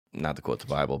not to quote the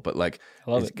Bible, but like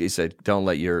he said, don't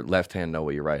let your left hand know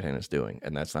what your right hand is doing,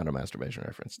 and that's not a masturbation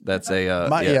reference. That's a I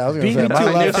was going to say, my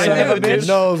I left hand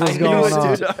knows what's going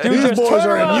on. These boys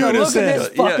are in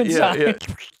unison.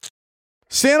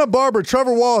 Santa Barbara,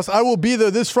 Trevor Wallace. I will be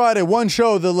there this Friday. One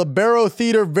show, the Libero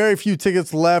Theater. Very few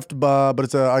tickets left, but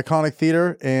it's an iconic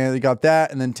theater, and they got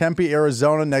that. And then Tempe,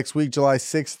 Arizona, next week, July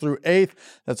 6th through 8th.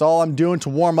 That's all I'm doing to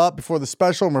warm up before the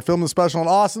special, and we're filming the special in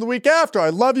Austin the week after.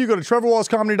 I love you. Go to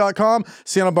trevorwallacecomedy.com.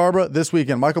 Santa Barbara this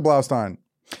weekend. Michael Blaustein.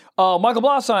 Michael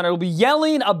Blaustein will be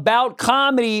yelling about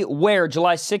comedy where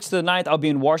July 6th to the 9th, I'll be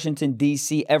in Washington,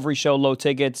 D.C. Every show, low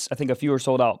tickets. I think a few are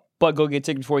sold out, but go get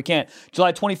tickets before you can.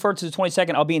 July 21st to the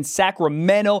 22nd, I'll be in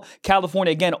Sacramento,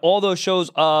 California. Again, all those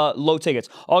shows, low tickets.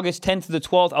 August 10th to the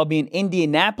 12th, I'll be in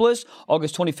Indianapolis.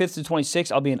 August 25th to the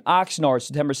 26th, I'll be in Oxnard.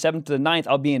 September 7th to the 9th,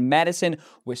 I'll be in Madison,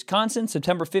 Wisconsin.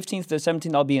 September 15th to the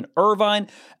 17th, I'll be in Irvine.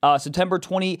 September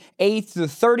 28th to the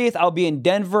 30th, I'll be in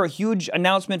Denver. A huge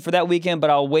announcement for that weekend,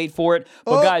 but I'll wait for it.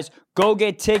 But guys, go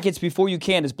get tickets before you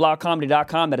can. It's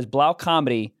blaukcomedy.com. That is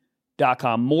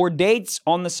blaukcomedy.com. More dates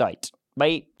on the site.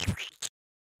 Bye.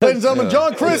 Ladies and gentlemen,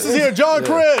 John Crist is here. John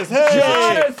Crist. Hey.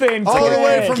 Jonathan. All the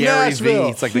way from Gary Nashville. V.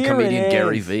 It's like the comedian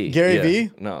Gary V. Gary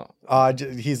V? No.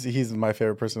 He's my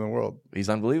favorite person in the world. He's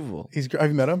unbelievable. Have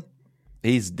you met him?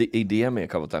 He DM'd me a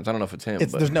couple times. I don't know if it's him.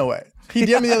 But There's no way. He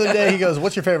DM'd me the other day. He goes,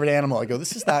 "What's your favorite animal?" I go,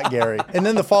 "This is not Gary." And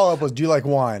then the follow-up was, "Do you like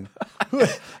wine?"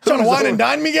 Trying to wine and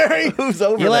dine me, Gary? Who's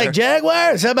over You there? like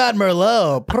Jaguars? How about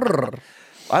Merlot? Prrr.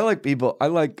 I like people. I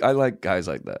like guys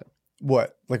like that.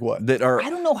 What? Like what? That are I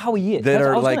don't know how he is. that I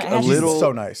are was like gonna a ask you. little He's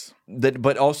so nice. that,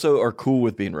 but also are cool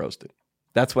with being roasted.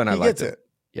 That's when I He like gets it.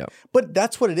 Yeah. But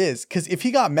that's what it is. Because if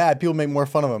he got mad, people make more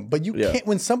fun of him. But you Yeah. can't.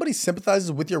 When somebody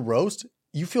sympathizes with your roast,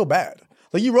 you feel bad.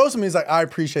 Like you roast him, he's like, "I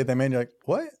appreciate that, man." You're like,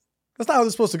 "What? That's not how this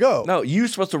is supposed to go." No, you're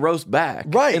supposed to roast back,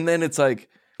 Right. And then it's like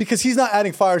Because he's not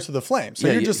adding fire to the flame. So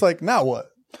Yeah, you're you- just like, "Now what?"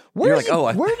 Where You're did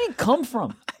like, where did he come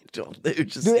from? it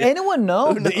just, Did anyone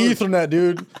know? The Ethernet,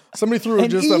 dude. Somebody threw An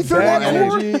just a Ethernet bang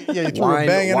cord? energy. Yeah, he threw a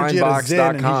bang energy at a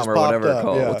Zen and he just winebox.com or popped whatever up. it's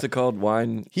called. Yeah. What's it called?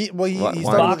 Wine. He Wine- started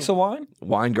Box of wine?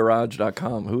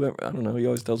 Winegarage.com. Whoever. I don't know. He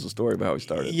always tells the story about how he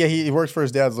started. Yeah, he worked for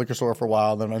his dad's liquor store for a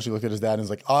while. Then eventually looked at his dad and was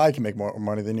like, "I can make more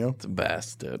money than you." It's the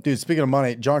best, dude. Dude, speaking of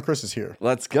money, John Crist is here.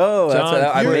 Let's go. That's John,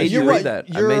 I you're- made you're you right. read that.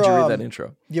 I You're, made you read that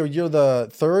intro. You're the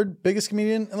third biggest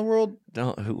comedian in the world.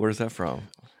 Where's that from?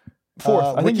 Fourth.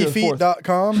 I think you're the fourth.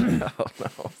 Wikifeet.com. No.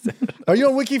 Are you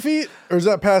on Wikifeet? Or is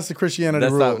that past the Christianity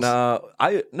That's rules? not.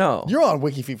 No. You're on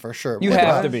Wikifeet for sure. You Look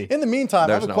have at to that. be. In the meantime,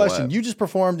 I have There's a no question. way. You just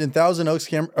performed in Thousand Oaks,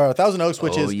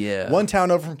 which Oh, is yeah. one town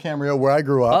over from Camarillo, where I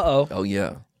grew up. Uh-oh. Oh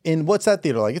yeah. And what's that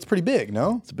theater like? It's pretty big,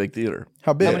 no? It's a big theater.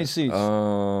 How big? How many seats?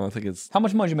 I think it's How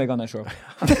much money did you make on that show?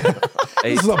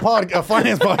 8. This is a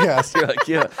finance podcast. You're like,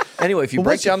 yeah. Anyway, if you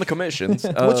break what's your- down the commissions,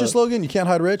 What's your slogan? You can't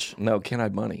hide rich? No, can't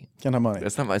hide money. Can't hide money.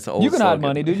 That's not my. It's an old You can hide slogan.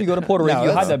 money, dude. You go to Puerto Rico, No,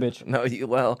 you hide that's- that bitch. No, That's can't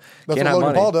what hide Logan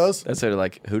money. Paul does. That's sort of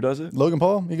like, who does it? Logan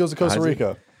Paul? He goes to Costa Hides it.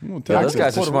 Rica. Yeah, those Texas.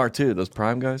 guys are Puerto- smart too. Those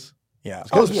Prime guys. Yeah.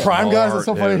 Those yeah. Prime guys, that's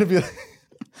so Smart, funny to dude. be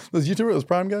those YouTubers, those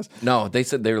Prime guys? No, they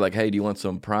said they were like, hey, do you want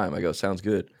some Prime? I go, sounds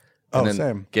good. And Oh, then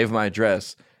same. gave my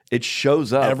address. It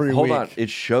shows up. Every Hold week. on. It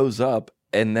shows up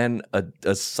and then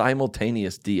a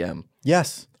simultaneous DM.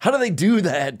 Yes. How do they do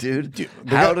that, dude?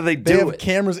 How do they They do have it?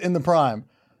 cameras in the Prime.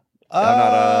 I'm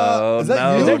not, is that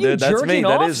no, you? Is that you dude, that's me. jerking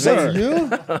That off, is sir? me.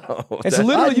 You? It's I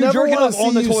literally you never jerking want off to on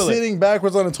see the you toilet. sitting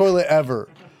backwards on the toilet ever.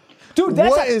 Dude, that's,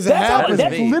 What is that's, happening?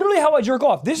 that's Me. literally how I jerk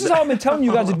off. This is how I've been telling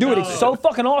you guys to do it. It's so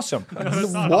fucking awesome.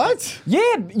 What? Yeah,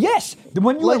 yes.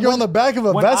 When you Like you're on the back of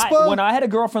a Vespa? when I had a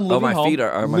girlfriend living my home, feet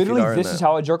are- my feet literally are in this that. is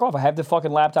how I jerk off. I have the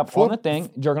fucking laptop on the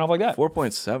thing, jerking off like that.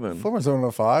 4.7.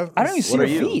 4.705. I don't even see What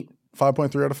your are you? feet.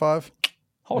 5.3 out of 5.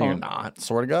 Hold No, on. you're not.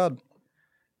 Swear to God.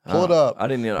 Pull it up. I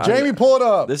didn't know. Jamie, pull it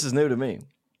up. This is new to me.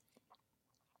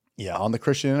 Yeah, on the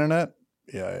Christian internet.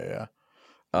 Yeah.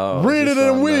 Oh, Read it just and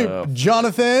on weep, the-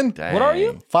 Jonathan. Dang. What are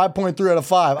you? 5.3 out of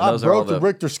 5. I those are all broke the the-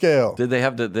 Richter scale. Did they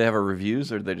have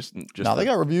reviews or did they just No, they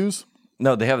got reviews.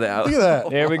 No, they have the Look at that.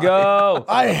 There we go.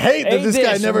 I hate that Hate this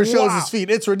guy this. never shows Wow. his feet.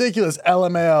 It's ridiculous.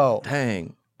 LMAO.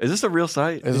 Dang. Is this a real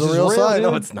site? Is This it a is real real, site?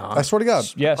 dude. No, it's not. I swear to God.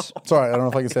 Yes. Sorry, I don't know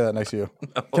if I can say that next to you.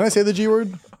 Can I say the G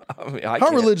word? I mean, I How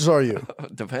can't. religious are you?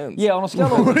 Depends. Yeah, on a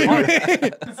scale of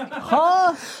 1.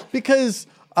 Huh? Because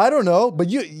I don't know, but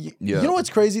you know what's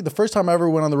crazy? The first time I ever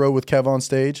went on the road with Kev on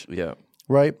stage, Yeah.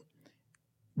 right?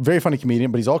 Very funny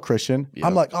comedian, but he's all Christian. Yeah.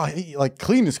 I'm like, oh, like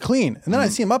clean is clean. And then I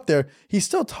see him up there. He's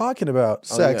still talking about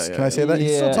sex. yeah, Can I say that?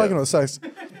 He's still Yeah. talking about sex.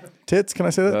 Tits, can I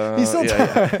say that? He's still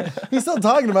yeah, he's still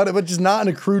talking about it, but just not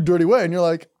in a crude, dirty way. And you're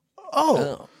like,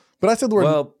 oh. But I said the word.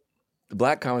 Well,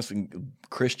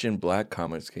 Christian black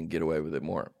comics can get away with it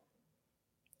more.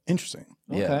 Interesting.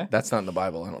 Yeah, Okay. that's not in the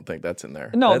Bible. I don't think that's in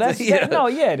there. No, that's it is.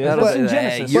 That's in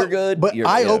Genesis. You're good. But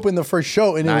I opened the first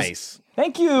show and it was nice.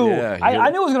 Thank you. Yeah, I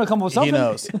knew it was going to come up with something. He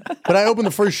knows. But I opened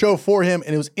the first show for him,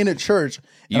 and it was in a church.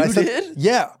 And You did?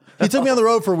 Yeah. He took me on the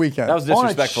road for a weekend. That was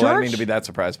disrespectful. I didn't mean church? to be that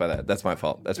surprised by that. That's my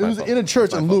fault. That's it my was fault. in a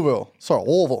church in Louisville. Sorry,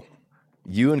 Louisville.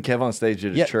 You and Kev on stage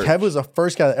at a Yeah, church. Kev was the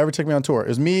first guy that ever took me on tour. It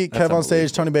was me, Kev on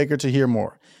stage, Tony Baker, to hear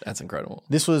more. That's incredible.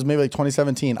 This was maybe like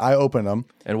 2017. I opened them.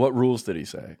 And what rules did he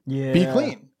say? Yeah. Be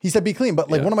clean. He said be clean.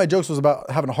 But like one of my jokes was about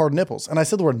having hard nipples. And I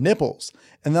said the word nipples.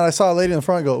 And then I saw a lady in the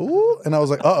front go, ooh. And I was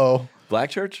like, uh-oh.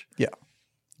 Black church? Yeah.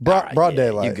 Broad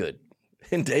daylight. You good.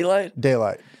 In daylight?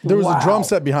 Daylight. There was a drum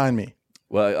set behind me.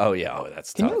 Well,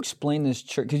 that's Can tough. you explain this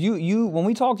church? Because you when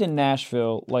we talked in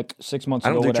Nashville like 6 months I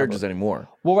ago, don't do whatever. churches anymore.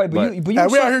 Well, right, but you we out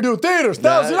here doing theaters.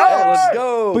 $1,000. Let's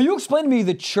go. But you explained to me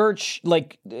the church,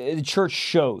 like the church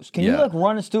shows. Can you like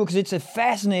run us through it? Because it's a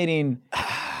fascinating.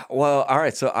 Well, all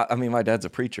right. So, I mean, my dad's a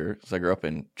preacher. So I grew up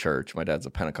in church. My dad's a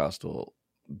Pentecostal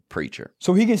preacher.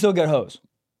 So he can still get hosed.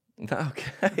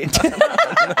 Okay.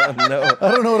 No.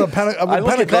 I don't know what a Pentecostal. I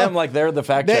look at them like they're the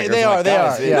fact checkers. They are.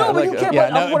 Yeah. No, but you can't.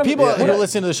 Yeah, but no, people who what-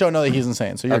 listen to the show know that he's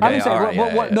insane. So you're Okay, good. I'm saying, all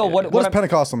right, what What does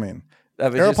Pentecostal mean?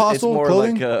 It's Apostle more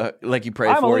clothing? like you pray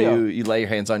I'm a for Leo. you lay your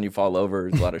hands on, you fall over.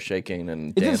 There's a lot of shaking and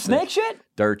Is it dancing. snake shit?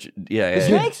 Dirt. Yeah.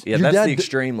 snakes? Yeah, Your that's dad the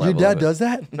extreme level. Your dad of it. does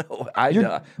that? No, I Your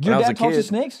when I was a dad talks to kid,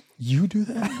 snakes? You do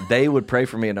that? they would pray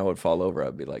for me and I would fall over.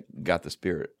 I'd be like, got the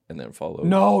spirit, and then fall over.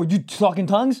 No, you talk in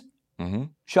tongues? Mm-hmm.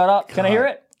 Shut up. Can I hear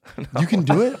it? You can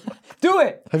do it? Do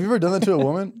it. Have you ever done that to a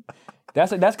woman?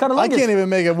 That's kind of I can't even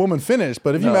make a woman finish,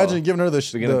 but if you No. imagine giving her the...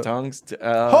 Speaking of tongues.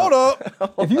 Hold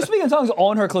up. If you speak in tongues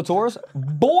on her clitoris,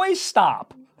 boy,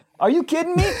 stop. Are you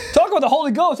kidding me? Talk about the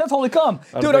Holy Ghost. That's holy cum.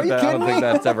 Dude, are you I kidding don't me? think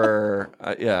that's ever.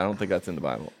 I don't think that's in the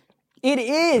Bible. It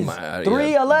is. Yeah,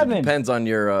 3:11. depends on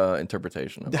your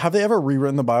interpretation of it. Have they ever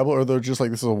rewritten the Bible, or they're just like,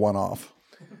 this is a one-off?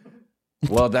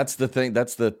 Well, that's the thing.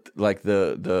 That's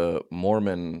the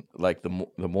Mormon, like the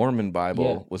Mormon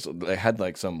Bible was. They had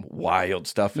like some wild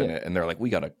stuff in it, and they're like, we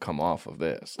got to come off of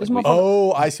this. Like,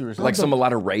 Oh, I see what you're saying. like a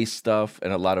lot of race stuff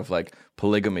and a lot of like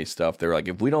polygamy stuff. They're like,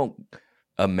 if we don't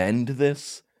amend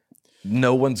this,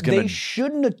 no one's gonna. They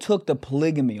shouldn't have took the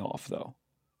polygamy off, though.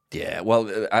 Yeah,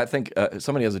 well, I think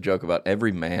somebody has a joke about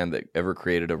every man that ever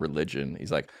created a religion.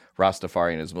 He's like,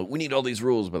 Rastafarianism. We need all these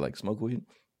rules, but like, smoke weed?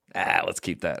 Let's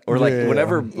keep that. Or like,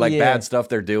 whenever like bad stuff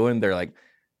they're doing, they're like,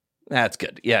 that's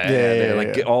good. They're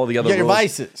like get all the other You got your rules.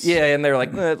 vices. Yeah, and they're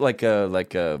like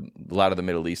a lot of the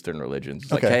Middle Eastern religions.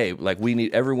 It's like, hey, like we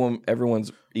need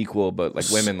everyone's equal, but like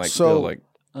women like So- still like.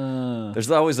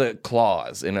 There's always a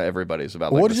clause in everybody's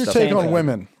about. Like, What the is your stuff take they on do.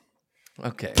 women?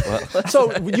 Okay, well,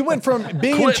 So you went from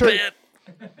being in clip church... it.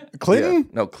 Clinton? Yeah.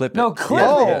 No, clip it. No, clip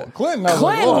Oh, it. Clinton. I was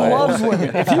Clinton like, whoa. loves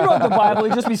women. If he wrote the Bible,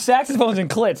 it'd just be saxophones and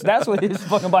clits. That's what his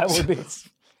fucking Bible would be.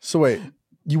 So wait,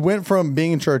 you went from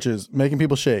being in churches, making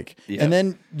people shake, and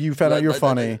then you found out you're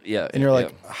funny, and you're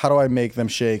like, how do I make them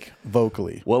shake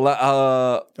vocally? Well,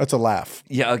 That's a laugh.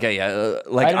 yeah, okay, yeah.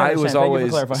 Like didn't I was understand. Thank you for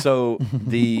always clarifying. so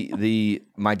the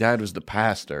my dad was the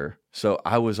pastor, so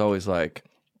I was always like,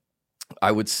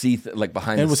 I would see like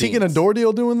behind And the was scenes. he getting a door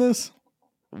deal doing this?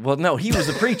 Well, no, he was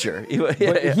a preacher. But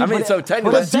So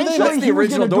technically, that's essentially, the he was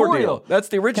original getting a door deal. That's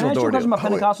the Can I original ask you a door question deal. about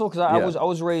Pentecostal? Because I Yeah.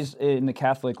 was raised in the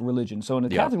Catholic religion. So in the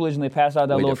Yeah. Catholic religion, they pass out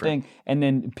that Way little different. thing, and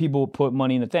then people put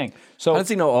money in the thing. So How does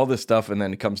he know all this stuff, and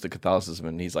then it comes to Catholicism,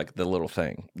 and he's like the little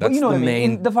thing? but That's you know the what I mean?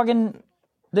 main. The fucking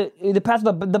the pass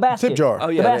the basket Tip jar. Oh,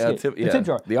 the yeah, basket, yeah, the tip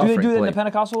jar. the Do they offering do that in the plate.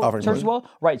 Pentecostal Offering church as plate. well?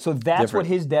 Right. So that's Different.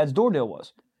 what his dad's door deal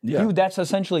was. Yeah. That's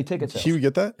essentially ticket sales. He would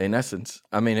get that? In essence,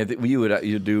 I mean,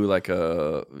 you do like you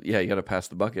got to pass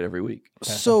the bucket every week.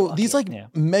 So these like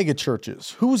mega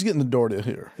churches, who was getting the door deal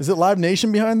here? Is it Live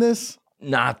Nation behind this?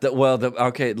 Not that well.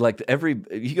 Like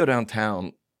you go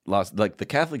downtown, like the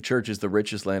Catholic Church is the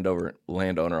richest landowner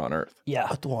on earth.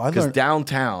 Yeah. Well, I Because learned,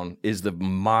 downtown is the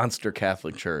monster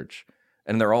Catholic Church,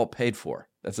 and they're all paid for.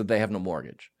 That's that they have no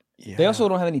mortgage, They also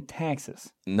don't have any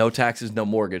taxes. no taxes, no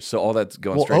mortgage. So all that's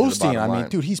going well, straight to the Osteen, bottom line.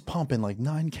 dude, he's pumping like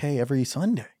 $9K every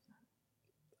Sunday.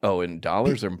 Oh, in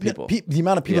dollars or in people? The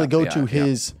amount of people Yeah, that go yeah, to yeah.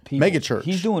 his People. mega church.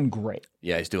 He's doing great.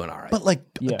 Yeah, he's doing all right. But like,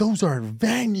 Yeah. those are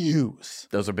venues.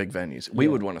 Those are big venues. We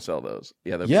would want to sell those.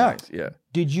 Yeah, that'd Yeah. be nice. Yeah.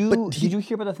 Did you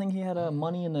hear about the thing? He had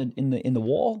money in the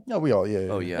wall. No, we all, yeah.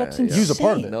 Oh yeah. That's yeah. insane. He was a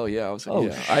part of it. No, yeah, I was. Oh,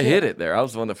 yeah. I hit it there. I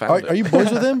was the one that found it. Are you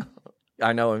boys with him?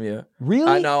 I know him. Yeah. Really?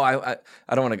 I know. I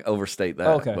don't want to overstate that.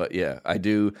 Okay. But yeah, I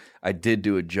do. I did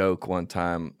do a joke one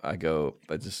time. I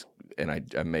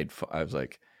made. I was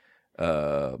like,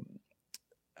 gosh,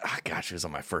 it was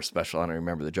on my first special. I don't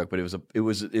remember the joke, but it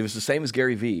was the same as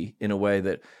Gary Vee in a way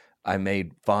that I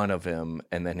made fun of him,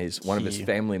 and then one of his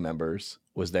family members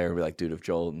was there and be like, dude, if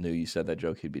Joel knew you said that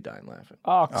joke, he'd be dying laughing.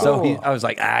 Oh, cool. So I was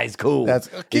like, he's cool.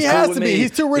 He has to be.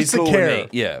 He's too rich to care.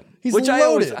 Yeah. He's Which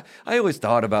loaded. I always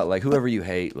thought about, like, whoever you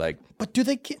hate, like. But do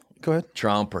they go ahead?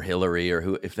 Trump or Hillary or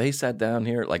who, if they sat down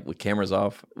here, like, with cameras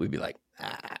off, we'd be like,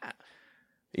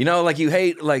 You know, like, you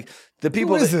hate, like, the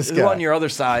people who on your other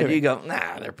side, you go,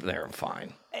 nah, they're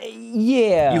fine.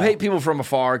 Yeah. You hate people from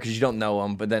afar because you don't know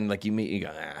them, but then, like, you meet, you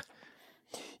go,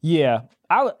 Yeah.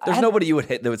 There's nobody you would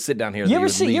hit that would sit down here. You ever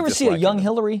see a young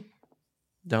Hillary?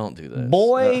 Don't do this.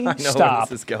 Boy, I know stop. where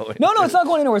this is going. No, it's not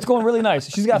going anywhere. It's going really nice.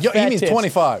 She's got fat He means tits.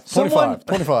 25.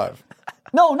 25.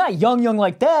 No, not young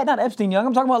like that. Not Epstein young.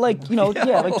 I'm talking about like,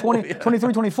 like 20,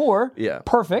 23, 24. Yeah.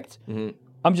 Perfect.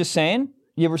 I'm just saying,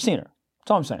 you ever seen her?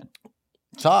 That's all I'm saying.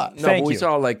 It's hot. No, but we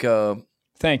saw like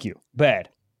Thank you. Bad.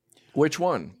 Which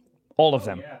one? All of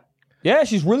them. Yeah,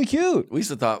 she's really cute. We used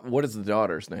to thought, what is the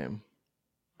daughter's name?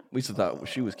 We used to thought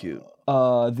she was cute.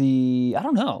 I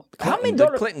don't know. How many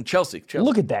daughters? Clinton, Chelsea.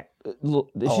 Look at that.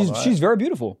 She's very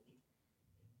beautiful.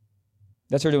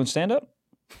 That's her doing stand-up?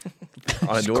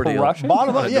 On a door deal. Bottom On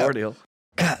up, a door deal.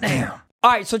 Goddamn.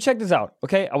 All right, so check this out,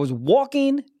 okay? I was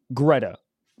walking Greta,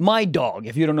 my dog,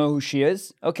 if you don't know who she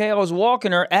is, okay? I was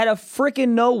walking her at a freaking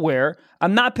nowhere.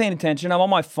 I'm not paying attention. I'm on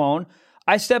my phone.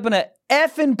 I step in a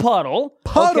effing puddle.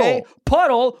 Okay?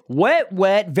 Puddle,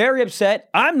 wet, very upset.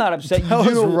 I'm not upset. That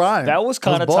was rhyme. That was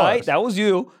kind of tight. That was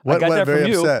you. I got that from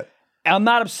you. Upset. I'm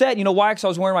not upset. You know why? Because I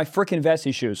was wearing my freaking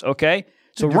Vessi shoes, okay?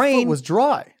 So Your rain foot was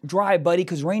dry. Dry, buddy,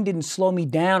 because rain didn't slow me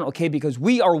down, okay? Because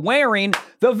we are wearing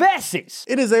the Vessis.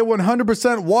 It is a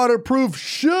 100% waterproof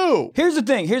shoe. Here's the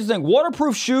thing.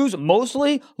 Waterproof shoes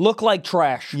mostly look like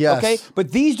trash. Yes. Okay?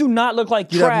 But these do not look like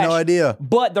trash. You have no idea.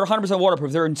 But they're 100%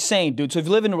 waterproof. They're insane, dude. So if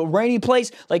you live in a rainy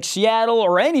place like Seattle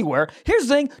or anywhere, here's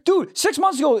the thing. Dude, 6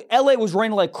 months ago, LA was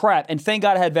raining like crap. And thank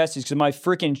God I had Vessis because my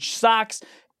freaking socks,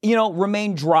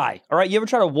 remain dry. All right? You ever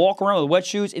try to walk around with wet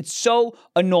shoes? It's so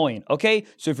annoying, okay?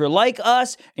 So if you're like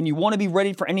us and you want to be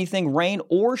ready for anything, rain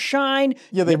or shine.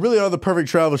 Yeah, they really are the perfect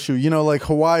travel shoe. Like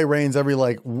Hawaii rains every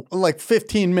like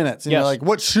 15 minutes. And you're like,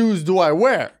 what shoes do I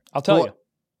wear? I'll tell you.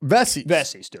 Vessi.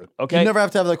 Vessis, dude. Okay? You never have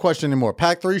to have that question anymore.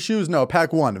 Pack 3 shoes? No,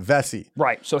 pack 1. Vessi.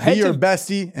 Right. So be your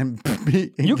bestie and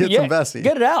get some Vessi.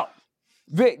 Get it out.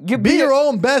 Be your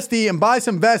own bestie and buy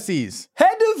some Vessis.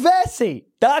 Head to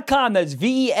Vessi.com. That's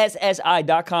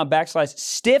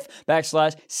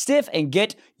VESSI.com/stiff and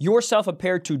get yourself a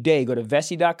pair today. Go to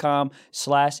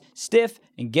Vessi.com/stiff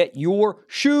and get your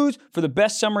shoes for the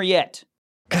best summer yet.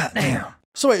 Goddamn.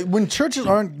 So wait, when churches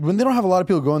when they don't have a lot of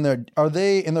people going there, are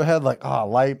they in their head like,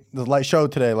 the light show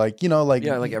today? Yeah,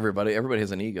 like everybody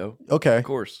has an ego. Okay. Of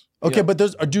course. Okay, yeah.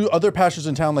 But do other pastors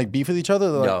in town like beef with each other?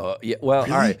 No. Yeah. Well,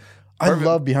 really? all right. I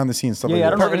love behind the scenes stuff like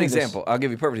that. Perfect example. I'll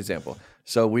give you a perfect example.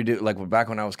 So we do, like, back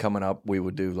when I was coming up, we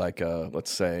would do like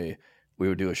let's say we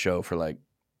would do a show for like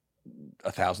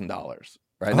 $1,000, right?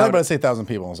 I thought about to say 1,000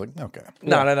 people. I was like, okay.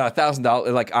 No,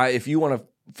 $1,000. Like if you want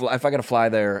to, if I got to fly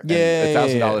there,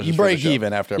 $1,000. You break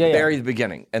even after very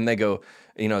beginning, and they go,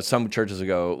 some churches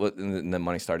go, and the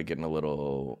money started getting a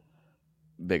little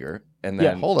bigger, and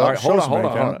then hold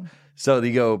on. So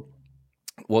they go.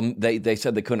 Well, they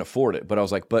said they couldn't afford it, but I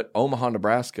was like, but Omaha,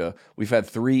 Nebraska, we've had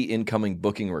 3 incoming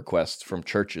booking requests from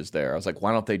churches there. I was like,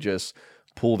 why don't they just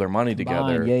pool their money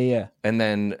together? Yeah. And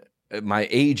then my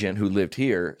agent who lived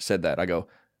here said that. I go,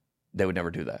 they would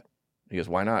never do that. He goes,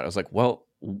 why not? I was like, well,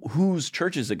 whose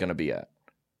church is it going to be at?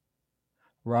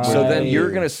 Right. So then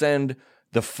you're going to send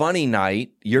the funny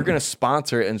night, you're going to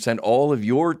sponsor it and send all of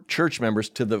your church members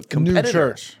to the competitor. New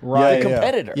church. Right. The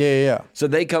competitor. Yeah. So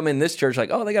they come in this church like,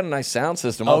 oh, they got a nice sound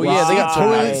system. Oh, yeah, they got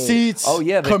toilet seats. Oh,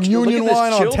 yeah. Communion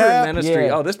wine on tap. Ministry.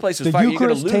 Yeah. Oh, this place is fine. The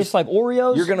Eucharist tastes like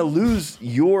Oreos. You're going to lose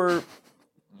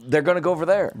they're going to go over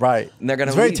there. Right. And they're going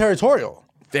to It's very territorial.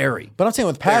 Very. But I'm saying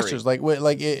with pastors, like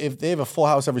if they have a full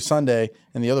house every Sunday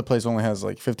and the other place only has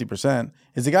like 50%,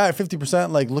 is the guy at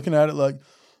 50% like looking at it like,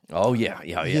 oh, yeah.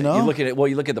 You know? You look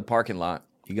at the parking lot.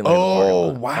 You can look at the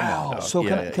parking lot. Wow. So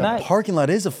can I? Parking lot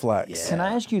is a flex. Can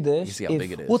I ask you this? You see how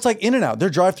big it is. Well, it's like In-N-Out. Their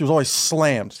drive-thru is always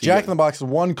slammed. Jack in the Box is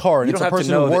one car, and you it's don't a have to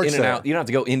person know who the works there. You don't have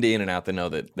to go into In-N-Out to know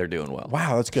that they're doing well.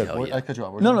 Wow, that's good. Yeah. I cut you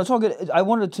off. No, it's all good. I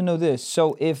wanted to know this.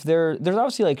 So if there's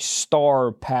obviously like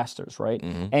star pastors, right?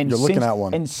 Mm-hmm. And You're looking at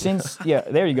one. And since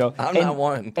there you go. I'm not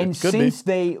one. And Could since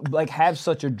they like have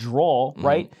such a draw,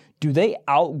 right? do they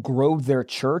outgrow their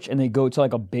church and they go to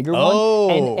like a bigger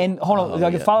one? And hold on,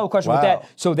 like a follow-up question with that.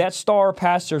 So that star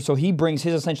pastor, so he brings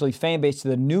his essentially fan base to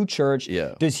the new church.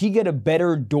 Yeah. Does he get a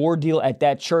better door deal at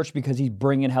that church because he's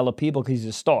bringing hella people because he's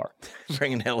a star?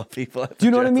 Bringing hella people. Do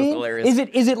you know what I mean? Hilarious.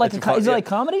 Is it like like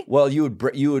comedy? Well, you would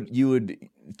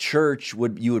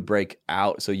break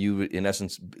out, so you would in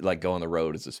essence like go on the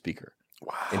road as a speaker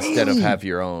instead of have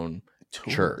your own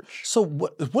church. So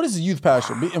what is a youth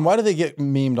pastor, and why do they get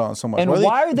memed on so much? And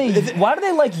why do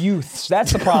they like youths?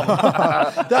 That's the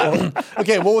problem.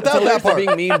 Okay, well without that part, being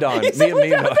memed on, being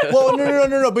memed on. Well,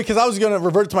 no, because I was going to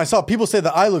revert to myself. People say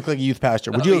that I look like a youth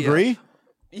pastor. Would you agree?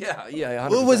 Yeah. 100%.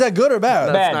 Well, was that good or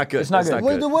bad? Bad. Not good. It's not good.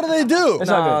 What do they do? It's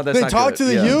not good. They talk to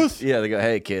the youth. Yeah, they go,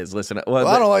 "Hey kids, listen." Well,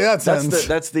 I don't like that sentence.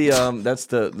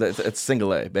 That's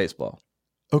single A baseball.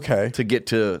 Okay. To get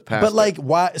to pastor. But like,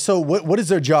 why? So what is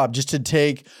their job? Just to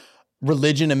take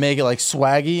religion and make it like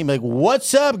swaggy and be like,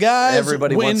 "What's up, guys?"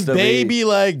 Everybody wants to be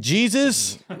like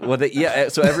Jesus. Well,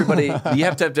 so everybody, you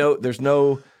have to. There's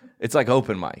no. It's like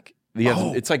open mic.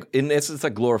 It's like it's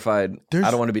like glorified.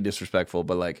 I don't want to be disrespectful,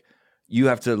 but like you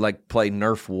have to like play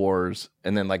Nerf wars,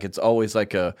 and then like it's always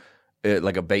like a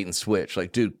bait and switch.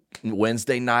 Like, dude,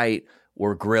 Wednesday night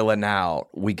we're grilling out.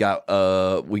 We got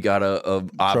a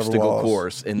obstacle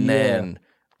course, and then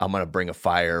I'm gonna bring a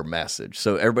fire message.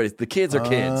 So the kids are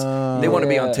kids. They want to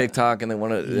be on TikTok, and they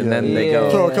want to, and then they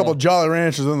go throw a couple Jolly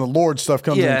Ranchers, and the Lord stuff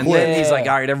comes in and quick. then he's like,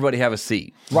 "All right, everybody have a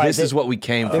seat. Right, This is what we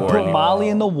came for." They put Molly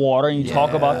in the water, and you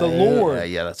talk about the Lord.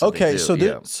 Yeah, that's what Okay, they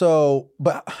do.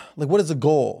 but like, what is the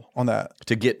goal on that?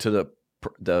 To get to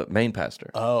the main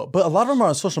pastor. Oh, but a lot of them are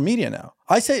on social media now.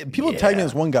 I say people tag me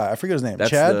this one guy. I forget his name. That's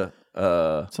Chad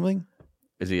something.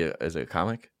 Is he a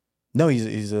comic? No,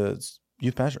 he's a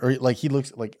youth pastor, or like he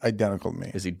looks like identical to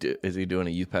me. Is he doing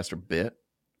a youth pastor bit?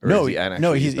 Or No,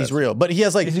 is he he's real. But he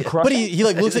has like, Is he but he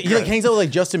like looks like he like hangs out with like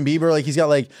Justin Bieber. Like he's got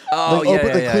like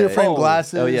clear frame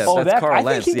glasses. Oh yeah, Oh, that's Carl I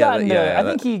Lentz. think he got I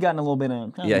think he got in a little bit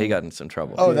of. Yeah, he got in some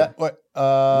trouble. Oh, that what?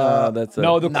 No, that's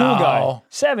No, the cool guy.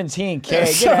 17K.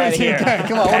 Get out of here.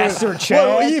 Come on, Pastor Chad.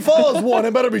 Well, he follows one.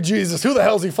 It better be Jesus. Who the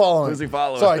hell's he following? Who's he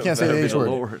following? Sorry, I can't say Better the be H the word.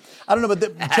 Lord. I don't know,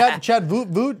 but Chad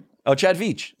Voot. Oh, Chad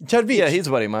Veach. Yeah, he's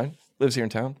a buddy of mine. Lives here in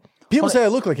town. People say I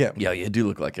look like him. Yeah, you do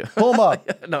look like it. Pull him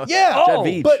up. No, Yeah, Chad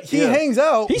Veach. but he hangs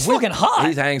out. He's fucking hot.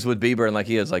 He hangs with Bieber and like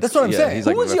he has like. That's what I'm saying. He's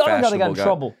Who like was a the other guy that got in fashionable guy.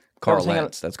 trouble? Carl That was hanging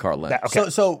Lentz. That's Carl Lentz. Okay.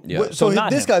 So not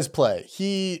this him. guy's play.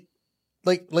 He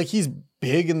like he's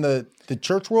big in the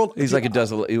church world. He's like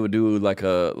he would do like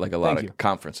a lot of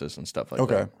conferences and stuff like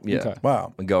that. Okay. Yeah. Okay.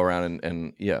 Wow. And go around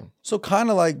and yeah. So kind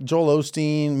of like Joel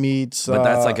Osteen meets. But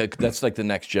that's like the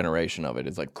next generation of it.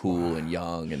 It's like cool and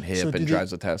young and hip and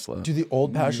drives a Tesla. Do the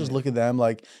old pastors look at them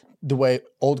like the way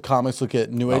old comics look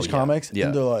at new age comics? Yeah.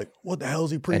 And they're like, what the hell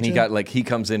is he preaching? And he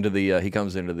comes into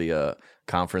the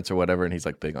conference or whatever, and he's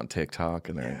like big on TikTok,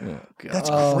 and they're That's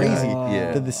crazy.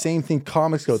 Yeah. The same thing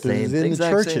comics go through is in the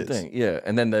churches. Same thing. Yeah.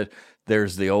 And then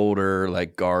there's the older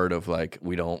like guard of like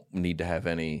we don't need to have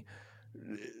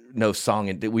no song,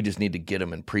 and we just need to get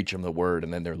them and preach them the word,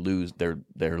 and then they're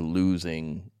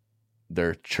losing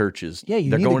their churches. Yeah, you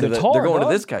they're need a going guitar, they're going to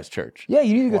dog. this guy's church. Yeah,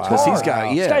 you need a guitar. Because this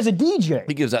guy's a DJ.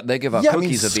 They give out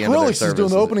cookies at the end of their Skrillex service. is doing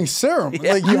the opening ceremony.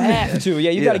 Like You have to.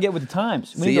 Yeah, you got to get with the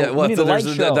times. We need the light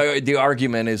show. The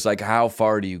argument is like, how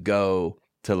far do you go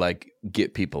to like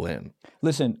get people in?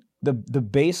 Listen, the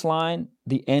baseline,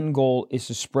 the end goal is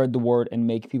to spread the word and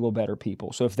make people better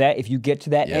people. So if you get to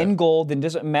that end goal, then it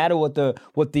doesn't matter what the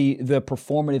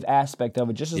performative aspect of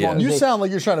it. Just as long as you sound like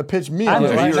you're trying to pitch me. I'm on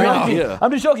just it. joking. Yeah.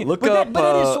 I'm just joking. Look but up,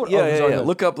 that is sort of,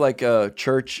 Look up like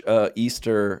church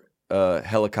Easter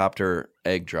helicopter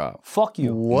egg drop. Fuck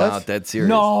you. What? No, dead serious.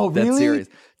 No, dead really? serious.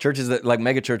 Churches that like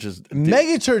mega churches.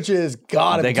 Mega churches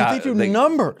got it. They do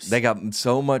numbers. They got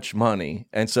so much money,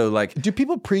 and so like, do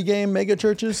people pregame mega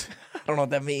churches? I don't know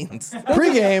what that means.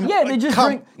 Pregame? Yeah, they just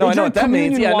drink. No, they I know drink what that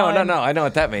means. communion Yeah, wine. no, I know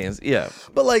what that means. Yeah.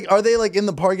 But like, are they like in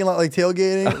the parking lot like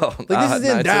tailgating? Like this is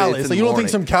in Dallas. It's Like you don't think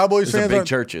some Cowboys fans big are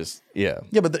churches? Yeah.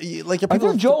 Yeah, but like Are people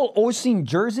there Joel Osteen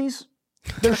jerseys?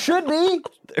 There should be.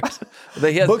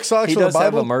 Book socks he for the does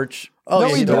have Bible? a merch. Oh,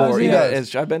 No, he does, He yeah.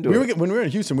 does. I've been to it. When we were in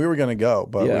Houston, we were going to go,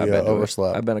 but Yeah, I've we been to it.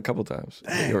 overslept. I've been a couple times.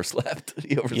 You overslept.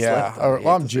 You overslept. Yeah,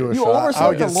 well, I'm Jewish. You so overslept I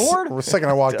would the get Lord? The second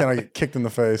I walked in, I get kicked in the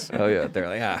face. Oh yeah, they're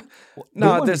like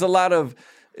No, there's a lot of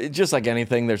just like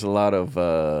anything. There's a lot of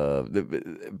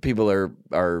people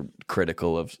are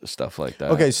critical of stuff like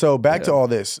that. Okay, so back to all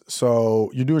this.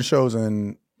 So you're doing shows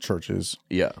in churches,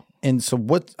 Yeah. and so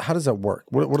how does that work?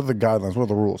 What are the guidelines? What are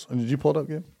the rules? And did you pull it up,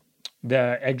 Gabe?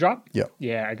 The egg drop? Yeah.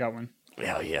 Yeah, I got one.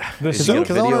 Hell yeah. Because I want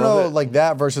to know like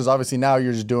that versus obviously now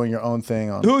you're just doing your own thing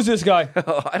on. Who's this guy?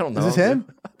 I don't know. Is this him?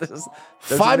 There's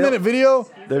 5-minute video?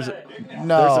 There's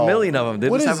No. There's a million of them.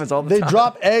 Dude. This happens all the time. They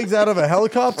drop eggs out of a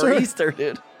helicopter? For Easter,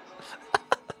 dude.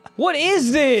 What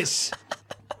is this?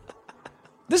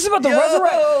 This is about the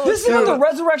This is about the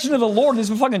resurrection of the Lord. This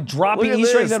is fucking dropping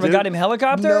Easter eggs out of a goddamn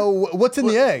helicopter. No, what's in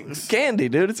the eggs? Candy,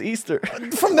 dude. It's Easter.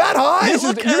 From that high?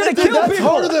 You're gonna kill That's people.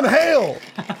 harder than hail.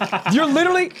 You're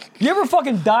literally. You ever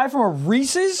fucking die from a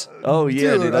Reese's? Oh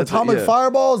yeah, dude. That's atomic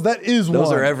fireballs. That is Those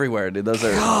one. are everywhere, dude. Those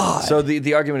are. God. So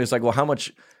the argument is like, well, how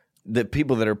much the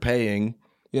people that are paying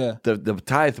the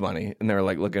tithe money, and they're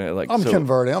like looking at like. I'm so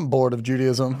converting. I'm bored of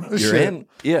Judaism. You're in,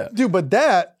 yeah, dude. But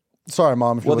that. Sorry,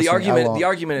 Mom. If you're the listening,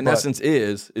 argument in essence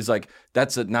is like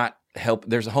that's a not help.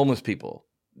 There's homeless people.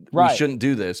 Right. We shouldn't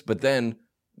do this, but then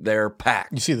they're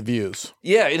packed. You see the views.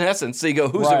 Yeah, in essence, so you go,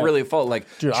 who's it really at fault? Like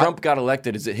Dude, Trump got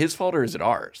elected. Is it his fault or is it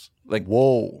ours? Like,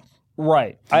 whoa.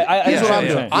 Right. Here's what I'm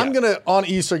doing. Yeah. I'm gonna on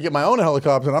Easter get my own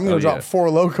helicopter, and I'm gonna drop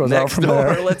 4 locos out next from door.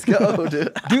 there. Let's go,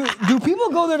 dude. Do people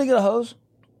go there to get a hose?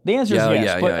 The answer is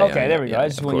yes. Okay, there we go. I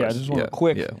just want a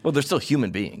quick. Yeah. Well, they're still human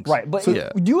beings, Right, but do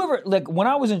you ever like when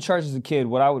I was in church as a kid?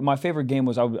 My favorite game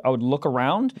was I would look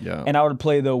around and I would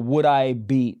play the Would I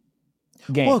Beat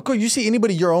game. Well, cool. You see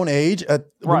anybody your own age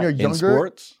when you're younger? In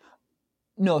sports?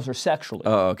 No, sir, sexually.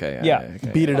 Oh, okay. Yeah. Okay.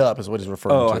 Beat it up is what he's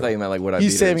referring to. I thought you meant like would I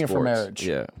He's beat saving it it for marriage.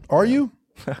 Yeah. Are you?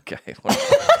 Okay.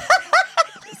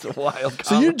 It's a wild comment.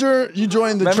 So you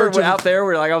joined the Remember church of, out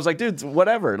there? I was like, dude,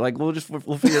 whatever. Like we'll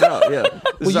figure it out. Yeah.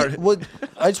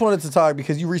 I just wanted to talk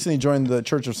because you recently joined the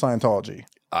Church of Scientology.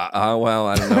 Well,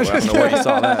 I don't know. I don't know where you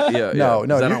saw that. Yeah. No. Is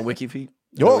that on WikiFeet?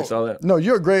 You saw that? No,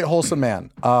 you're a great wholesome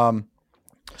man. I mean,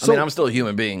 I'm still a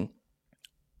human being.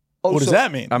 What does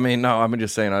that mean? I mean, no. I'm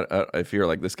just saying. If you're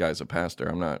like this guy's a pastor,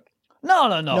 I'm not. No.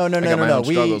 I got my own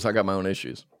struggles. I got my own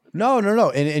issues. No.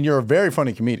 And you're a very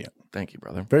funny comedian. Thank you,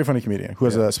 brother. Very funny comedian who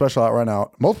has a special out right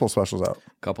now. Multiple specials out.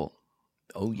 Couple.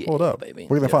 Oh, yeah. Hold up. Baby.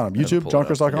 Where can they find him? YouTube?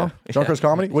 JohnCrist.com? John Crist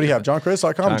Comedy? What do you have?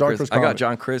 JohnCrist.com? John Crist Comedy. I got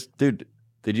John Crist. Dude,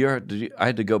 did you? I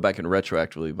had to go back and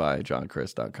retroactively buy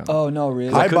JohnCrist.com. Oh, no,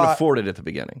 really? I couldn't afford it at the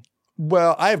beginning.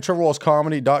 Well, I have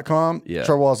TrevorWallsComedy.com. Yeah.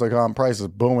 TrevorWalls.com price is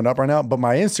booming up right now. But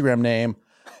my Instagram name,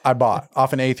 I bought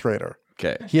off an 8th grader.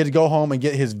 Okay. He had to go home and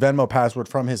get his Venmo password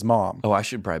from his mom. Oh, I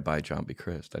should probably buy John B.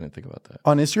 Crist. I didn't think about that.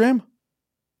 On Instagram?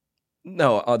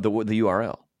 No, the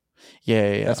URL.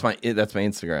 Yeah. That's my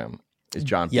Instagram. Is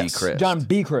John B. Crist. John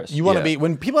B. Crist. You want to be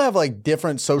when people have like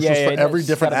different socials for every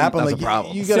different app, and like a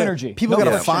problem. you gotta, Synergy. people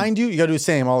gotta find you. You gotta do the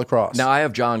same all across. Now I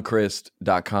have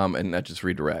johnchrist.com and that just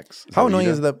redirects. How annoying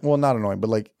is that? Well, not annoying, but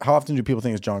like how often do people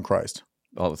think it's John Christ?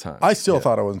 All the time. I still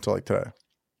thought it was until like today.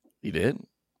 You did?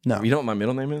 No. You know what my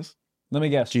middle name is? Let me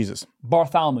guess. Jesus.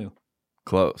 Bartholomew.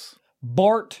 Close.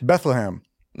 Bart. Bethlehem.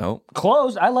 No.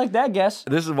 Close. I like that guess.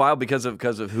 This is wild because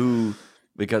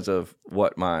of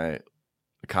what my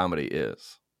comedy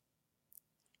is.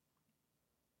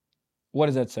 What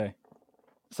does that say?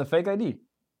 It's a fake ID.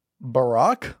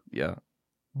 Barack? Yeah.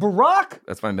 Barack?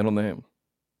 That's my middle name.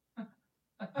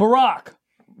 Barack.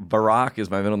 Barack is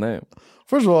my middle name.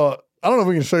 First of all, I don't know if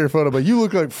we can show your photo, but you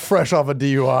look like fresh off a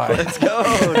DUI. Let's go,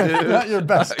 dude. Not your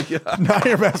best. Not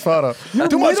your best photo.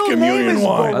 Too much middle communion name is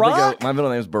wine. Barack? My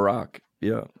middle name is Barack.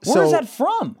 Yeah. Where's that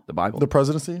from? The Bible. The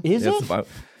presidency? Is It's it? the Bible.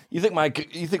 You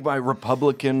think my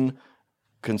Republican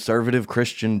conservative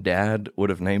Christian dad would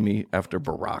have named me after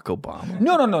Barack Obama?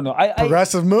 No.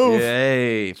 Progressive move.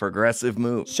 Yay, progressive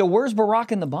move. So where's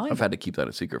Barack in the Bible? I've had to keep that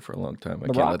a secret for a long time. I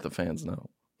Barack? can't let the fans know.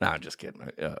 Nah, I'm just kidding.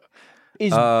 Is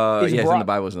it's Barack, in the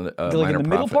Bible. It's in the minor in the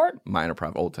middle prophet, part? Minor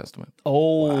prophet, Old Testament.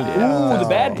 Oh, the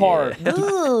bad part.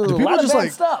 Ooh, Do people a lot of just bad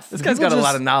like stuff. This guy's got a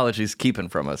lot of knowledge he's keeping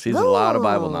from us. He's a lot of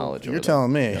Bible knowledge. You're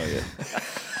telling me.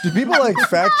 Do people like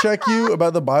fact check you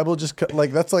about the Bible? Just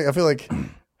like that's like I feel like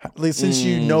since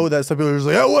you know that stuff, people are just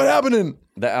like, oh, what happened in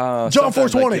John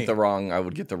 4:20? I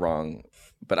would get the wrong,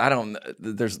 but I don't.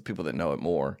 There's people that know it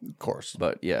more, Of course.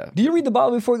 but yeah, Do you read the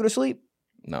Bible before you go to sleep?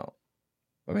 no.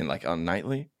 I mean, like on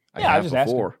nightly. Yeah, I have was just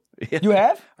asking. before. Yeah. You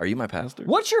have? Are you my pastor?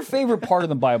 What's your favorite part of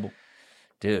the Bible?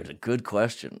 Dude, a good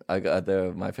question. I got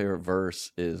my favorite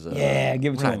verse is. Yeah,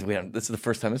 give it to me. This is the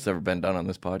first time it's ever been done on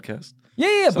this podcast.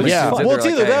 Yeah, but Yeah. it's fun. Well, it's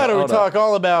They're either like, that hey, or we hold talk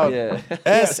all about Yeah.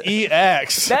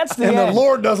 sex. That's the and the end.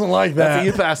 Lord doesn't like that. That's a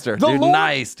you pastor, The dude. Lord-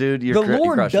 Nice, dude. You're The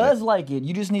Lord crushing does it. like it.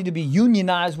 You just need to be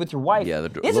unionized with your wife. Yeah,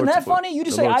 Isn't Lord that support- funny? You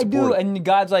just the say, Lord I do, support it. and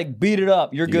God's like, beat it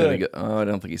up. You're You gotta good. get- I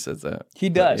don't think he says that. He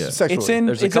does. Yeah. Sexually. It's in,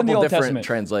 There's a it's in the couple Old different Testament.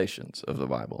 translations of the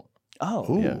Bible.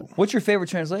 Oh. Yeah. What's your favorite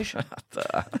translation?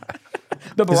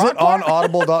 The Is Barack it on part?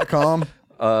 audible.com?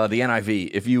 The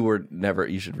NIV. If you were never,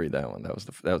 you should read that one. That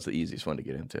was the easiest one to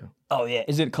get into. Oh, yeah.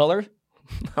 Is it colored?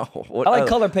 Oh, what, I like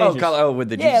color pages. With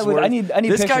the Jesus word? I need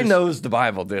This guy pictures. knows the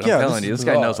Bible, dude. I'm telling you, this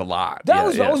guy knows a lot. I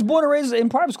was born and raised in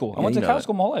private school. I went to Catholic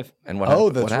school my whole life. And what Oh,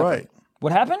 happened? that's What happened? right.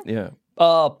 What happened?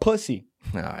 Yeah. Pussy.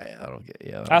 Oh, yeah, I don't get.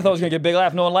 Yeah, I thought I was gonna get a big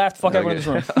laugh. No one laughed. Fuck everyone in this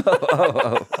room.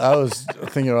 I was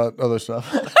thinking about other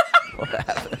stuff.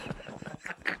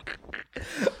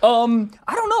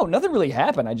 I don't know. Nothing really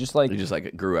happened. I just You just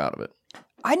like grew out of it.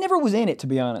 I never was in it, to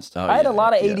be honest. Oh, I had a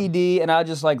lot of yeah. ADD, and I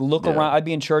just like look around. I'd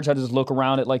be in church. I'd just look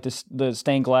around at like the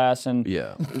stained glass and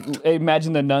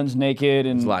imagine the nuns naked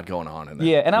and There's a lot going on in there.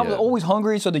 yeah. And I was always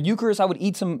hungry, so the Eucharist, I would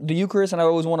eat the Eucharist, and I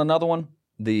always want another one.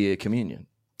 The communion.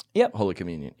 Yep. Holy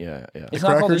Communion. Yeah. It's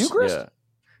not called the crackers? Eucharist. Yeah.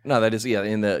 No, that is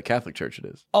in the Catholic Church it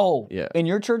is. Oh, Yeah. In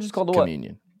your church, it's called the what?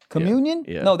 Communion. Communion?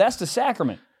 Yeah. No, that's the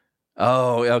sacrament.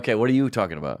 Oh, okay. What are you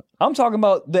talking about? I'm talking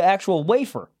about the actual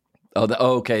wafer,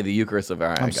 Okay, the Eucharist of. All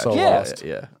right, I got so you. lost.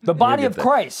 Yeah. the body You're of good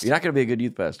there. Christ. You're not going to be a good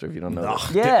youth pastor if you don't know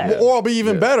that. Yeah. Or I'll be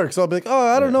even better because I'll be like, oh,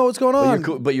 I don't know what's going But on. you're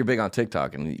cool, but you're big on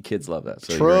TikTok and the kids love that.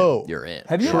 So True. You're in.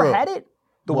 Have you ever had it?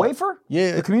 The wafer?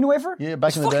 Yeah. The communion wafer? Yeah, back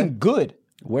it's in the fucking day. good.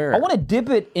 Where? I want to dip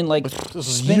it in like This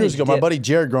was years ago. My buddy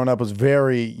Jared growing up was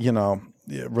very,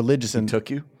 religious and Took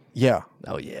you? yeah.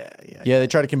 Oh, yeah. Yeah, they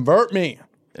tried to convert me.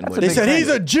 And They said he's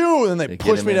a Jew, and then they Get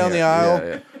pushed him me in down here. the aisle.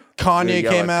 Yeah. Kanye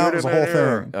You're came like, out. It "Get was a him whole in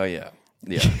here." thing. Oh, yeah.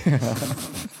 Yeah.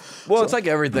 Well, it's like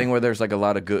everything where there's like a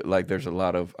lot of good, like there's a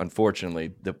lot of,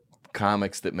 unfortunately, the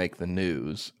comics that make the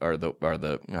news are the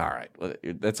all right.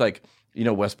 That's like,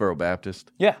 Westboro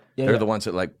Baptist. Yeah. They're the ones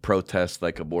that like protest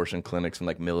like abortion clinics and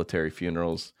like military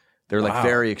funerals. They're like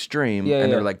very extreme. Yeah, and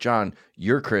yeah. they're like, John,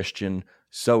 you're Christian.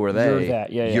 So are they. You're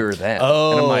that. Yeah, yeah. You're them.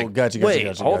 Oh, and I'm like, gotcha,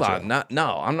 wait, hold on.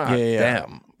 No, I'm not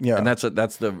them. Yeah. And that's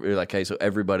you're like, hey, so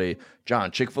everybody,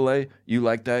 John, Chick-fil-A, you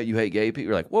like that? You hate gay people?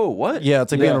 You're like, whoa, what? Yeah,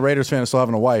 it's like being a Raiders fan and still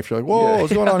having a wife. You're like, whoa,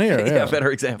 what's going on here? Yeah,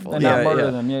 better example. And not murder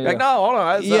them. Yeah, Like, no, hold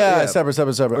on. That's not- Separate.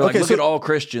 We're like, Okay, look so at all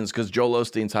Christians because Joel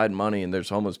Osteen's hiding money and there's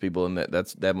homeless people and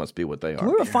that must be what they Can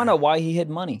we are. ever find out why he hid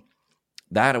money?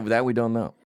 That we don't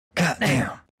know.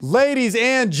 ladies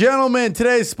and gentlemen,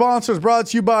 today's sponsor is brought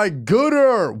to you by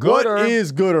Gooder. Gooder. What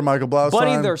is Gooder, Michael Blaustein?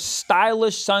 Buddy, their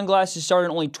stylish sunglasses start at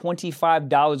only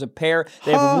 $25 a pair.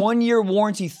 They have 1-year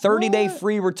warranty, 30-day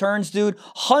free returns, dude.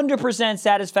 100%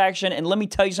 satisfaction. And let me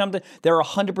tell you something, they're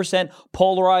 100%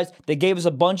 polarized. They gave us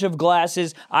a bunch of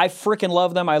glasses. I freaking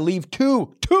love them. I leave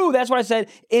two, that's what I said,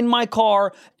 in my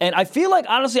car. And I feel like,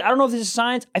 honestly, I don't know if this is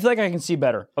science, I feel like I can see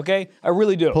better, okay? I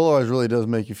really do. Polarized really does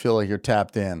make you feel like you're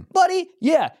tapped in. Buddy,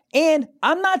 yeah. And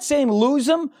I'm not saying lose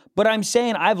them, but I'm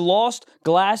saying I've lost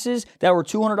glasses that were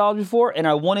 $200 before, and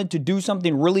I wanted to do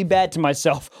something really bad to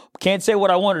myself. Can't say what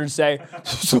I wanted to say.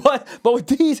 But with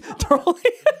these, they're only...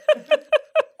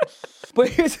 But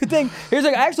here's the thing.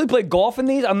 I actually played golf in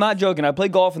these. I'm not joking. I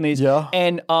played golf in these. Yeah.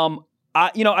 And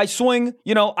I swing,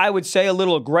 I would say a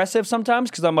little aggressive sometimes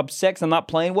because I'm upset because I'm not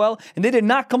playing well. And they did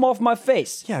not come off my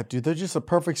face. Yeah, dude, they're just a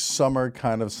perfect summer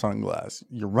kind of sunglass.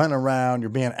 You're running around, you're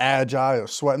being agile, you're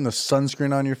sweating the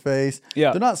sunscreen on your face.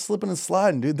 Yeah. They're not slipping and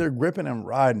sliding, dude. They're gripping and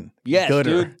riding. Yes,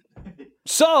 Gooder. dude.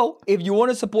 So, if you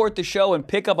want to support the show and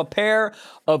pick up a pair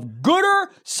of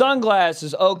Gooder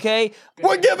sunglasses, okay?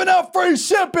 We're giving out free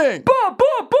shipping.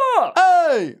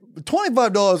 Hey,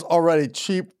 $25 already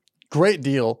cheap. Great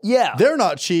deal. Yeah. They're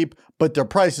not cheap, but their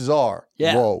prices are.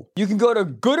 Yeah. Whoa. You can go to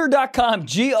gooder.com,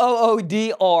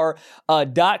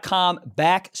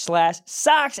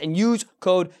 GOODR.com/socks and use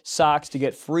code SOCKS to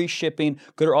get free shipping.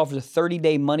 Gooder offers a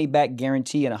 30-day money-back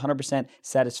guarantee and 100%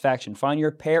 satisfaction. Find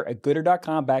your pair at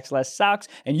gooder.com/socks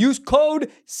and use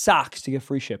code SOCKS to get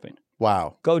free shipping.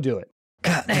 Wow. Go do it.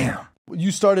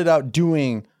 You started out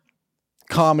doing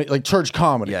comedy, like church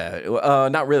comedy. Yeah,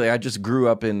 not really. I just grew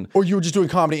up in. Or you were just doing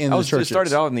comedy in I the was churches? just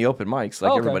started out in the open mics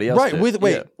like Okay. everybody else. Right, did.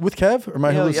 with Kev? Or am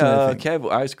I hallucinating?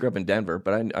 Kev, I grew up in Denver,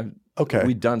 but Okay.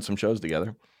 we'd done some shows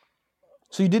together.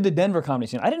 So you did the Denver comedy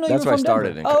scene. I didn't know That's you were where I from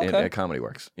started Denver. in at Comedy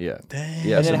Works. Yeah, Damn.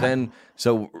 yeah. And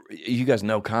So you guys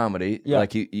know comedy. Yeah.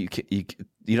 Like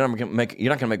you're not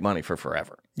gonna make money for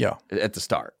forever Yeah. at the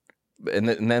start, and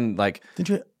then like Did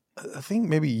you? I think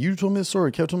maybe you told me the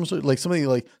story. Kev told me the story. Like somebody's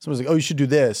like, oh, you should do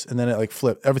this, and then it like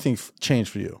flipped. Everything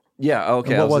changed for you. yeah,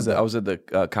 okay. And what was that? I was at the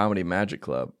Comedy Magic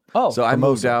Club. Oh, so I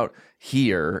moved out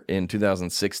here in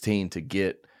 2016 to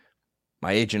get.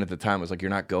 My agent at the time was like,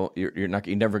 you're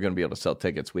never going to be able to sell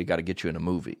tickets. We got to get you in a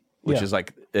movie, which Yeah. is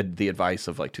like the advice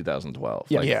of like 2012.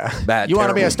 Yeah. Like, Yeah. Bad. You want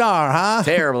to be a terrible- star, huh?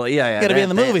 Terrible. Yeah. You got to be in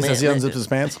the movie, says he unzips his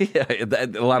pants. Yeah, a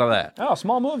lot of that. Oh,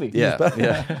 small movie. Yeah,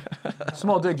 yeah.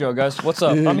 Small dick joke, guys. What's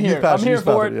up? You I'm here. passed I'm it, here you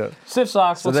for passed it. it, yeah. Sif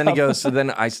socks. So What's then up? he goes. So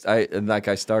then I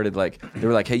started like they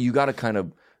were like, hey, you got to kind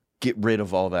of get rid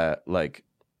of all that like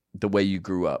the way you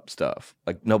grew up stuff.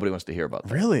 Like nobody wants to hear about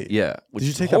that. Really? Yeah. Did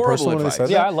you take that personally when they said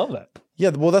that? Yeah, I love that. Yeah,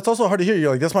 well, that's also hard to hear.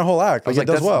 You're like, that's my whole act. Like, it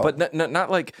does well. But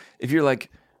not like if you're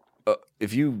like,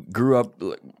 if you grew up,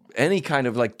 like, any kind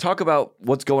of like, talk about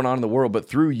what's going on in the world, but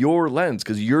through your lens,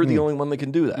 because you're the only one that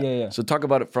can do that. Yeah. So talk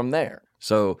about it from there.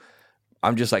 So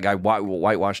I'm just like, I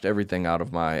whitewashed everything out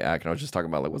of my act, and I was just talking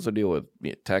about like, what's the deal with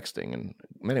texting and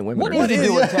men and women? What is the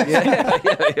deal with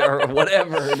texting? Yeah, or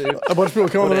whatever. Dude. A bunch of people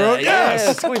come on the road.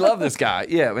 Yes, we love this guy.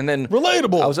 Yeah, and then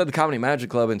Relatable. I was at the Comedy Magic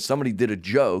Club, and somebody did a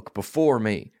joke before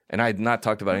me, and I had not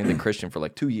talked about anything Christian for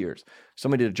like 2 years.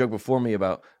 Somebody did a joke before me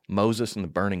about Moses and the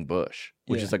burning bush,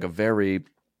 which is like a very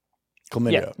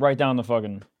chlamydia. Yeah, right down the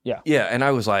fucking yeah, and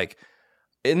I was like,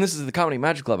 and this is the Comedy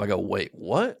Magic Club. I go, wait,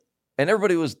 what? And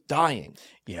everybody was dying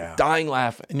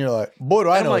laughing. And you're like, boy, do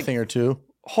I know like, a thing or two.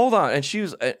 Hold on. And she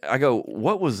was, I go,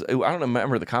 what was, I don't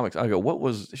remember the comics. I go, what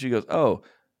was, she goes, oh,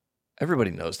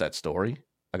 everybody knows that story.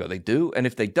 I go, they do? And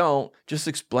if they don't, just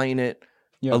explain it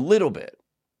a little bit.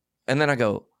 And then I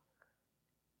go,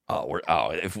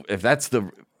 if that's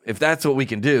what we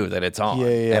can do, then it's on.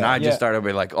 Yeah. And I just started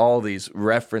with like all these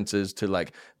references to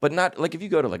like, but not like if you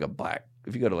go to like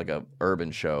a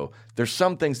urban show, there's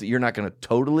some things that you're not going to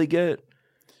totally get.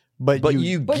 But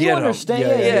you get you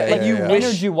understand, like you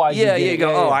energy-wise. You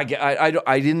go,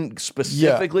 I didn't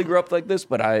specifically grow up like this,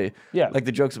 but like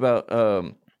the jokes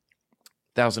about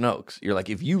Thousand Oaks. You're like,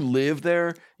 if you live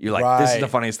there, you're like, this is the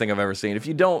funniest thing I've ever seen. If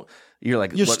you don't, you're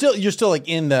like, you're still like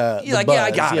in the like, buzz.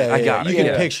 yeah, I got it. You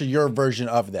can picture your version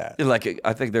of that. Like,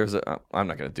 I think there's I'm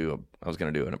not going to do I was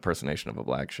going to do an impersonation of a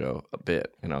black show a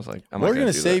bit, and I was like, we're going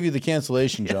to save you the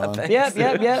cancellation, John.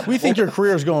 Yeah. We think your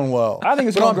career's going well. I think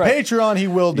it's going going great. Patreon, he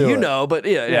will do it. You know, but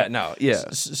yeah.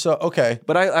 So okay,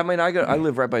 but I mean, I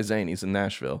live right by Zany's in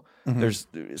Nashville. There's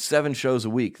 7 shows a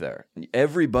week there.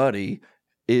 Everybody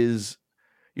is.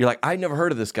 You're like, I never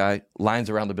heard of this guy. Lines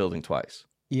around the building twice.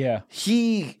 Yeah.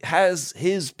 He has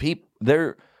his people.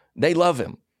 They love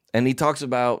him, and he talks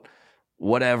about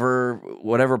whatever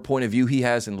point of view he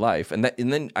has in life. And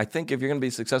then I think if you're going to be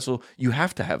successful, you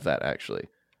have to have that actually.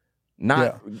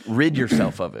 Not rid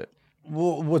yourself of it.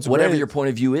 Well, whatever your point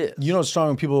of view is. You know, it's strong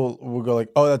when people will go like,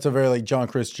 "Oh, that's a very like John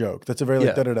Crist joke. That's a very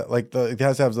like da-da-da." Like it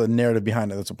has to have the narrative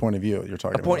behind it. That's a point of view you're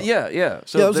talking about. Yeah.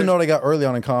 So that was a note I got early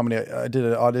on in comedy. I did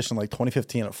an audition like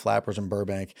 2015 at Flappers in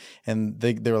Burbank, and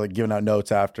they were like giving out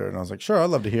notes after, and I was like, "Sure,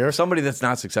 I'd love to hear." Somebody that's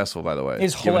not successful, by the way,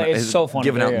 it's hilarious. It's so funny.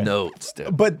 Giving out notes,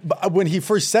 dude. But when he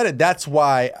first said it, that's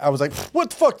why I was like, "What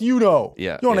the fuck, you know?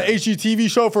 Yeah, you're on an HGTV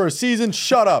show for a season.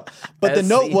 Shut up." But the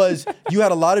note was you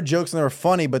had a lot of jokes and they were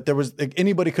funny, but there was like,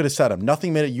 anybody could have said them.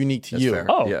 Nothing made it unique to you. Fair.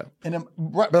 Oh, yeah. And that's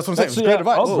what I'm saying. It was great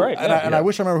advice. Oh, great. And I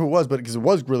wish I remember who it was, but because it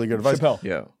was really good advice. Chappelle.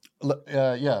 Dave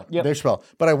Chappelle.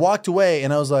 But I walked away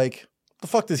and I was like, the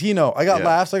fuck does he know? I got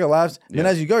laughs. Then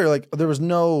as you go, you're like, there was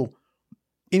no,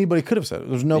 anybody could have said it.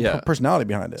 There's no personality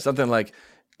behind it. Something like,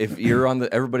 if you're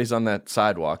everybody's on that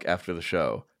sidewalk after the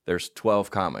show, there's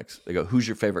 12 comics. They go, who's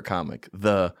your favorite comic?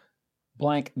 The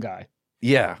blank guy.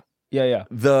 Yeah. Yeah.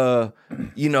 The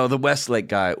Westlake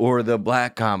guy, or the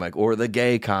black comic, or the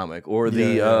gay comic, or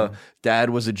the dad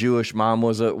was a Jewish, mom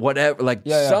was a whatever. Like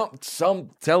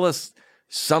some tell us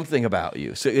something about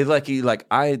you. So it's like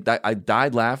I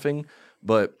died laughing,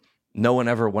 but no one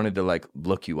ever wanted to like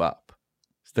look you up.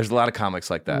 There's a lot of comics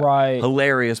like that. Right.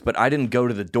 Hilarious, but I didn't go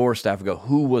to the door staff and go,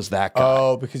 who was that guy?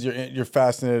 Oh, because you're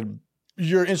fascinated.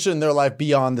 You're interested in their life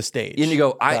beyond the stage. And you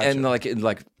go, and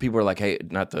like people are like, hey,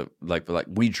 not to like, but like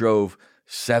we drove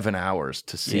 7 hours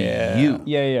to see you.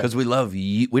 Yeah. Because we love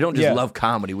you. We don't just love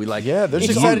comedy. We like they're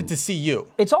just excited to see you.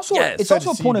 It's also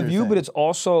a point of view, but it's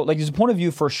also like there's a point of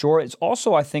view for sure. It's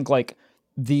also, I think, like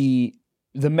the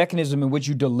mechanism in which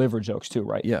you deliver jokes too,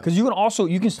 right? Yeah. Because you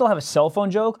can still have a cell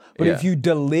phone joke, but if you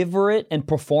deliver it and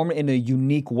perform it in a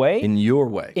unique way. In your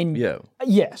way. In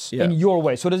your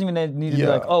way. So it doesn't even need to be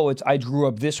like, oh, I grew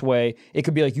up this way. It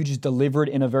could be like you just delivered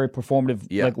in a very performative,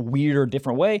 like weird or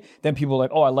different way. Then people are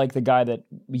like, oh, I like the guy that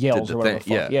yells or whatever.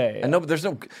 Yeah. And but there's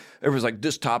everyone's like,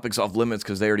 this topic's off limits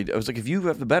because they already. I was like, if you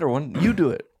have the better one, you do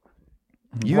it.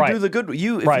 You do the good. If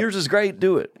yours is great,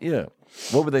 do it. Yeah.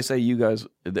 What would they say, you guys?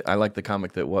 I like the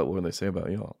comic that. What would they say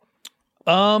about y'all?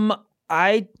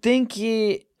 I think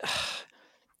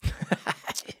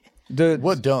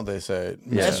what don't they say?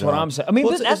 That's what I'm saying. I mean,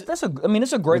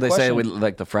 it's a great Would they question. say we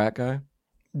like the frat guy?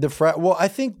 Well, I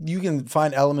think you can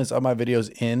find elements of my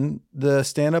videos in the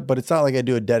stand-up, but it's not like I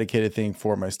do a dedicated thing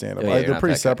for my stand-up. They're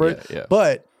pretty separate.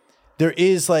 But there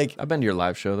is like I've been to your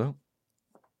live show though,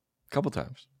 a couple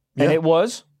times. And it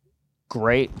was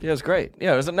great. Yeah, it's great.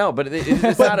 Yeah, but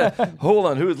it's not a hold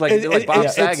on. Who's like Bob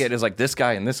Saget is like this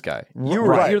guy and this guy.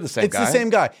 You're the same guy. It's the same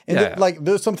guy. And like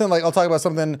there's something like I'll talk about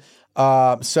something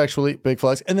sexually, big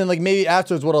flex, and then like maybe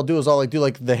afterwards, what I'll do is I'll like do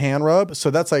like the hand rub. So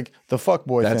that's like the fuck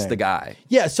boy thing. That's the guy.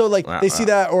 Yeah. So like they see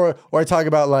that, or I talk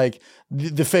about like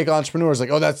the fake entrepreneurs, like,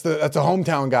 oh, that's a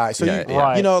hometown guy. So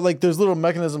you know, like there's little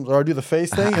mechanisms, or I do the face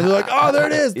thing, and they're like, oh, there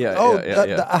it is.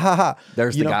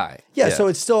 There's the guy. Yeah, so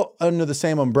it's still under the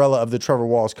same umbrella of the Trevor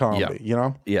Wallace comedy, you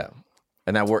know? Yeah.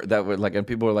 And that were like, and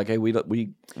people are like, hey, we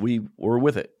were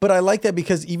with it. But I like that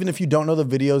because even if you don't know the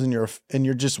videos and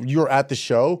you're at the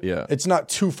show, it's not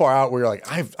too far out where you're like,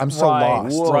 I'm so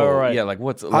lost. Right. Yeah, like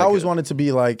what's like I always want it to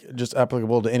be like just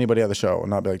applicable to anybody at the show and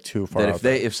not be like too far out.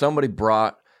 If somebody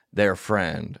brought their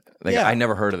friend, like, I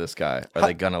never heard of this guy, are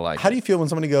they gonna like How do you feel when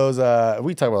somebody goes,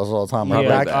 we talk about this all the time,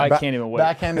 right? I can't even wait.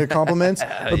 Backhanded compliments.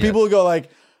 But people will go like,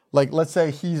 let's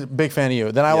say he's a big fan of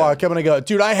you. Then I walk up and I go,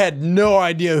 dude, I had no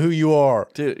idea who you are.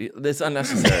 Dude, that's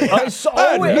unnecessary. I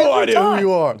had no idea who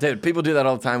you are. Dude, people do that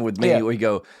all the time with me. Yeah. We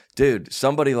go, dude,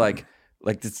 somebody like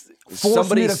this.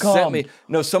 Somebody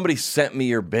somebody sent me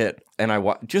your bit, and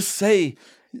I just say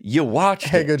you watched.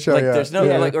 Hey, it. good show. Like, there's no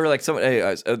like, or like somebody.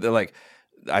 Hey, they're like.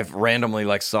 I've randomly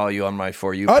like saw you on my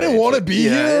For You page. I didn't want to be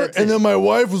here, and then my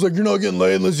wife was like, "You're not getting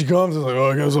laid unless you come." I was like,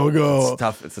 "Oh, I guess I'll go." It's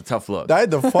tough. It's a tough look. I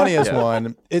had the funniest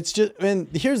one. It's just, and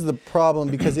here's the problem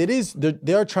because it is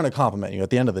they are trying to compliment you at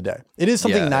the end of the day. It is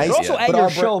something nice. They're also at your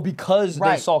show because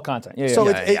they saw content.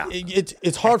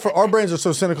 It's hard for our brains are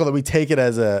so cynical that we take it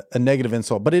as a negative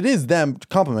insult, but it is them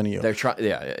complimenting you. They're trying.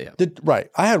 Yeah. Right.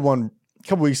 I had one. A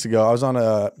couple weeks ago, I was on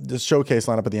this showcase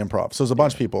lineup at the Improv. So there's a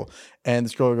bunch of people, and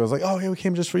this girl goes like, "Oh, yeah, we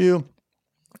came just for you."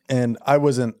 And I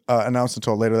wasn't announced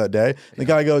until later that day. The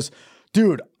guy goes,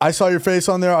 "Dude, I saw your face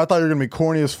on there. I thought you were gonna be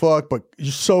corny as fuck, but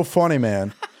you're so funny,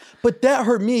 man." But that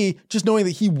hurt me just knowing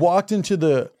that he walked into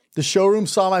the showroom,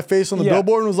 saw my face on the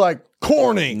billboard, and was like,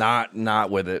 "Corny."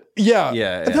 Not with it. Yeah.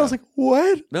 And then I was like,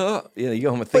 "What?" No. Yeah, you go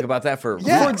home and think about that for weeks.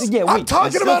 I'm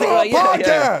talking about it on a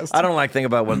podcast. I don't like thinking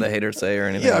about what the haters say or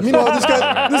anything. Yeah, I mean,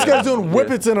 this guy's doing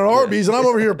whippets in an Arby's, and I'm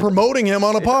over here promoting him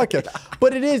on a podcast.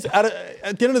 But it is at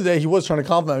the end of the day, he was trying to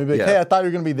compliment me. Like, hey, I thought you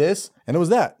were gonna be this, and it was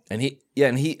that.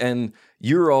 And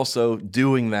you're also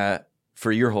doing that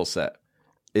for your whole set.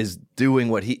 Is doing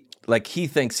what he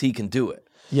thinks he can do it.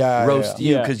 Roast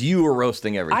you because you were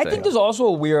roasting everything. I think there's also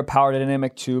a weird power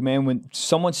dynamic too, man. When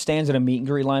someone stands in a meet and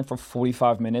greet line for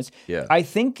 45 minutes, I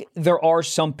think there are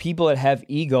some people that have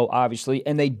ego, obviously,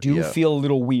 and they do feel a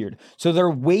little weird. So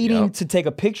they're waiting to take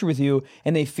a picture with you,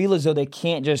 and they feel as though they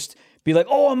can't just be like,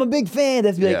 "Oh, I'm a big fan." They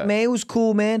have to be like, "Man, it was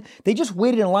cool, man." They just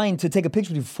waited in line to take a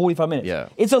picture with you for 45 minutes. Yeah.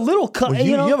 It's a little well,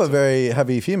 you have a very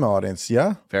heavy female audience,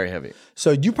 yeah? Very heavy. So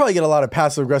you probably get a lot of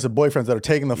passive-aggressive boyfriends that are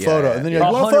taking the photo, and then you're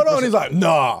like, "Want a photo?" And he's like,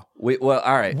 "Nah." Well,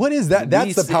 all right. What is that?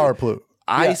 That's the power play.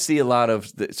 I see a lot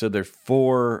of, so there's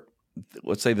four,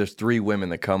 let's say there's 3 women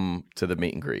that come to the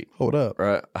meet and greet. Hold up.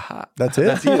 Right? That's it?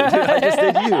 That's you. Dude, I just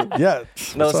did you. Yeah.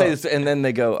 No, let's say this, and then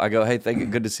I go, "Hey, thank you,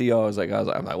 good to see y'all."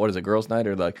 I'm like, "What is it, girls' night?"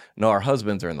 Or like, "No, our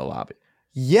husbands are in the lobby."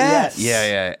 Yes.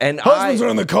 Yeah. And husbands are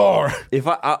in the car.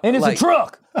 And it's a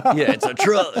truck. Yeah, it's a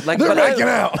truck. Like, they're making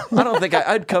out. I don't think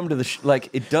I'd come to the like.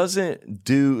 It doesn't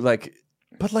do like.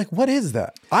 But like, what is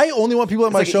that? I only want people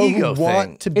at my show who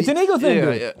want to be. It's an ego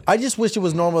thing. Yeah. I just wish it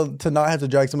was normal to not have to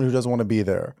drag someone who doesn't want to be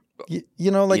there.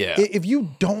 You know, like if you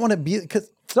don't want to be,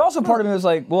 because there's also part of me was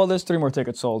like, well, there's 3 more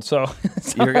tickets sold, so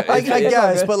I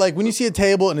guess. But like when you see a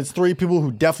table and it's 3 people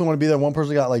who definitely want to be there, one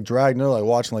person got like dragged and they're like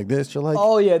watching like this, you're like,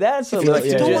 oh yeah, that's if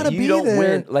you don't want to be there.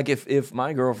 Win. Like if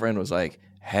my girlfriend was like,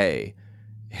 "Hey,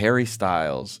 Harry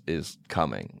Styles is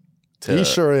coming," he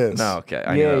sure is. No, okay,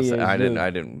 I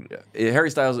didn't. Harry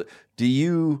Styles, do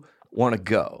you want to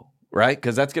go? Right,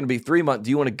 because that's going to be 3 months. Do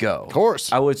you want to go? Of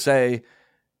course, I would say.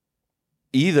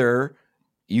 Either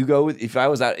you go with, if I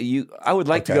was at you, I would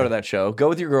like to go to that show. Go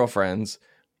with your girlfriends,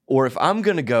 or if I'm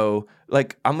gonna go,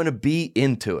 like I'm gonna be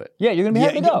into it. Yeah, you're gonna be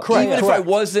happy to go. Correct. Even if I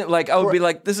wasn't, like I would be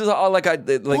like, this is all like I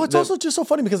like. Well, it's also just so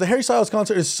funny because the Harry Styles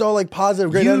concert is so like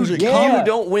positive, great energy. You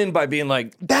don't win by being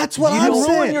like. That's what I'm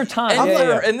saying. Ruin your time.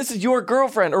 And this is your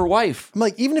girlfriend or wife. I'm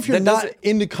like, even if you're not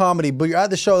into comedy, but you're at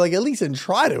the show, like at least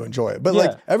try to enjoy it. But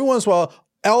like every once in a while,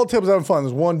 all the tables having fun.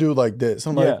 There's one dude like this.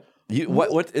 I'm like,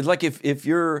 what? It's like if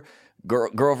you're.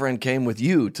 Girlfriend came with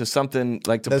you to something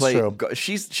like to That's play. True.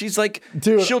 She's like,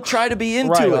 dude, she'll try to be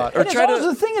into it. Or try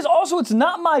the thing is also, it's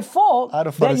not my fault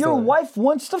that your wife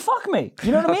wants to fuck me.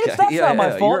 You know what I mean? That's not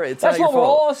my fault. That's what we're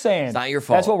all saying. It's not your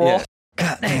fault. That's what we're all.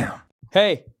 God damn.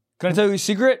 Hey, can I tell you a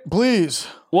secret? Please.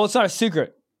 Well, it's not a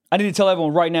secret. I need to tell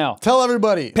everyone right now. Tell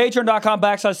everybody.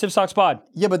 Patreon.com/SipSocksPod.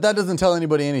 Yeah, but that doesn't tell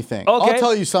anybody anything. Okay. I'll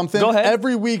tell you something. Go ahead.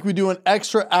 Every week we do an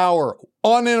extra hour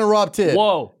uninterrupted.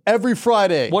 Whoa. Every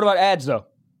Friday. What about ads, though?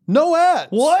 No ads.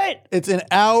 What? It's an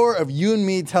hour of you and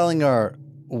me telling our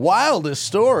wildest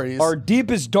stories. Our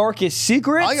deepest, darkest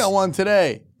secrets? I got one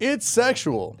today. It's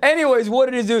sexual. Anyways, what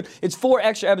it is, dude, it's 4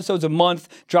 extra episodes a month,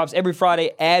 drops every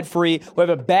Friday, ad-free. We have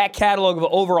a back catalog of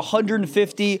over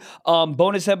 150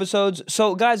 bonus episodes.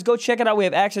 So, guys, go check it out. We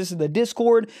have access to the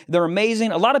Discord. They're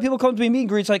amazing. A lot of people come to me meet and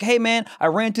greets like, hey, man, I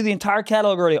ran through the entire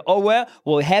catalog already. Oh,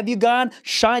 well, have you gone,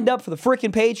 shined up for the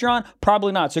freaking Patreon?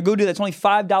 Probably not. So go do that. It's only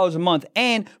 $5 a month.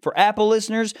 And for Apple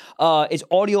listeners, it's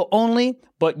audio only,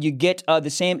 but you get the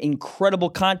same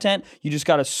incredible content. You just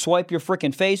got to swipe your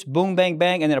freaking face, boom, bang,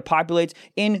 bang, and then it populates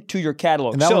into your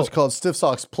catalog. And that one's called Stiff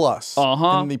Socks Plus in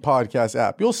the podcast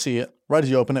app. You'll see it right as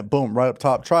you open it. Boom, right up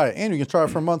top. Try it. And you can try it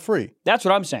for a month free. That's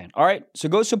what I'm saying. All right. So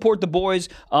go support the boys.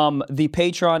 The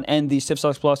Patreon and the Stiff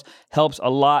Socks Plus helps a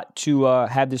lot to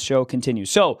have this show continue.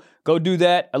 So go do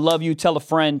that. I love you. Tell a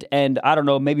friend. And I don't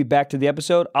know, maybe back to the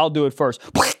episode. I'll do it first.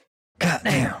 God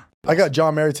damn. I got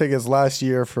John Mayer tickets last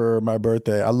year for my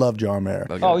birthday. I love John Mayer.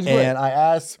 Okay. Oh, he's great. And I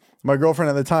asked my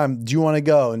girlfriend at the time, do you want to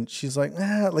go? And she's like,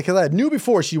 like, cause I knew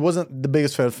before she wasn't the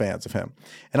biggest fans of him.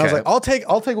 And I was like, I'll take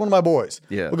one of my boys.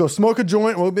 Yeah. We'll go smoke a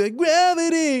joint. We'll be like,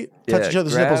 gravity. Touch each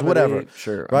other's nipples, whatever.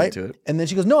 Sure. Right? I'm into it. And then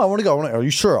she goes, no, I want to go. Are you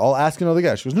sure? I'll ask another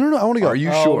guy. She goes, no, I want to go. Are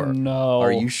you sure? No.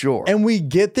 Are you sure? And we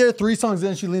get there 3 songs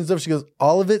in. She leans up. She goes,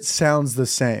 all of it sounds the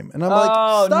same. And I'm like,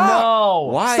 Oh, stop.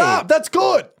 no. Why? Stop. That's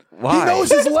good. Why? He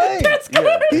knows his lane. That's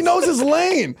good. He knows his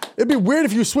lane. It'd be weird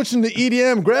if you switched into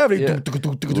EDM gravity. Yeah.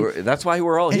 That's why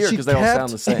we're all here, because they all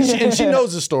sound the same. And she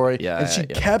knows the story. Yeah, and she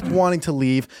yeah. kept wanting to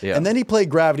leave. Yeah. And then he played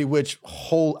Gravity, which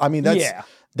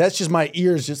that's just my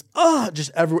ears just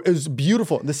everywhere. It was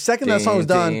beautiful. The second that song was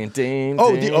done, the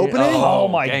opening. Oh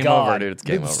my game God. over, dude. It's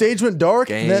game the over. stage went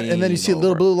dark, and then you see a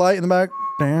little over. blue light in the back.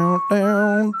 Down,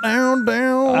 down, down,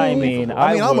 down.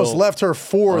 I almost left her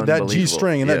for that G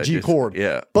string and that G chord.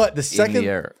 Yeah. But the second, in the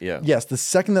air. Yeah. yes, the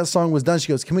second that song was done, she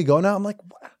goes, "Can we go now?" I'm like,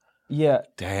 what? Yeah.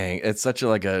 Dang, it's such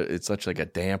like a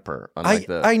damper on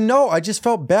I know. I just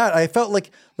felt bad. I felt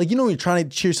like when you're trying to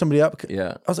cheer somebody up.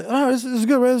 Yeah. I was like, oh, this is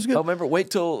good, right? This is good. Oh, remember,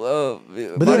 wait till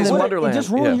then Buddy's it Wonderland. It just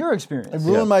ruined Yeah. your experience. It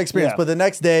ruined my experience. Yeah. But the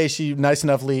next day, she nice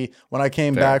enoughly, when I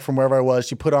came back from wherever I was,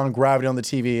 she put on Gravity on the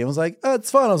TV and was like, oh,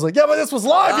 it's fun. I was like, yeah, but this was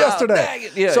live yesterday. Dang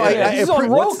it. Yeah, so yeah. This is on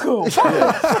Roku.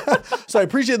 So I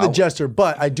appreciate the gesture,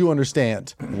 but I do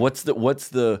understand. What's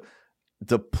the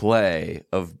play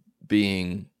of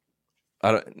being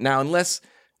now, unless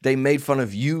they made fun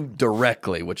of you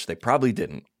directly, which they probably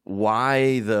didn't.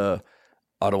 Why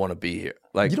I don't want to be here?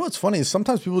 Like, You know what's funny is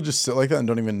sometimes people just sit like that and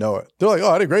don't even know it. They're like, oh,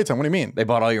 I had a great time. What do you mean? they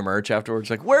bought all your merch afterwards.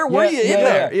 Like, where were you in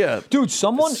there? Yeah, Dude,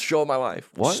 someone This show of my life.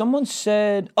 What? Someone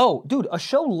said, oh, dude, a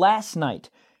show last night.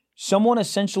 Some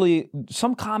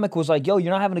comic was like, yo,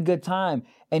 you're not having a good time.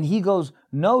 And he goes,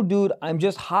 no, dude, I'm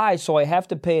just high, so I have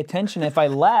to pay attention. If I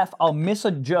laugh, I'll miss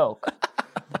a joke.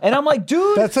 And I'm like,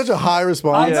 dude. That's such a high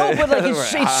response. I know, but like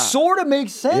it sort of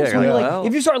makes sense. Yeah, when you're like, like, well.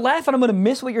 if you start laughing, I'm going to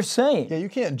miss what you're saying. Yeah, you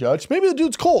can't judge. Maybe the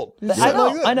dude's cold.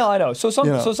 I know. So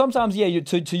sometimes,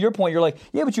 to your point, you're like,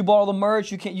 yeah, but you bought all the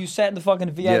merch. You sat in the fucking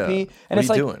VIP, Yeah. and What it's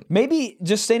are like you doing? maybe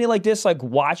just saying it like this, like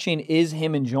watching is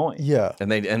him enjoying. Yeah.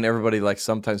 And everybody, like,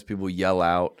 sometimes people yell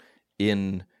out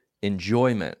in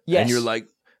enjoyment. Yes. And you're like,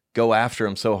 go after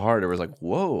him so hard. It was like,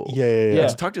 whoa. Yeah.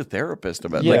 Let's talk to a therapist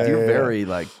about it. Yeah. Like, you're Yeah. very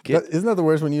like Isn't that the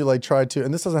worst when you like try to,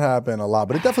 and this doesn't happen a lot,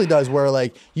 but it definitely does, where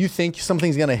like you think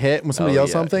something's gonna hit when somebody yells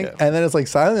something, and then it's like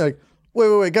silent, you're like,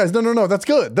 wait, guys, no, that's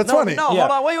good. That's funny. No, Yeah.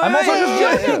 hold on, wait. I'm also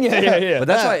just joking. Yeah. But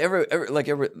that's why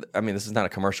every I mean, this is not a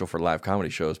commercial for live comedy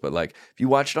shows, but like if you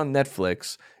watch it on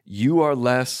Netflix, you are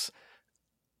less.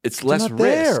 It's less not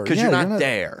there. risk because Yeah, you're you're not not-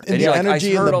 there, and the you're energy like, I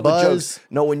and heard the all the buzz. jokes.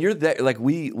 No, when you're there, like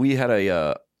we had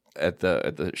a at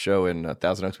the show in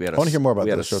Thousand Oaks, we had I wanna hear more about we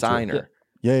had this a show, too. signer.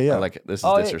 Yeah. Like, this is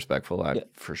Oh, yeah. disrespectful,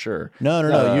 for sure.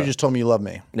 No. You just told me you love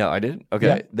me. No, I did.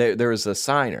 Okay, there was a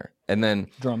signer, and then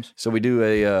Drums. So we do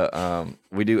at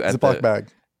Ziploc bag.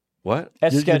 What?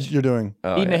 That's sketch. You're doing.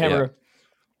 Eating a hamburger.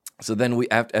 So then we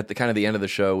at the kind of the end of the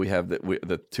show, we have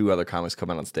the 2 other comics come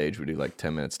out on stage. We do like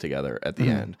 10 minutes together at the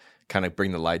end, kind of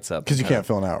bring the lights up Because you can't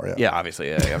fill an hour. Yeah, obviously.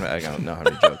 Yeah, I don't know how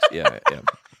many jokes. Yeah.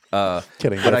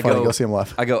 Kidding. But But go see him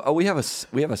laugh. I go, oh, we have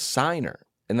a signer,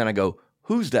 and then I go,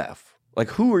 who's deaf? Like,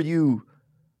 who are you?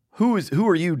 Who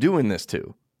are you doing this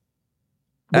to?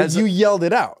 But you yelled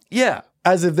it out Yeah.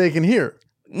 as if they can hear.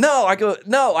 No, I go.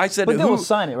 No, I said. But they who? will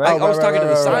sign it, right? I was talking to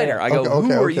the right. signer. I go, Okay,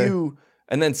 who are okay. you?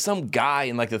 And then some guy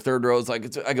in like the third row is like,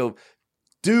 I go,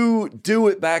 do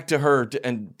it back to her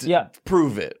and Yeah.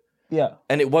 prove it. Yeah.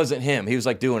 And it wasn't him. He was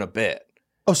like doing a bit.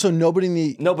 Oh, so nobody in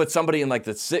the No, but somebody in like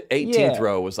the 18th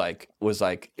row was like,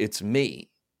 it's me.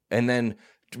 And then,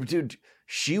 dude,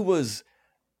 she was.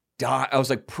 I was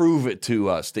like, prove it to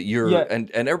us that you're. And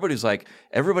everybody's like,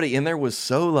 everybody in there was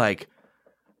so like,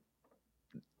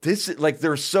 this like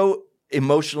they're so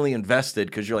emotionally invested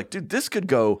because you're like, dude, this could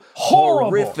go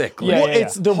horrifically. Yeah,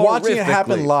 it's the watching it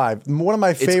happen live. One of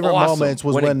my favorite moments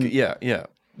was when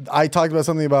I talked about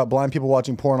something about blind people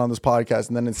watching porn on this podcast,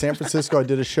 and then in San Francisco I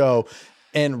did a show,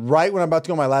 and right when I'm about to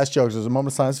go my last jokes, there's a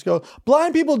moment of silence to go,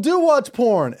 blind people do watch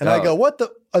porn, and I go, what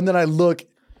the? And then I look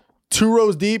 2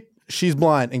 rows deep, she's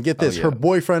blind, and get this, her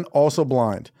boyfriend also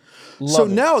blind. So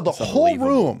now the whole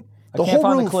room,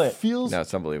 feels. No,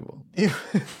 it's unbelievable.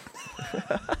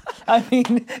 I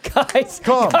mean, guys,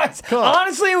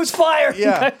 honestly, it was fire.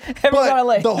 Yeah,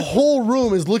 but the whole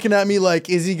room is looking at me like,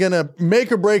 is he gonna make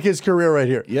or break his career right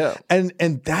here? Yeah, and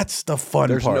that's the fun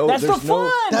part. That's the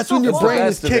fun. That's when your brain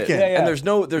is kicking. And there's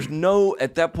no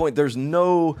at that point. There's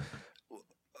no.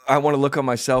 I want to look on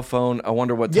my cell phone. I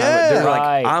wonder what time. They're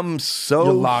like, I'm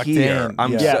so locked here.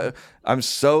 in. I'm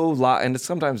so locked. And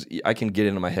sometimes I can get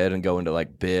into my head and go into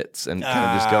like bits and kind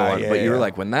of just go on. But you're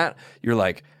like, you're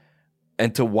like,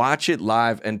 and to watch it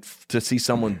live and to see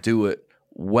someone do it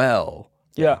well.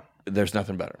 Yeah. There's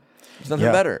nothing better. There's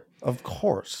nothing better. Of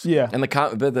course. Yeah. And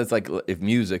but that's like if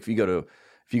you go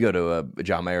to a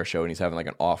John Mayer show and he's having like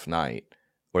an off night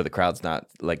or the crowd's not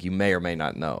like, you may or may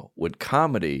not know. With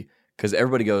comedy, because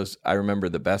everybody goes, I remember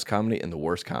the best comedy and the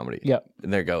worst comedy. Yep.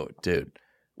 And they go, dude,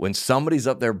 when somebody's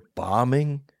up there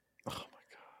bombing, oh my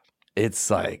God,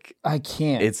 it's like I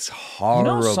can't. It's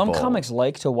horrible. You know, some comics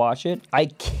like to watch it. I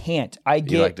can't.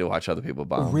 You like to watch other people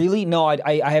bomb. Really? No,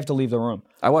 I have to leave the room.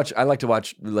 I like to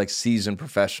watch like seasoned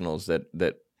professionals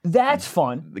that that's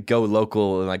fun. Go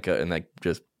local and like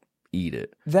just eat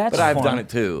it. But I've done it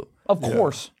too. Of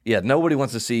course. Yeah, nobody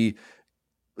wants to see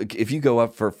like if you go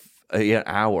up for an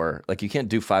hour, like you can't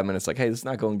do 5 minutes like, hey, this is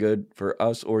not going good for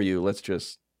us or you. Let's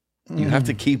just you have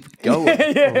to keep going.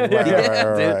 Yeah.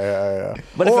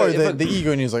 But the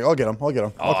ego in you is like, I'll get him.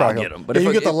 I'll crack him. But if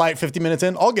you get the light 50 minutes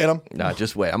in, I'll get him. Nah,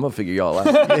 just wait. I'm gonna figure y'all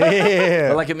out.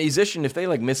 But like a musician, if they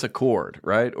like miss a chord,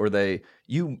 right, or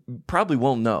you probably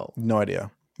won't know. No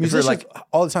idea. Musicians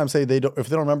all the time say if they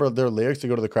don't remember their lyrics, they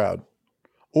go to the crowd.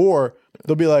 Or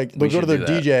they'll be like, they'll go to their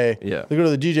DJ. Yeah. They go to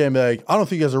the DJ and be like, I don't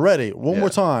think you guys are ready. One more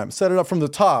time. Set it up from the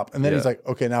top. And then he's like,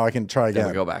 okay, now I can try again.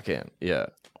 Then we go back in. Yeah.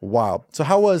 Wow. So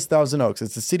how was Thousand Oaks?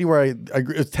 It's a city where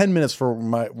it's 10 minutes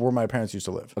from where my parents used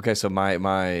to live. Okay, so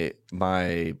the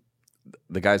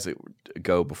guys that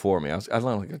go before me, I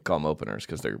don't like to call them openers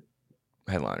because they're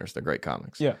headliners. They're great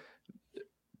comics. Yeah.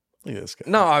 Look at this guy.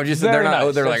 No, I'm just they're not.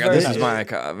 Nice. They're like this is my.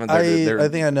 I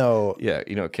think I know. Yeah,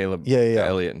 you know Caleb.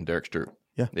 Elliott and Derek Stroop.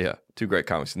 Yeah, 2 great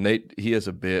comics. And he has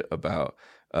a bit about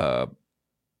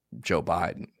Joe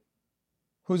Biden.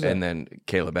 Who's that? And then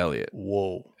Caleb Elliott.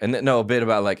 Whoa. And then, a bit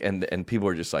about like and people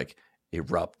are just like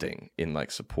erupting in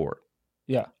like support.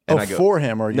 Yeah. And I go, for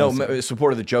him or against him?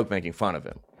 Support of the joke making fun of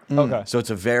him. Okay. So it's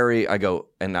a very I come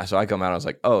out. I was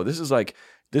like, oh,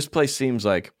 this place seems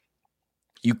like.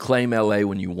 You claim LA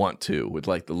when you want to with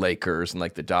like the Lakers and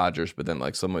like the Dodgers, but then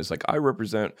like someone's like, I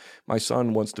represent my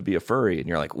son wants to be a furry, and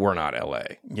you're like, we're not LA.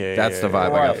 That's the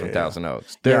vibe I got from Thousand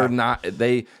Oaks. They're not.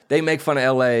 They make fun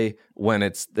of LA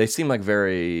when they seem like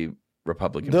very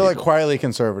Republican. They're people. like quietly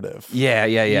conservative. Yeah.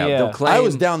 They'll claim. I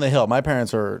was down the hill. My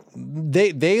parents are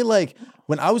they like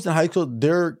when I was in high school.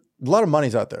 A lot of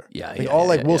money's out there.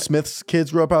 Will Smith's kids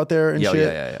grew up out there and shit.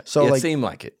 Yeah. So it seemed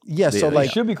like it. Yeah. So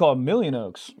it should be called Million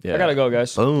Oaks. Yeah. I gotta go,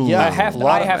 guys. Boom. Yeah, I have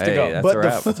to go.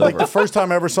 But the first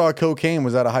time I ever saw cocaine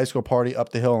was at a high school party up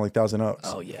the hill in like Thousand Oaks.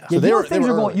 Oh yeah. So things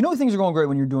are going great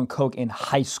when you're doing coke in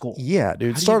high school. Yeah,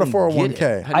 dude. Start a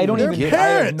 401k. I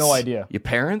have no idea. Your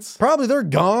parents? Probably they're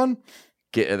gone.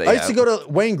 I used to go to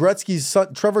Wayne Gretzky's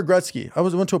son, Trevor Gretzky. I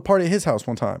went to a party at his house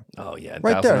one time. Oh yeah,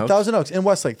 right there, Thousand Oaks in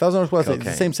Westlake. Thousand Oaks, Westlake,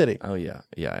 it's the same city. Oh yeah.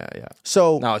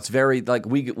 So no, it's very like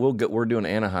we're doing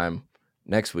Anaheim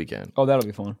next weekend. Oh, that'll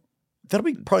be fun. That'll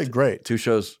be probably great. 2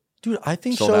 shows, dude. I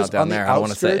think sold shows out down on there. The I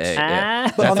want to say,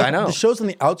 I know the shows on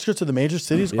the outskirts of the major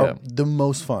cities are the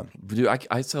most fun. Dude,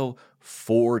 I sell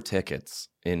 4 tickets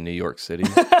in New York City.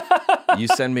 You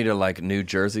send me to like New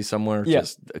Jersey somewhere. Yeah.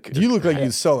 Just, you look like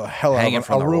you sell the hell out of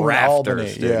from a room in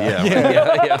Albany. Dude.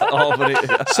 Yeah. Albany.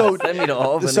 So send me to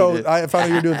Albany. So I found out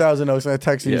you were doing Thousand Oaks, and I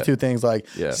texted you 2 things like,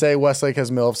 say Westlake has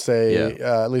MILF, say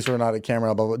at least we're not at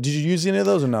camera. Blah, blah. Did you use any of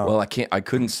those or no? Well, I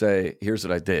couldn't say. Here's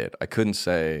what I did. I couldn't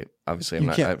say. Obviously,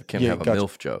 I can't have a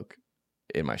MILF joke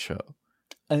in my show.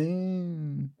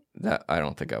 That I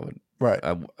don't think I would. Right.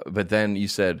 But then you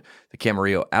said the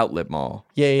Camarillo Outlet Mall.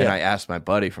 Yeah. And I asked my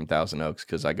buddy from Thousand Oaks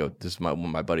because I go, this is when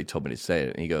my buddy told me to say it.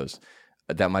 And he goes,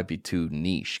 that might be too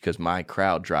niche because my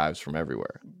crowd drives from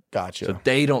everywhere. Gotcha. So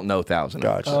they don't know Thousand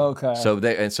Oaks. Gotcha.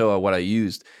 Okay. So what I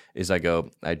used is I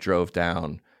drove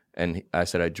down and I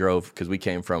said I drove because we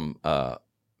came from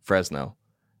Fresno.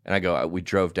 And I go, we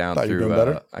drove down through.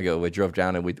 We drove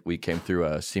down and we came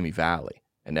through Simi Valley,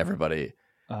 and everybody.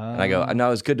 And I go, no,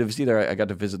 it was good to see there. I got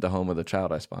to visit the home of the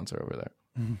child I sponsor over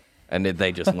there, and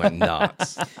they just went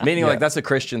nuts. Meaning, like that's a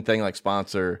Christian thing, like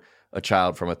sponsor a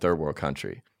child from a third world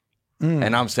country.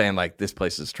 And I'm saying like this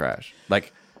place is trash,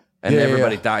 like, and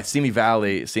everybody died. Simi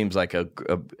Valley seems like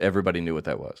everybody knew what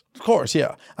that was. Of course,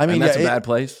 yeah. I mean, and that's a bad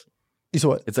place. You said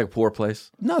what? It's like a poor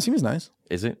place. No, Simi's nice.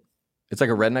 Is it? It's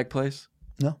like a redneck place.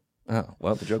 No. Oh,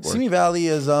 well, the joke works. Simi Valley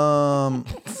is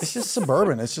it's just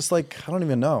suburban. It's just like I don't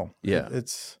even know. Yeah.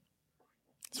 It's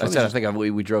I said I think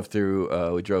we drove through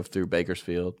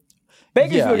Bakersfield.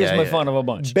 Bakersfield gets made fun of a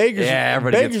bunch.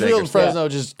 Bakersfield and Fresno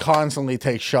just constantly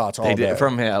take shots all day.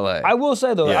 From LA. I will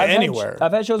say though, anywhere.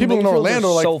 I've had shows. People in Orlando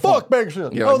are like, so "Fuck fun.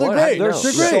 Bakersfield." Yeah, Oh, like, they're what? great. They're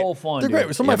They're so great. fun, They're dude.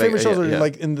 great. Some of my favorite shows are yeah.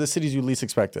 like in the cities you least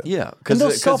expect it. Yeah, And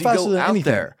they'll sell you faster go than out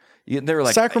anything. there. They were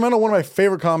like Sacramento, one of my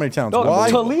favorite comedy towns. Dog, Why?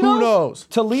 Toledo? Who knows?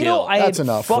 Toledo, Kill. I That's had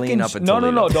enough. fucking Clean up in no,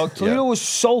 Toledo. dog. Toledo Yeah. was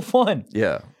so fun.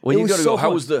 Yeah. Well, It you was got to so go. How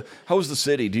fun. was the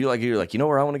city? Do you like? You're like, you know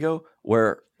where I want to go?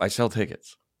 Where I sell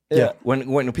tickets. Yeah.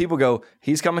 When people go,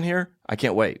 he's coming here. I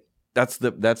can't wait. That's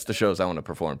the shows I want to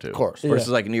perform to. Of course. Versus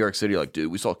like New York City, like, dude,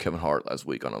 we saw Kevin Hart last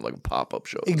week on a pop up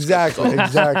show. Exactly.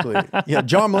 Yeah,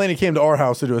 John Mulaney came to our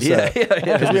house to do a set.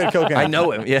 Yeah. Because we had cocaine. I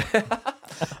know him. Yeah.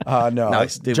 No,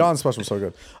 Nice, dude. John's special was so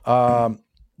good.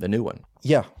 The new one.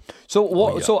 Yeah.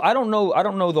 So so I don't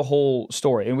know the whole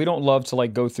story, and we don't love to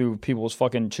like go through people's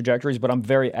fucking trajectories, but I'm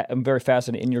very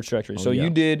fascinated in your trajectory. So you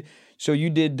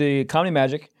did the Comedy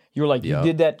Magic. You were like you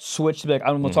did that switch to be like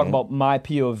I'm going to talk about my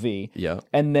POV. Yeah.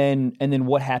 And then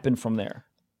what happened from there?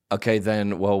 Okay,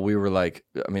 then we were like,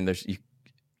 I mean,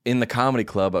 in the comedy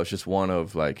club, I was just one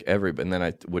of like and then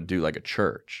I would do like a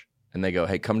church, and they go,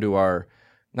 hey, come to our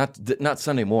not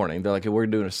Sunday morning. They're like, we're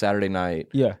doing a Saturday night.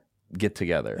 Yeah. Get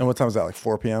together. And what time is that? Like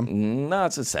 4 p.m.? No,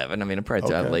 it's at 7. I mean, I'm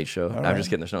probably a late show. All I'm just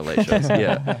kidding. There's no late shows.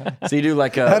 Yeah. So you do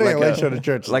like a late show to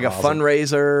church. like Awesome. a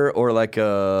fundraiser or like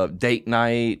a date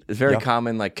night. It's very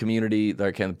common, like community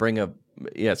that can bring up.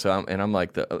 Yeah. So I'm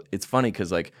like it's funny because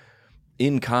like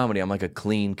in comedy, I'm like a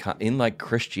clean. In like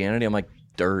Christianity, I'm like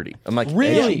dirty. I'm like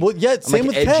Really? edgy. Well, yeah. Same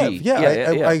like with edgy. Kev.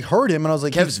 Yeah. I heard him and I was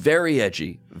like, Kev's very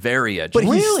edgy. but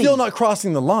he's still not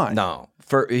crossing the line. No.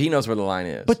 He knows where the line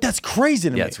is. But that's crazy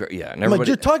to me. It's great. Yeah. And I'm like,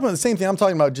 you're talking about the same thing I'm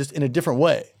talking about, just in a different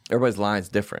way. everybody's line's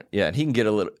different. Yeah, and he can get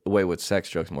a little away with sex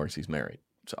jokes more because he's married.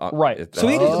 So, Right. So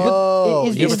he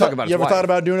did. You ever talk about you his ever thought wife.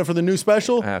 about doing it for the new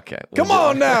special? Okay. Come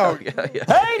on now.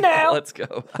 Hey now. Let's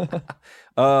go.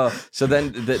 So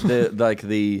then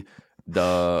the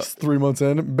It's 3 months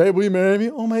in. Babe, will you marry me?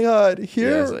 Oh my God.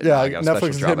 Here? it's like, Yeah, I got a Netflix special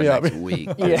has hit drama me up. next week.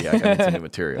 Yeah, I got some new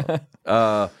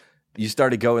material. You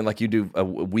started going like you do a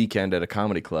weekend at a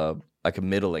comedy club, like a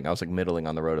middling. I was like middling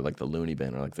on the road at like the Looney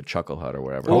Bin or like the Chuckle Hut or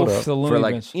whatever. Hold up. The For Looney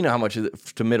like, Bins. you know how much is it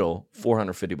to middle?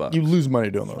 $450. You lose money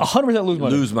doing those. 100% lose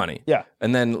money. Lose money. Yeah.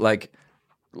 And then like,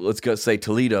 let's go say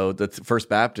Toledo, the First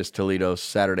Baptist Toledo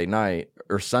Saturday night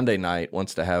or Sunday night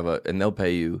wants to have and they'll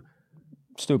pay you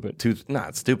Stupid.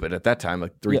 not stupid at that time,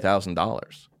 like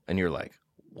 $3,000. And you're like,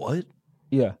 what?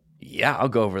 Yeah. Yeah, I'll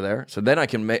go over there. So then I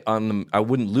can make I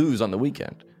wouldn't lose on the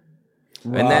weekend.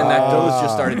 And then those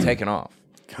just started taking off.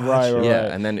 Right.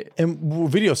 Yeah, and then And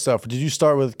video stuff, did you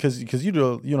start with, because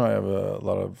you and I have a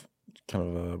lot of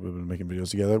we've been making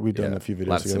videos together. We've done a few videos a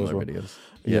lot of together as similar well. videos.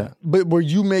 Yeah. But were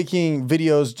you making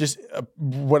videos just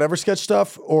whatever sketch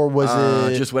stuff, or was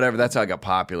it just whatever. That's how I got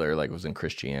popular. Like, was in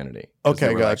Christianity.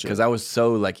 Okay, gotcha. Because I was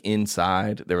so like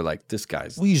inside. They were like, "This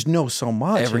guy's we just know so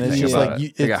much, everything and it's just about like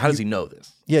it." They go, how does he know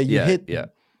this? Yeah,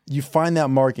 you find that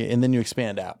market and then you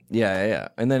expand out. Yeah.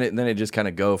 And then it just kind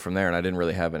of go from there. And I didn't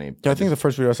really have any. Yeah, I think the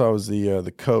first video I saw was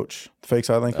the coach, the fake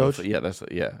sideline coach.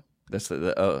 That's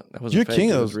that was You're fake.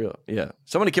 king of It was those. real. Yeah.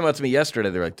 Somebody came up to me yesterday.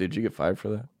 They're like, "Did you get fired for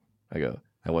that?" I go,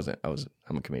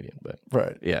 I'm a comedian, but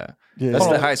Right. yeah. Yeah. That's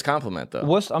Hold the on. highest compliment though.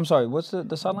 What's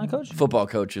the sideline coach? Football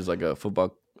coach is like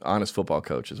honest football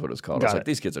coach is what it's called. I was like,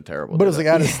 these kids are terrible. But it was like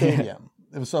at a stadium.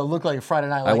 So it looked like a Friday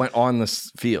night. I went on the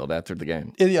field after the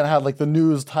game. and it had like the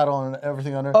news title and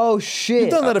everything under. Oh shit. You've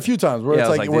done that a few times where Yeah, it's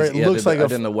I was like where this- it yeah, looks like I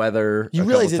did in the weather. you a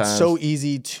realize couple it's times. so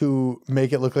easy to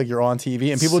make it look like you're on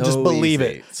TV, and people just So believe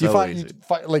easy. it. So you find easy.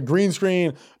 like green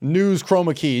screen, news,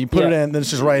 chroma key. You put it in, then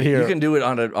it's just right here. You can do it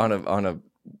on a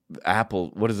Apple.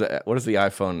 What is that? What is the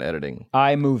iPhone editing?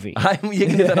 iMovie. You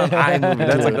can do that on iMovie.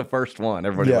 That's like the first one.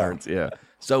 Everybody learns. Yeah,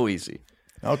 so easy.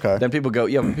 Okay. Then people go,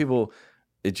 but people.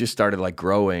 It just started like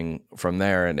growing from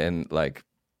there, and like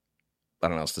I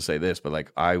don't know else to say this, but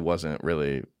like I wasn't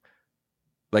really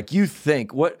like you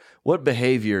think what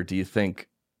behavior do you think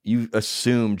you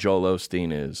assume Joel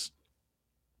Osteen is?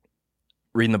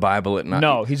 Reading the Bible at night?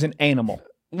 No, he's an animal.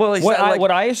 Well, he's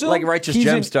what I assume, like righteous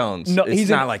gemstones. No, it's he's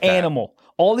not an like that. animal.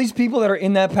 All these people that are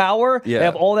in that power, Yeah. they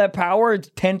have all that power. It's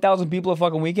 10,000 people a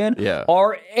fucking weekend. Yeah.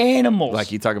 Are animals.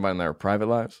 Like you talking about in their private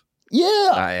lives?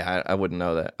 Yeah. I wouldn't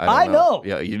know that. I don't know.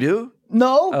 Yeah, you do?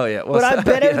 No. Oh, yeah. Well, but I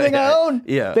bet everything I own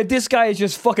yeah. that this guy is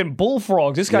just fucking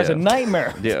bullfrogs. This guy's a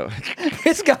nightmare. Yeah.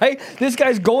 This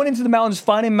guy's going into the mountains,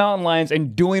 finding mountain lions,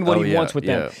 and doing what he wants with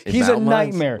them. He's a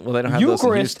nightmare. Well, they don't have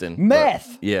Eucharist, those in Houston.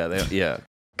 meth. Yeah.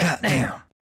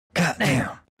 Goddamn.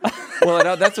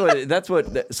 Well, that's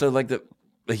what. So like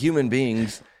the human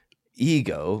being's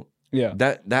ego. Yeah.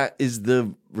 That is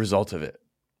the result of it.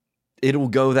 It'll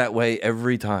go that way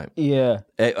every time. Yeah.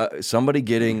 Somebody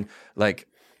getting like,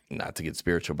 not to get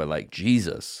spiritual, but like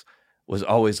Jesus was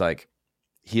always like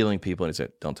healing people, and he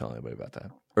said, "Don't tell anybody about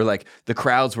that." Or like the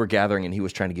crowds were gathering, and he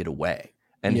was trying to get away,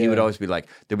 and he would always be like,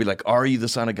 "They'd be like, are you the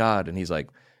Son of God?" And he's like,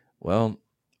 "Well,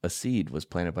 a seed was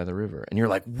planted by the river," and you're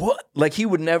like, "What?" Like he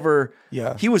would never.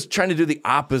 Yeah. He was trying to do the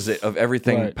opposite of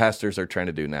everything Right. pastors are trying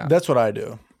to do now. That's what I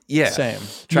do. Yeah. Same.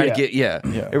 Trying Yeah. to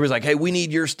get, It was like, hey, we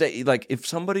need your state. Like, if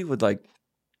somebody would like,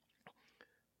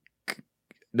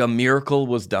 a miracle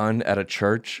was done at a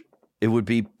church, it would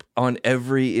be on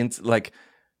every, like,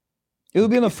 It would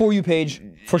be on the For You page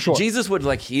for sure. Jesus would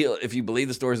like heal, if you believe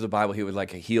the stories of the Bible, he would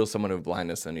like heal someone of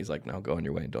blindness. And he's like, no, go on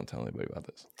your way and don't tell anybody about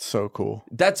this. So cool.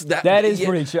 That is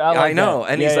pretty true. I like know.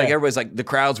 that. And Yeah, he's like, yeah. everybody's like, the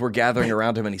crowds were gathering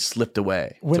around him and he slipped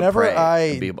away. Whenever to pray I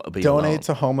and be donate alone.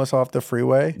 to homeless off the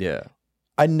freeway, Yeah.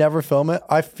 I never film it.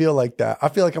 I feel like that. I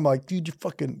feel like I'm like, dude,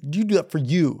 you do that for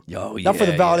you. Oh, Not for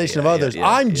the validation of others.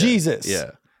 I'm Jesus.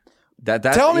 Yeah. That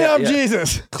Tell me I'm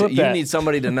Jesus. Clip you that. need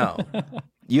somebody to know.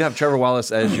 You have Trevor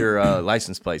Wallace as your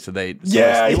license plate, so they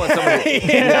Yeah, you want somebody.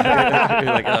 You're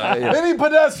like, Any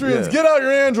pedestrians, get out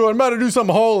your Android. I'm about to do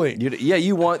something holy.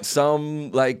 you want some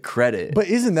like credit. But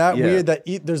isn't that Yeah. weird that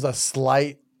there's a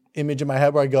slight image in my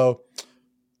head where I go,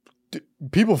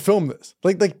 people film this.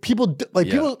 Like people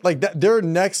like that. Their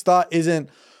next thought isn't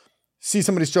see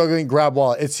somebody struggling, grab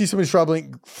wallet. It's see somebody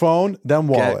struggling, phone, then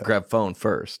wallet. grab phone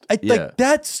first. Like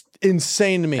that's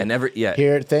insane to me. And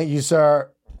Here, thank you,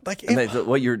 sir. Like And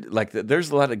what you're like, there's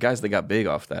a lot of guys that got big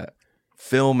off that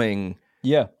filming.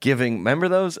 Yeah. Giving, remember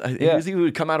those? Yeah. He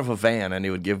would come out of a van and he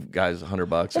would give guys $100 or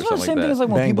That's something not the same like thing that. as like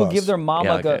when Bang people bus. give their mom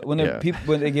Yeah, like okay. a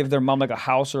when they give their mom like a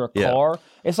house or a Yeah. car.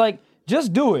 It's like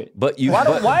just do it. But you- why,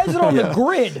 but- why is it on the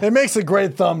grid? it makes a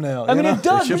great thumbnail. I mean, you know? it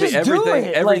does. It should But be just do everything.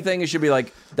 it. Everything it should be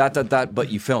like ... But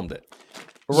you filmed it.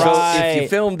 So if you Right.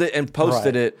 filmed it and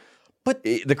posted Right. it, But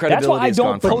the That's credibility why I is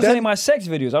don't gone. post any of my sex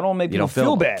videos. I don't want to make You people don't film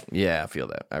feel them. bad. Yeah, I feel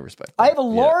that. I respect. I have a that.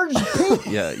 large penis.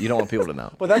 Yeah, you don't want people to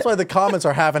know. But that's why the comments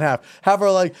are half and half. Half are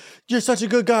like, "You're such a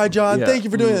good guy, John. Yeah. Thank you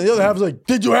for doing it." The other half is like,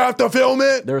 "Did you have to film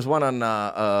it?" There was one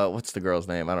on what's the girl's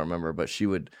name? I don't remember, but she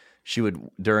would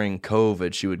during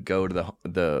COVID she would go to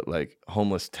the like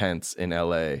homeless tents in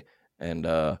LA and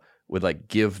would like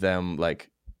give them like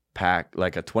pack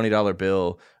like a $20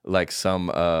 bill, like some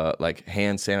like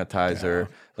hand sanitizer,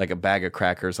 like a bag of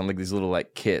crackers, something like these little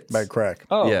like kits. Bad crack.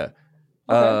 Oh. Yeah.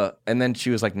 And then she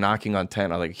was like knocking on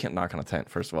tent. I was like, you can't knock on a tent.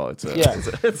 First of all, it's not.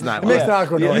 It makes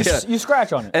knock on noise. Yeah. You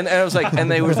scratch on it. And I was like,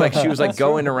 and they was like, she was like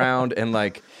going around and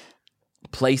like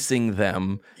placing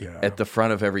them at the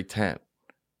front of every tent. ...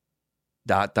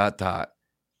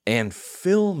 and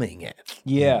filming it.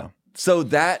 Yeah. So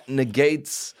that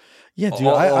negates. Yeah, dude.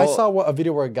 I saw a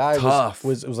video where a guy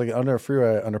was like under a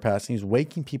freeway underpass and he was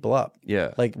waking people up.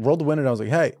 Yeah. Like rolled the window and I was like,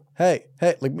 hey,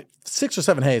 like 6 or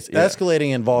 7 heys,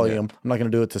 escalating in volume. I'm not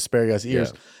going to do it to spare guys' ears.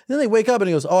 Yeah. And then they wake up and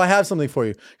he goes, "Oh, I have something for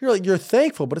you." You're like, you're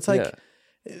thankful, but it's like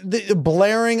the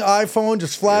blaring iPhone,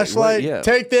 just flashlight. Yeah.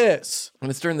 Take this. And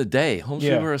it's during the day. Homeless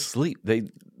people are asleep. They're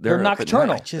up at nocturnal.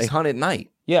 night. They hunt at night.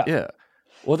 Yeah. Yeah.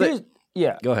 Well,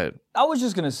 go ahead. I was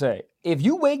just gonna say, if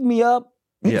you wake me up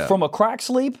Yeah. from a crack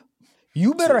sleep,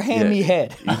 you better hand me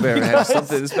head. You better have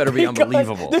something. This better be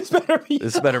unbelievable. This better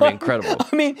be incredible.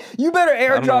 I mean, you better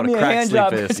airdrop me a crack hand sleep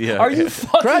job. is. Yeah. Are you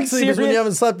fucking Crack sleep serious? is when you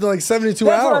haven't slept in like 72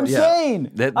 That's hours. what I'm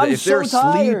saying. I'm if so they're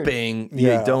tired. sleeping,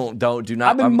 Yeah. do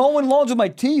not. I've been mowing lawns with my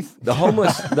teeth The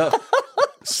homeless.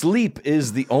 Sleep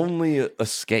is the only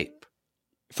escape.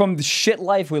 from the shit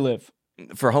life we live.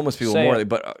 for homeless people Say more, it.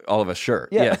 but all of us, sure.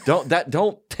 Yeah.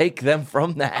 Don't take them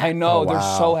from that. I know they're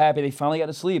wow. so happy they finally got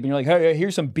to sleep, and you're like, hey,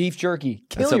 here's some beef jerky.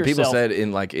 Kill And so yourself. people said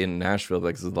in Nashville,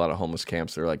 like there's a lot of homeless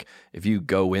camps. They're like, if you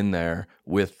go in there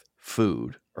with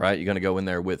food, right? You're gonna go in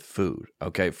there with food.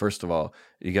 Okay, first of all,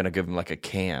 you're gonna give them like a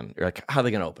can. You're like, how are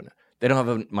they gonna open it? They don't have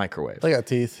a microwave. They got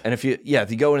teeth. And if you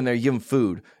go in there, you give them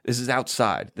food. This is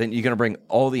outside. Then you're gonna bring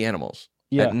all the animals.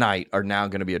 Yeah. At night are now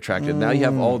going to be attracted. Now you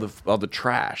have all the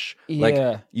trash. Yeah.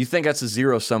 Like you think that's a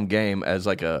zero-sum game as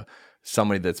like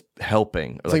somebody that's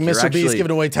helping. It's like Mr. Beast giving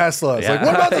away Teslas. Like,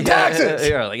 what about the taxes?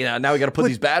 Yeah, like now we got to put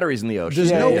these batteries in the ocean.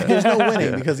 There's no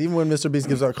winning because even when Mr. Beast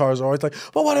gives out cars, they're always like,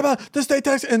 but what about the state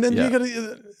tax? And then you got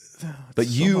to. But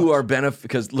you are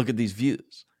because look at these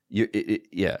views.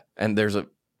 And there's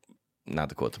not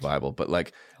to quote the Bible, but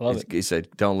like he said,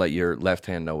 don't let your left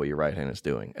hand know what your right hand is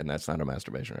doing, and that's not a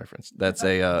masturbation reference. That's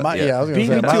a I was going to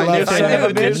say, Beat my me left to it,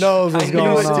 hand bitch. knows what's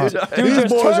going on. These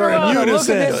boys are in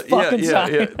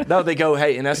unison. No, they go,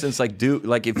 hey, in essence, like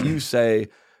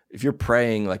if you're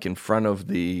praying like in front of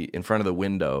the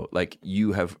window, like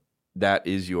you have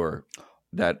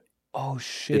oh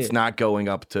shit, it's not going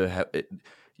up to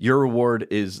your reward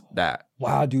is that.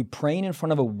 Wow, dude, praying in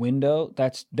front of a window,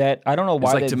 that I don't know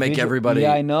why. It's like to make everybody.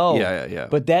 Yeah, I know. Yeah.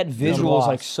 But that visual is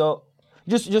like so.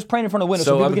 Just praying in front of a window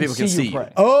so other people can see you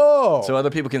pray. Oh. So other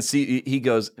people can see. He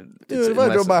goes, dude, if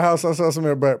I drove by my house, I saw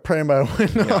somebody praying by a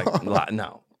window. Like,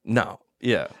 no.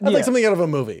 Yeah. That's like something out of a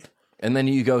movie. And then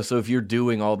you go, so if you're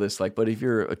doing all this, like, but if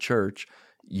you're a church,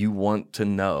 you want to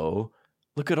know,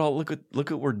 look at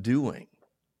what we're doing.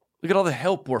 Look at all the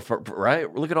help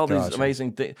right? Look at all these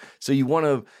amazing things. So you want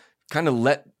to kind of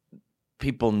let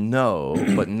people know,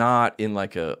 but not in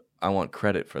like I want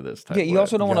credit for this type. Yeah, you way.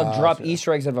 also don't want to drop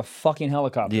Easter eggs out of a fucking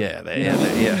helicopter.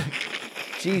 Yeah.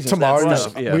 Jesus. Tomorrow,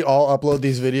 we all upload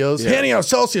these videos, handing out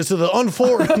Celsius to the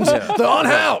unformed, the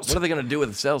unhoused. What are they going to do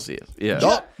with Celsius?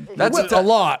 Yeah, that's a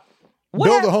lot.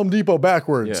 Build a Home Depot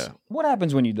backwards. Yeah. What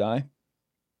happens when you die?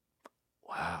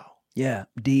 Wow. Yeah,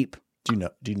 deep. Do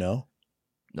you know?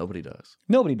 Nobody does.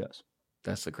 Nobody does.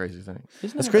 That's the crazy thing.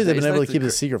 It's crazy they've been able to keep it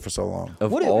a secret for so long.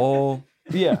 Of all,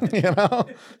 yeah, you know,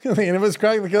 any of us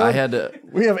crack the code. I had to.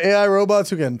 We have AI robots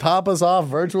who can top us off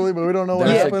virtually, but we don't know what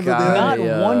happens at the end.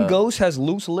 Not one ghost has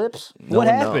loose lips. What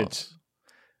happens?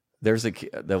 There's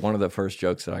one of the first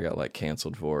jokes that I got like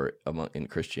canceled for in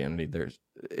Christianity.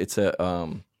 It's a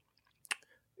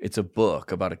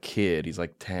book about a kid. He's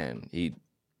like 10. He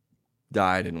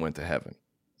died and went to heaven.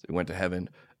 So he went to heaven.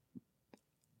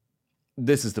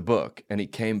 This is the book, and he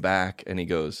came back and he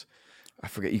goes, I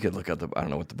forget. You could look up I don't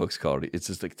know what the book's called. It's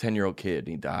just like a 10-year-old kid. And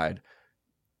he died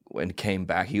and came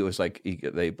back. He was like,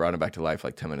 they brought him back to life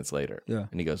like 10 minutes later. Yeah.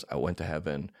 And he goes, I went to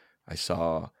heaven. I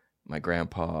saw my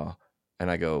grandpa.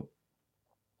 And I go,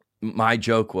 my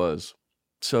joke was,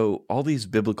 so all these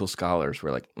biblical scholars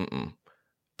were like,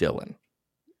 Dylan,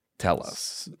 tell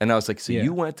us. And I was like, so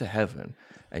you went to heaven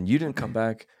and you didn't come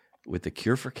back with the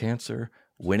cure for cancer,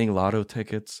 winning lotto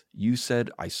tickets. You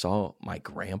said, I saw my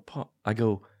grandpa. I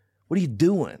go, what are you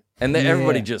doing? And then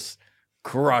everybody just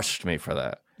crushed me for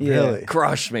that. Really?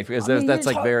 Crushed me because that's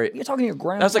like very. You're talking to your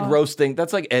grandpa. That's like roasting.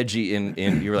 That's like edgy.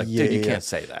 You're like, dude, you can't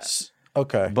say that.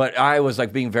 Okay. But I was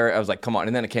like I was like, come on.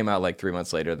 And then it came out like 3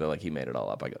 months later. They're like, he made it all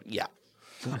up. I go, yeah.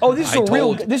 Oh, this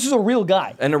is a real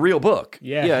guy. And a real book.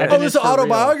 Yeah. Oh, this is an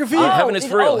autobiography? Heaven is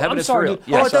for real. Heaven is for real.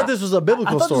 Dude. I thought this was a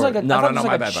biblical story. No,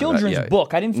 my bad. Children's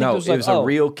book. I didn't think it was like, it was a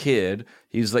real kid.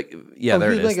 He was like,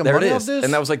 there it is. There it is.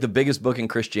 And that was like the biggest book in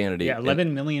Christianity. Yeah,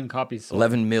 11 million copies sold.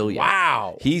 11 million.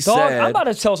 Wow. He Dog, said, I'm about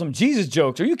to tell some Jesus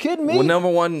jokes. Are you kidding me? Well,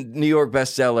 #1 New York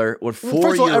bestseller. What 4-year-old?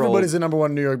 First of all, everybody's a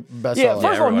 #1 New York bestseller. Yeah,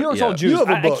 first of all, New York's all Jews. You have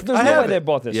a book. There's no way they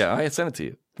bought this. Yeah, I had sent it to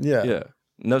you. Yeah.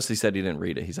 Notice he said he didn't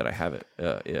read it. He said, I have it.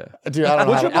 Yeah. Dude, I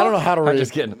don't know how to read. I'm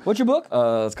just kidding. What's your book?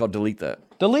 It's called Delete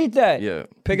That. Delete that. Yeah.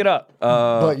 Pick it up.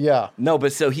 But yeah. No,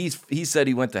 but so he said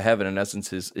he went to heaven. In essence,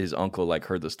 his uncle like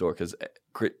heard the story because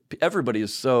everybody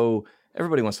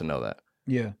wants to know that.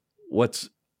 Yeah. What's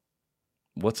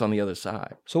on the other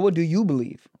side? So what do you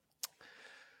believe?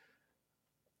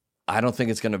 I don't think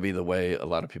it's going to be the way a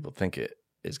lot of people think it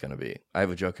is going to be. I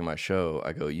have a joke in my show.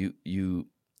 I go, you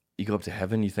go up to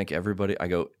heaven, you think everybody, I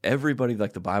go, everybody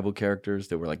like the Bible characters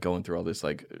that were like going through all this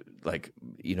like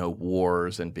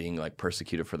wars and being like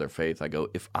persecuted for their faith. I go,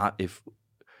 if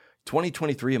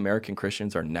 2023 American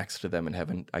Christians are next to them in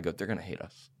heaven, I go, they're going to hate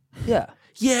us. Yeah.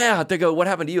 Yeah. They go, what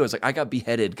happened to you? I was like, I got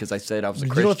beheaded because I said I was a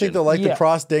Christian. You don't think they'll like the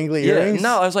cross dangly earrings?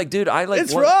 No, I was like, dude,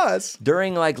 it's for us.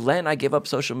 During like Lent, I gave up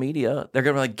social media. They're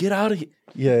going to be like, get out of here.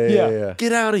 Yeah.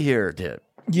 Get out of here, dude.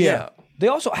 Yeah. They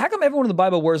also, how come everyone in the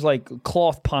Bible wears like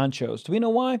cloth ponchos? Do we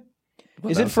know why?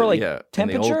 Is it for like in the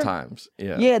temperature? old times.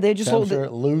 Yeah. Yeah, they just hold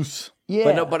Temperature, it loose. Yeah.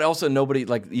 But no, but also nobody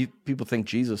like people think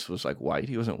Jesus was like white.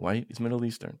 He wasn't white. He's Middle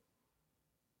Eastern.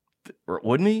 Or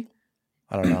wouldn't he?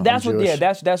 I don't know. That's I'm what. Jewish.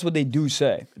 Yeah, that's what they do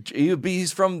say.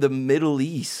 He's from the Middle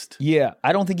East, Yeah,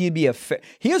 I don't think he'd be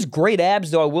he has great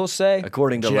abs, though. I will say.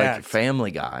 according to Jacked. like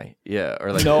Family Guy. Yeah,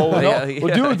 or like No, yeah, no. yeah.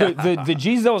 Well, dude, the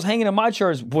Jesus that was hanging in my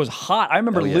church was hot. I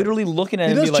remember literally looking at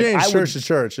He him and does be like, change I church would. to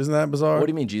church. Isn't that bizarre? What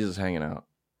do you mean Jesus hanging out?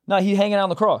 No, he hanging out on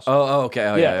the cross. Oh, okay.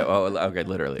 Oh, yeah. Yeah. Oh, okay.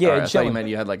 Literally. Yeah, All right, I thought you chilling. meant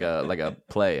you had like a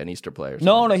play, an Easter play or something.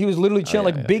 No, he was literally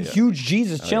chilling, yeah, like big, yeah. huge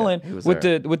Jesus chilling He was with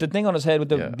there. the thing on his head with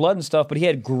the Yeah. blood and stuff. But he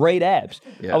had great abs.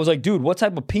 Yeah. I was like, dude, what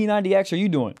type of P90X are you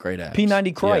doing? Great abs.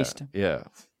 P90 Christ. Yeah.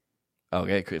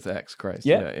 Okay, Chris X Christ.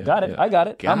 Yeah, got it. I got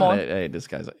it. I'm on. Hey, this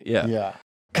guy's like, yeah. Yeah.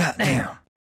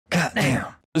 Goddamn.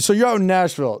 So you're out in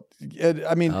Nashville.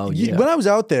 I mean, Oh, yeah. when I was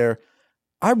out there,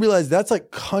 I realized that's like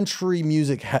country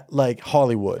music, like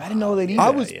Hollywood. I didn't know they'd I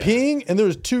either. was peeing, and there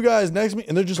was two guys next to me,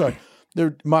 and they're just like,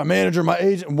 they're my manager, my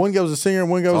agent. And one guy was a singer, and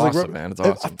one guy was awesome, like, man. It's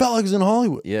I awesome. felt like I was in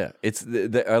Hollywood. Yeah, it's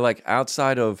like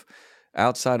outside of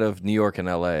New York and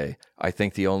LA, I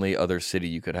think the only other city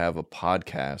you could have a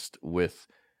podcast with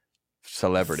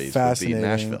celebrities would be Fascinating.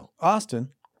 Nashville. Austin.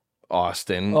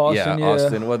 Austin, yeah.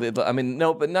 Austin. Well, I mean,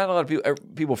 no, but not a lot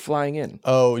of people flying in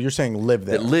Oh, you're saying live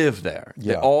there. that live there.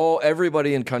 Yeah.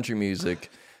 Everybody in country music,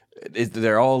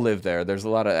 they're all live there. There's a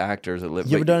lot of actors that live.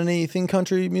 You ever done anything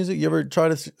country music? You ever try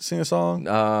to sing a song?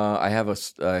 I have a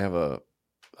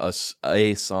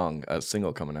song, a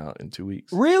single coming out in 2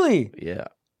 weeks. Really? Yeah.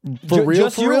 For real,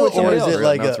 just for you real? or with Or somebody is else? it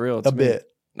like No, it's real. It's a me. bit?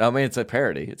 I mean, it's a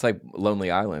parody. It's like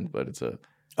Lonely Island, but it's a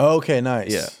Okay,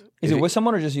 nice. yeah. Is it with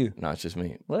someone or just you? No, it's just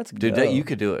me. Let's Dude, go. you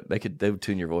could do it. They would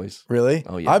tune your voice. Really?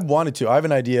 Oh, yeah. I've wanted to. I have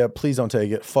an idea. Please don't take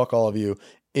it. Fuck all of you.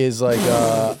 Is like,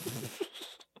 I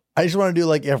just want to do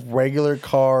like if regular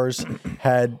cars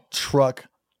had truck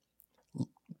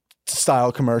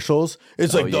style commercials.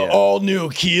 It's like the yeah. all new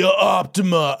Kia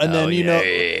Optima, and then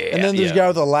and then there's a guy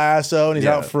with a lasso, and he's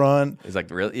Yeah. out front, It's like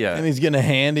really, yeah. and he's getting a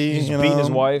handy. He's you beating know? his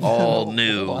wife. all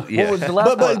new. What Yeah. was the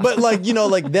last part? But like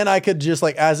like then I could just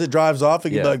like as it drives off, it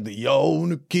could Yeah. be like the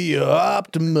yo Kia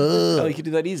Optima. Oh, you could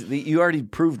do that easy. You already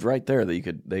proved right there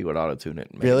that they would auto tune it.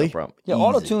 And make Really? No problem. Yeah, Easy.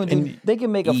 auto tune, dude. They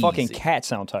can make a fucking Easy. cat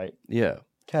sound tight. Yeah.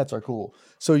 Cats are cool.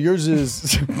 So yours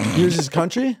is yours is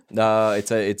country.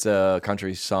 It's a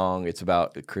country song. It's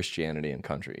about Christianity and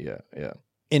country. Yeah, yeah.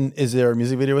 And is there a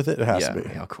music video with it? It has yeah, to be.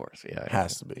 yeah, of course. Yeah,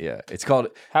 Has to be. Yeah, it's called.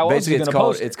 How else basically, are you it's gonna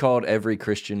called. post it? It's called Every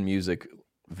Christian Music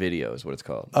Video is what it's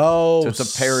called. Oh, So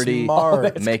it's a parody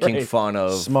Smart. making great. fun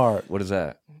of Smart. What is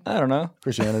that? I don't know.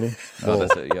 Christianity. Oh,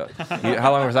 that's it. Yeah.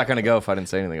 How long was that going to go if I didn't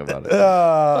say anything about it?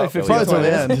 Probably till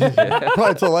the end.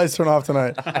 Probably till the lights turn off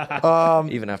tonight.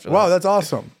 Even after Wow, that. that's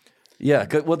awesome. Yeah.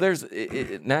 Well, there's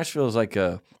Nashville is like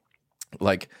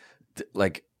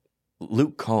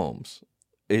Luke Combs.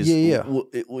 Is, Yeah.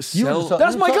 It was You sell, were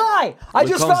That's my guy. I Luke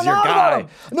just Combs found your out guy. about him.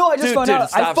 No, I just found out.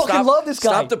 I fucking love this guy.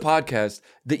 Stop the podcast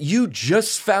that you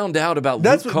just found out about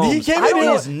That's Luke what Combs. he came I in don't here.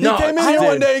 know. Is He nuts, came in here dude.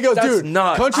 one day. He goes, That's dude,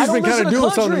 nuts. country's I been don't kind of listen to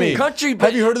doing something to me. Country,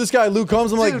 Have you heard of this guy, Luke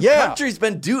Combs? I'm like, Dude, yeah. Country's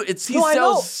been doing it. He No, I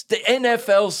know. sells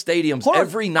NFL stadiums Hold on.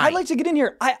 every night. I'd like to get in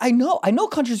here. I know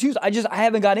country's huge. I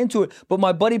haven't got into it. But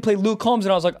my buddy played Luke Combs,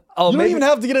 and I was like, oh, You don't maybe. even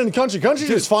have to get into country. Country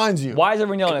just finds you. Why is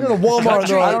everyone yelling at You're me? in a Walmart. And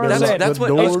they're I don't like, understand. That's what-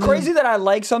 the it's It's door- crazy that I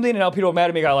like something and now people are mad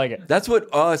at me. I like it. That's what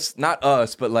us, not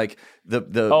us, but like the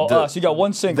Us. You got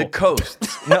one single. the coast.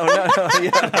 No, not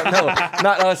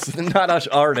us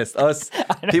artists. Us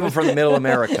people from Middle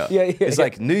America. Yeah, it's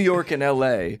like New York and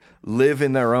LA live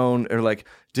in their own. Or like,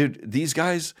 dude, these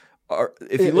guys are.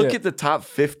 If you look Yeah. at the top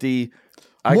 50,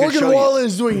 I can Morgan show you. Wallen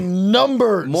is doing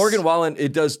numbers. Morgan Wallen,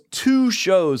 it does 2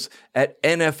 shows at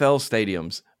NFL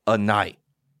stadiums a night.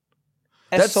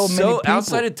 That's so many people.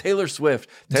 outside of Taylor Swift.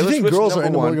 Do you Taylor think Swift's girls are number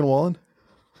into one. Morgan Wallen?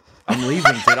 I'm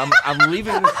leaving, dude. I'm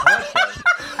leaving this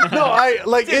podcast. No, I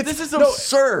like Dude, it's this is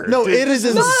absurd. No, dude. it is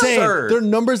This insane. absurd. There are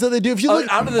numbers that they do. If you look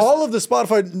out of this- all of the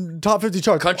Spotify top 50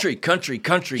 charts, Country,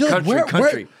 You're like,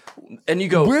 country. And you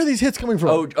go, where are these hits coming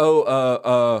from?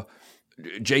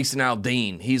 Jason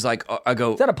Aldean. He's like, I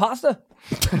go, Is that a pasta?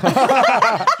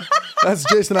 That's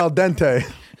Jason Al Dente.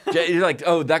 you're like,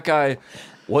 oh, that guy.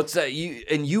 What's that?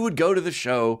 You would go to the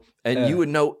show and you would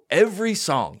know every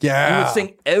song. Yeah. You would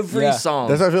sing every Yeah. song.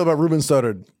 That's how I feel about Ruben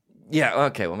Studdard. Yeah.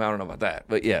 Okay. Well, I don't know about that,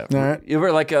 but yeah. All right. You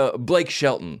were like Blake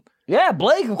Shelton. Yeah,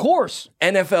 Blake, of course.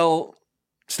 NFL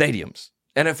stadiums,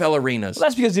 NFL arenas. Well,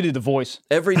 that's because he did the voice.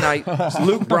 Every night,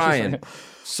 Luke Bryan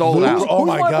sold Luke, out. oh Who's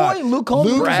my my God. boy? Luke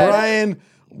Combs? Luke Brad- Bryan.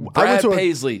 Brad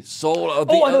Paisley sold out.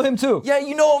 Oh, I know him too. Yeah,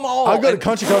 you know them all. I go to And,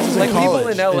 country concerts like in people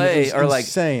college, in LA and it was are like,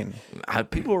 insane.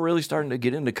 people are really starting to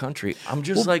get into country. I'm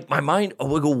just like, my mind, I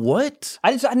go, what?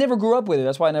 I never grew up with it.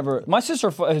 That's why I never. My sister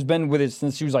has been with it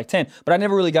since she was like 10, but I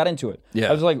never really got into it. Yeah.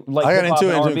 I was like I got into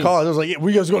it in college. I was like,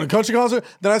 we guys going to country concert?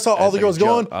 Then I saw all the girls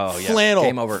going, flannel,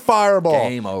 Game over. Fireball,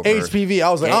 Game over. HPV.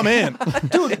 I was like, I'm in.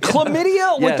 Dude,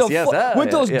 chlamydia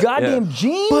with those goddamn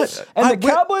jeans and the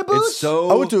cowboy boots.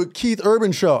 I went to a Keith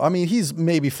Urban show. I mean, he's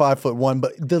maybe 5'1",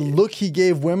 but the look he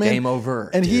gave women. Game over.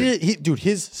 And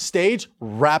his stage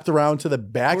wrapped around to the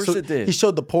back. Of course it did. He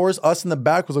showed the pores. Us in the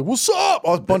back was like, what's up?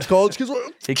 A bunch of college kids.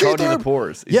 He called you the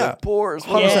pores. He's like, pores.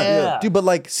 100%. Yeah. Dude, but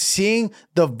like seeing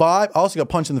the vibe, I also got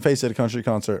punched in the face at a country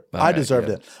concert. I deserved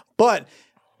it. But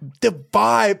the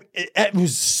vibe, it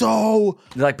was so...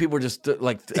 Like, people were just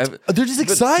like... They're just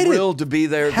excited. Thrilled to be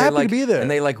there. Happy to be there. And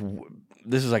they like...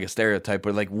 This is like a stereotype,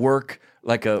 but like work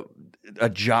like a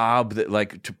job that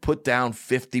like to put down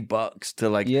 $50 to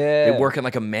like they work in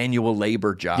like a manual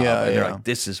labor job and they're like,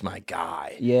 this is my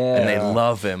guy, and they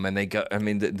love him, and they go. I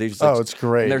mean, there's like, it's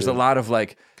great. There's a lot of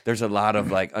like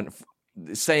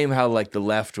same how like the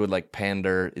left would like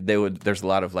pander. There's a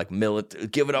lot of like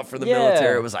give it up for the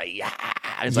military. It was like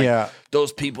it's like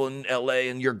those people in LA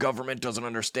and your government doesn't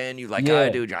understand you like I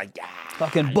do. You're like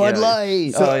fucking Bud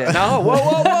Light. No,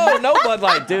 whoa, no Bud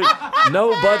Light, dude. No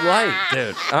Bud Light,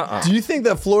 dude. Do you think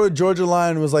that Florida Georgia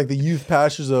line was like the youth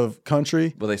pastures of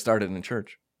country? Well, they started in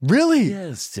church. Really?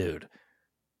 Yes, dude.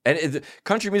 And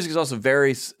country music is also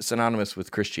very synonymous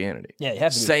with Christianity. Yeah, you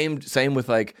have to be. Same with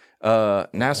like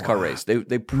NASCAR race.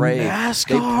 They pray. NASCAR?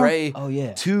 They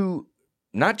pray to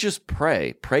not just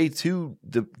pray to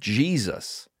the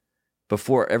Jesus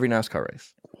before every NASCAR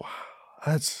race.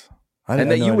 Wow,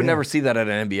 you would never see that at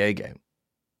an NBA game.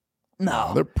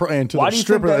 No, they're praying to the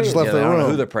stripper that just left the I don't know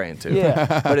room. who they're praying to.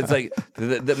 Yeah, but it's like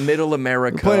the middle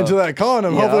America. They're praying to that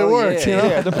condom. Hopefully it works. You know?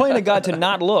 Yeah, they're praying to God to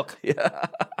not look. Yeah.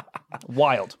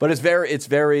 Wild. But it's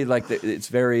very like it's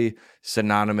very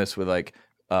synonymous with like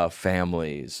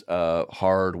families,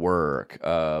 hard work,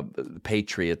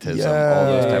 patriotism, all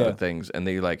those type of things. And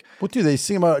they like, what do they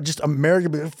sing about? Just America,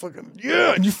 but fucking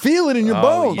and you feel it in your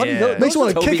bones. Yeah. Makes you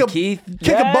want to kick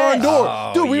a barn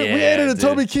door. Dude, we ate at a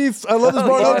Toby Keith's I Love This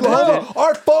Bar in Oklahoma.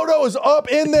 Our photo is up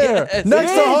in there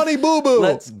next to Honey Boo Boo.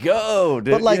 Let's go,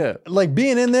 dude. But like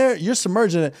being in there, you're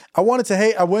submerged in it. I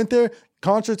went there.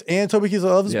 Concerts and Toby Keith's I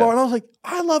Love This Bar, and I was like,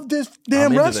 I love this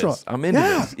damn restaurant. I'm into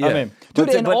this. Yeah. I mean, dude,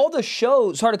 and all the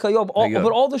shows, sorry to cut you off,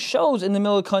 but all the shows in the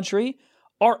middle of the country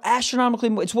are astronomically,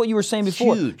 it's what you were saying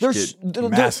before. Huge,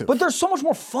 massive. But they're so much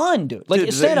more fun, dude. Like,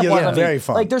 it's stand-up very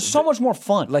fun. Like, there's so much more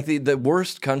fun. Like, the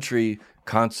worst country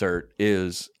concert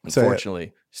is,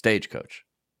 unfortunately, Stagecoach.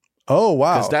 Oh,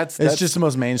 wow. That's just the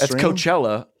most mainstream. That's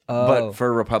Coachella. But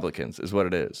for Republicans is what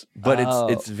it is. But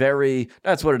it's very,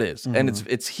 that's what it is. And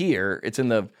it's here. It's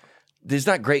in there's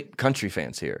not great country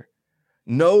fans here.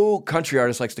 No country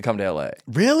artist likes to come to LA.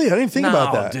 Really? I didn't think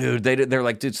about that. Dude. They're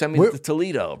like, dude, send me to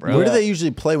Toledo, bro. Where do they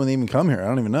usually play when they even come here? I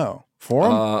don't even know.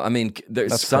 Forum? I mean,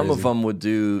 some of them would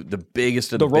do the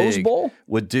biggest of the Rose big. Bowl? They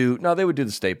would do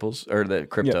the Staples or the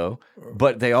Crypto. Yeah.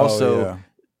 But they also...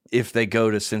 If they go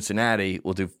to Cincinnati,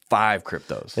 we'll do 5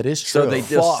 cryptos. It is true. So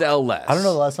they'll sell less. I don't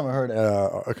know the last time I heard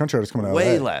a country artist coming out.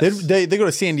 Way LA. less. They go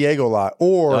to San Diego a lot,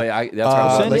 or that's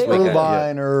right. like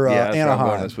Irvine or Anaheim. I'm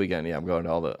going this weekend. Yeah, I'm going to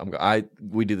all the.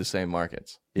 We do the same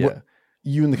markets. Yeah. What,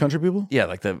 you and the country people? Yeah,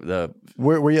 like the.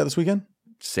 Where were you at this weekend?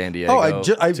 San Diego. Oh, I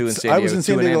was in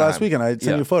San Diego last weekend. I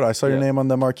sent you a photo. I saw your name on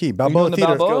the marquee. Balboa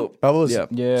Theater. Balboa's? Yeah,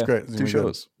 it's great. It's 2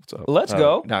 shows. Let's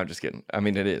go. No, I'm just kidding. I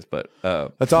mean, it is, but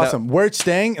that's awesome. Where it's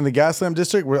staying in the Gaslamp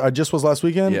District, where I just was last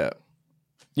weekend.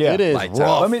 Yeah, it is lights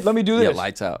rough. Out. Let me do this. Yeah,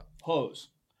 lights out. Hose.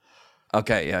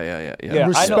 Okay. Yeah.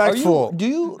 Respectful. Do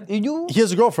you? He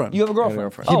has a girlfriend. You have a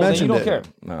girlfriend. He mentioned you don't care.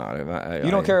 No,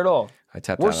 you don't care at all. I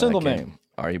tapped We're out single of that men. game.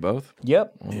 Are you both?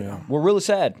 Yep. Yeah. We're really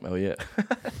sad. Oh yeah.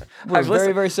 We're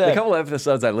very, very sad. The couple of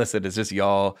episodes I listened is just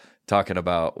y'all talking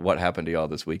about what happened to y'all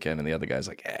this weekend, and the other guy's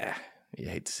like, you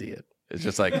hate to see it. It's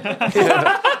just like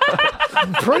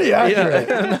pretty accurate.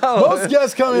 Yeah, no. Most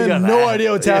guests come in, no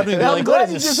idea what's happening. They're like, what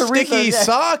is this, sticky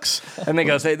socks? And they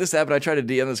go, hey, this happened. I tried to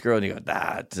DM this girl, and you go,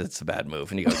 it's a bad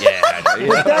move. And you go, yeah.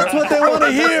 But that's what they want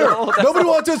to hear. Nobody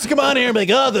wants us to come on here and be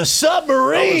like, the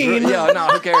submarine. Yeah, no,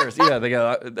 who cares? Yeah, they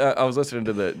go. I was listening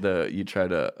to the you try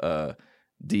to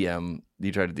DM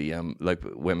like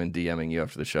women DMing you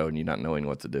after the show and you not knowing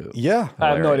what to do. Yeah. I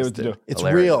have no idea what to do. It's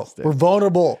real. We're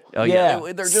vulnerable. Oh, yeah.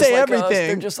 They're just say like everything. Us.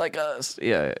 They're just like us.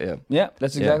 Yeah. Yeah,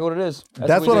 that's exactly what it is.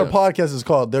 That's what our podcast is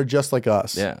called. They're just like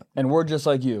us. Yeah. And we're just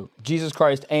like you. Jesus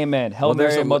Christ, amen. Hail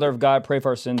Mary, Mother of God, pray for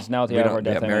our sins now at the hour of our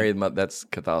death. Mary, that's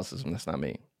Catholicism. That's not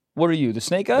me. What are you, the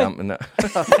snake guy? No.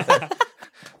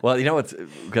 Well, you know what's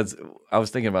because I was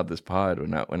thinking about this pod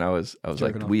when I was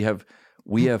like,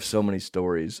 we have so many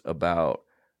stories about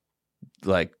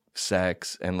like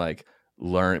sex and like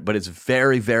learn, but it's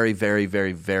very, very, very,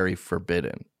 very, very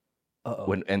forbidden.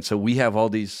 And so we have all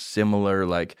these similar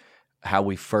like how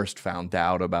we first found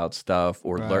out about stuff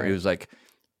or learn. It was like,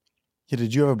 yeah,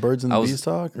 did you have a birds and the bees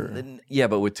talk? Or? Yeah,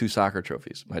 but with 2 soccer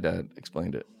trophies. My dad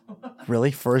explained it.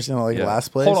 Really? First and last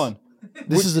place? Hold on.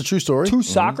 This is a true story? 2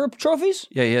 soccer trophies?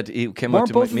 Yeah, he came up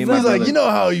to me and my He's brother. like, you know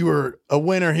how you were a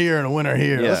winner here and a winner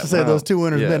here. Yeah, Let's just say those 2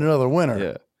 winners made another winner.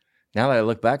 Yeah. Now that I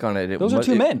look back on it, those are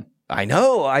 2 men. I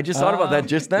know. I just thought about that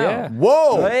just now. Yeah.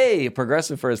 Whoa! Hey,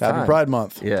 progressive for his time. Happy Pride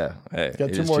Month. Yeah. Hey,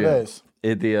 Got it 2 is more true. days. He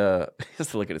has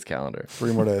to look at his calendar.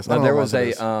 3 more days. No, there was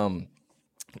I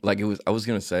was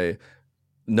gonna say,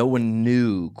 no one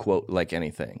knew quote like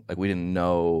anything. Like we didn't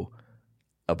know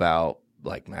about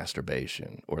like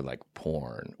masturbation or like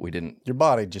porn. We didn't. Your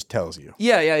body just tells you.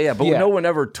 Yeah. But Yeah. no one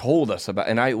ever told us about.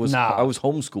 And I was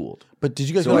homeschooled. But did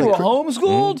you guys You go were like,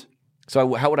 homeschooled?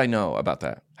 So how would I know about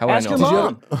that? How would Ask I your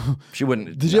know? mom. She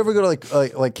wouldn't. Did you ever go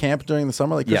to like camp during the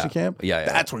summer, like Christian camp? Yeah.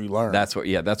 That's where you learn. That's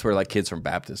where like kids from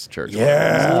Baptist church.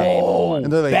 Yeah.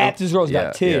 And they're like, Baptist girls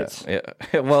got tits.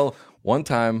 Yeah. Well, one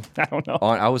time I don't know.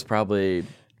 I was probably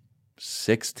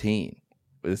 16.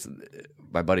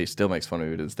 My buddy still makes fun of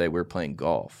me to this day. We were playing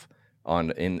golf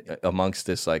amongst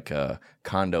this like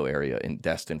condo area in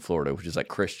Destin, Florida, which is like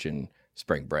Christian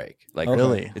spring break. Like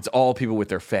Really? It's all people with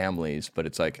their families, but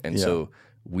it's like so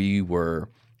we were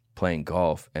playing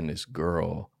golf and this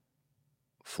girl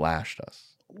flashed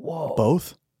us. Whoa.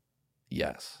 both?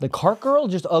 Yes. The cart girl,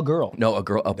 just a girl. No, a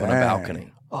girl up on a Dang.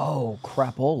 balcony. Oh,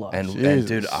 crapola. And Jesus.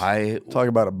 dude, Talk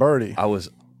about a birdie. I was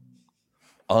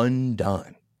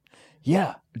undone.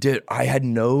 yeah. Dude, I had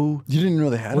no. You didn't know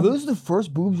they had Were them? those the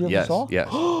first boobs you ever Yes, saw? yes.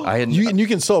 I had. You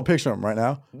can still picture them right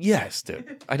now. Yes,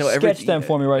 dude. I know Sketch them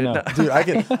for me right now.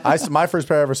 Dude, my first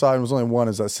pair I ever saw was only one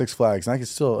is at Six Flags, and I can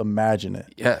still imagine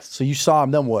it. Yes. So you saw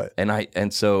them, then what?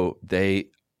 And so they.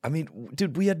 I mean,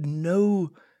 dude, we had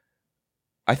no.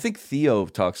 I think Theo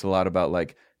talks a lot about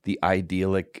like the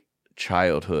idyllic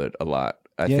childhood a lot.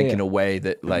 I think in a way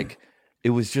that like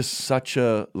it was just such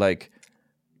a like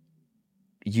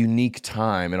unique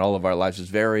time in all of our lives. It was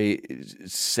very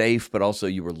safe, but also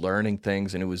you were learning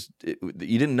things, and you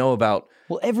didn't know about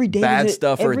every day bad was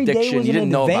stuff or every day addiction. was You an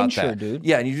didn't know about adventure, that, dude.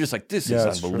 Yeah, and you're just like, this Yeah, is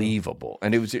that's true. unbelievable.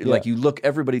 And it was like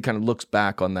everybody kind of looks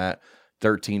back on that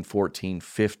 13, 14,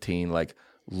 15, like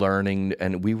learning,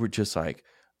 and we were just like,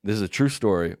 this is a true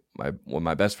story.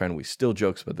 My best friend, we still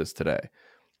jokes about this today.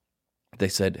 They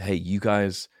said, hey, you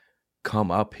guys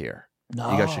come up here.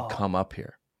 No. You guys should come up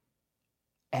here.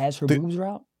 As her boobs were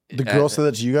out? The girl said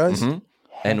that to you guys? Mhm.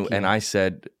 And I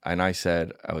said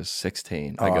I was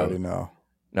 16. I I go, already know.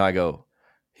 no, I go,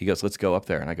 he goes, let's go up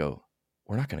there. And I go,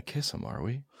 we're not going to kiss him, are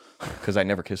we? Because I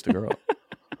never kissed a girl.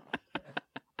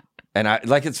 And I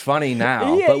like, it's funny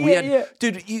now, but we had,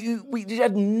 dude, we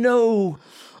had no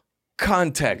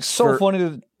context. So for funny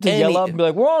to yell up and be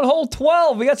like, we're on hole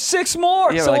 12. We got 6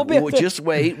 more. Yeah, so like, we'll be well, just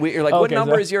wait. You're like, what Okay,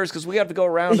 number so- is yours? Because we have to go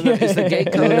around. And then is the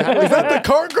gate code? Is that the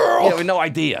cart girl? Yeah, we had no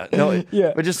idea. No,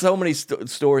 Yeah. But just so many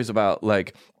stories about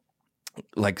like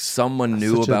someone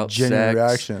knew Such a about genuine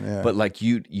sex, reaction, yeah. but like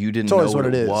you didn't It's know always what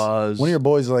what it is. was. One of your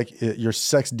boys is like your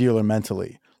sex dealer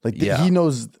mentally. Like Yeah. he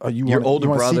knows your older you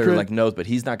want a brother secret? like knows, but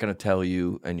he's not going to tell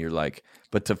you. And you're like,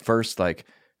 but to first like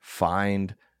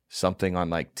find something on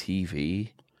like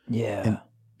TV, Yeah.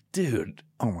 dude.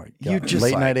 Oh my god! You just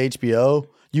late like- night HBO.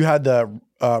 You had the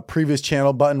previous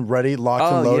channel button ready, locked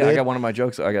and Oh loaded. yeah, I got one of my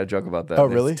jokes. I got a joke about that. Oh,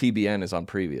 It's really? TBN is on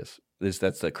previous. That's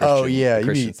the Christian. Oh yeah, you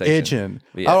Christian be station. itching.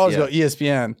 Yeah, I'd always yeah. go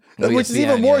ESPN, No, which is ESPN,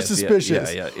 even more yeah,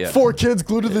 suspicious. yeah. 4 kids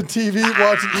glued to the TV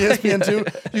watching ESPN too.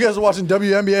 You guys are watching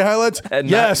WNBA highlights? And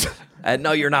Yes. And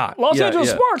no, you're not. Los Yeah, Angeles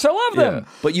yeah. Sparks. I love them. Yeah.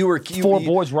 But you were 4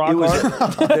 boys rock it was-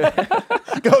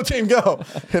 hard. Go team, go!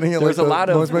 Hitting it There was like a lot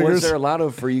the of. noisemakers. Was there a lot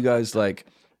of for you guys like?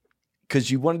 Because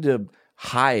you wanted to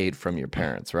hide from your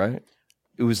parents, right?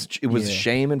 It was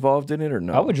shame involved in it, or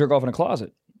no? I would jerk off in a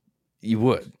closet. You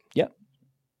would. Yeah.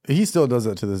 He still does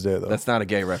that to this day, though. That's not a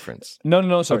gay reference.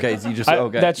 No, sorry. Okay, so you just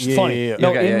okay. That's Yeah, funny. yeah, yeah. No,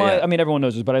 Okay, in my, yeah. I mean, everyone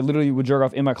knows this, but I literally would jerk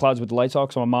off in my closet with the lights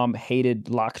off. So my mom hated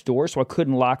locked doors, so I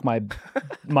couldn't lock my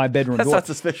bedroom That's door. not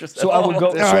suspicious. So at I would all.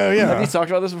 go. Yeah, so- yeah. Have you talked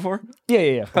about this before?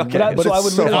 Yeah. Okay. But But so I it's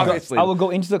would so literally obviously- I would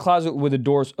go into the closet with the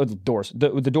doors,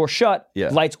 with the door shut, Yeah.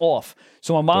 lights off.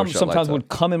 So my mom Door shut, sometimes lights would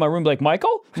come in my room, and be like,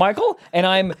 Michael, and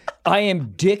I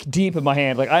am dick deep in my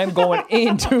hand, like I am going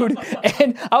in, dude,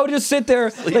 and I would just sit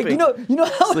there, like you know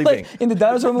how sleeping. Like in the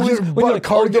dinosaur movies, Just when put you're a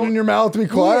cardigan in your mouth to be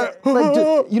quiet. Yeah,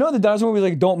 like, you know the dinosaur movie,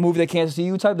 like don't move, they can't see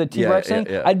you type, the T-Rex thing.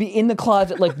 yeah. I'd be in the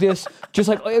closet like this, just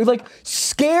like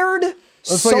scared.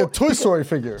 It's like a Toy Story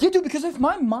figure. Yeah, dude, because if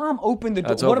my mom opened the door,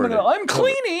 That's what am I over, gonna? dude. I'm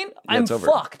cleaning. I'm it's over.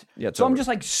 fucked. Yeah, it's so I'm over. just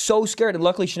like so scared, and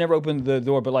luckily she never opened the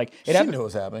door. But like it She happened. knew what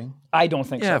was happening. I don't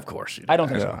think so. Yeah, of course. You I don't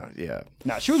think so. Yeah.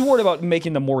 No, she was worried about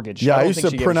making the mortgage. Yeah, I don't used think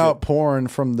to she gave print a out shit. porn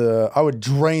from I would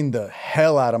drain the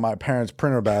hell out of my parents'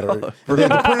 printer battery.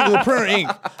 the printer ink.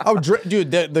 I would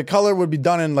dude, the color would be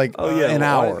done in like an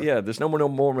hour. Yeah, there's no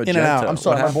more magenta. In an hour. I'm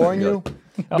sorry, am I boring you?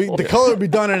 The color would be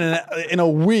done in a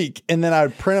week, and then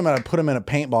I'd print them and I'd put them in a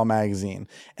paintball magazine.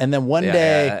 And then one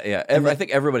day, I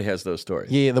think everybody has those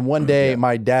stories. yeah, then one day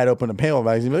my dad opened a paintball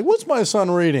magazine. Like, what's my son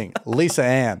reading? Lisa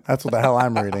Ann. That's what the hell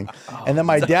I'm reading. And then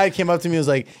my dad came up to me and was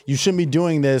like, "You shouldn't be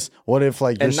doing this. What if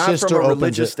like your And not sister from a opens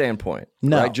religious it?" standpoint.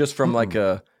 No. Right? Just from like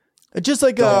a Just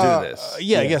like Don't do this.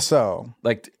 Yeah, I guess so.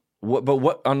 like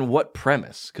what on what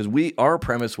premise? Because our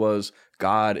premise was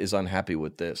God is unhappy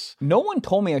with this. No one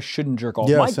told me I shouldn't jerk off.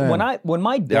 Yeah, same. When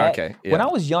my dad, okay, yeah. when I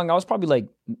was young, I was probably like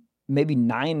maybe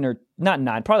 9 or not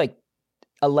 9, probably like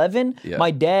 11. Yeah.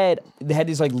 My dad had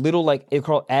these like little like it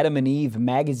called Adam and Eve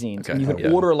magazines, Okay, and you could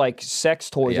yeah. order like sex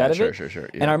toys Yeah, out of sure, it. sure,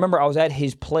 And I remember I was at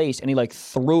his place, and he like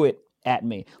threw it at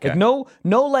me. Like Okay.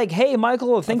 no, like hey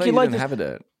Michael, I think I you thought like didn't this. have it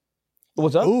at.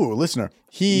 What's up? Ooh, listener.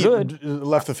 He Good.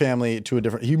 left the family to a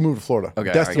different. He moved to Florida.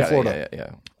 Okay, Destin, I got Florida. it.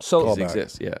 Yeah. So These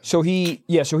exist. Yeah. So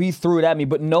he threw it at me,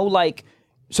 but no like.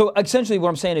 So essentially, what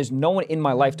I'm saying is, no one in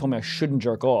my life told me I shouldn't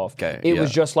jerk off. Okay, it yeah.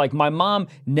 was just like my mom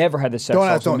never had the sex Don't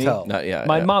talks ask, don't with me. tell. Not, yeah.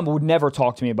 My yeah. mom would never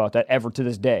talk to me about that ever to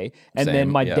this day. And then Same,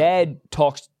 my yeah. dad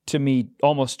talks to me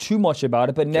almost too much about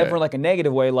it, but never Okay. in like a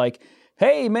negative way. Like,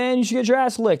 hey man, you should get your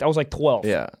ass licked. I was like 12.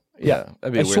 Yeah. Yeah,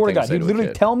 That'd be a I weird swear to thing God, say he'd to a literally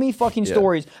kid. tell me fucking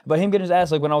stories about him getting his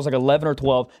ass licked when I was like 11 or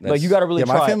 12. Like, you got to really Yeah,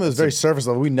 try. my family it. was very surface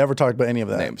level. We never talked about any of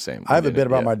that. Same. I have a We bit didn't,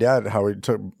 about yeah. my dad how he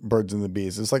took birds and the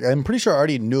bees. It's like I'm pretty sure I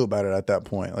already knew about it at that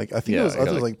point. Like I think Yeah, it was, I yeah, think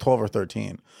it was like- like 12 or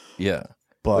 13. Yeah.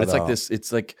 But, But it's like this.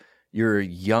 It's like you're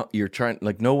young. You're trying.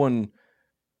 Like no one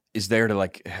is there to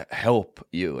like help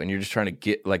you, and you're just trying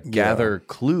to gather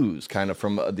clues, kind of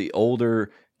from the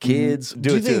older kids.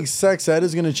 Do you think sex ed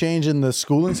is going to change in the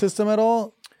schooling system at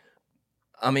all?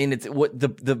 I mean, it's what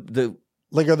the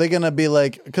Like, are they going to be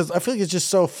like? Because I feel like it's just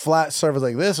so flat surface.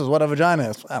 Like this is what a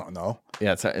vagina is. I don't know.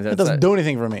 yeah. It's, It doesn't do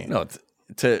anything for me. No.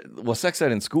 Sex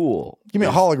ed in school. Give me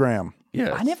a hologram.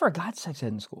 Yeah. I never got sex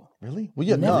ed in school. Really? Well,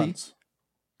 you had Never. nuts.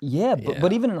 Yeah,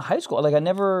 but even in high school, like I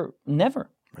never.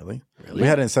 Really? We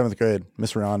had it in 7th grade.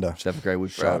 Miss Rionda. 7th grade, we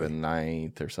probably in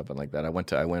 9th or something like that. I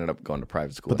ended up going to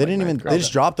private school. But they in, like, didn't even. ninth grade. They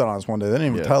just dropped it on us one day. They didn't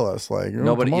even Yeah. tell us. Like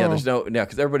Nobody. Yeah. tomorrow. There's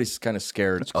because everybody's kind of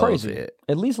scared It's crazy. of it.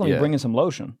 At least let me Yeah. bring in some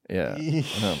lotion. Yeah.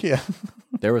 Yeah.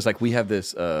 There was like we have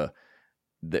this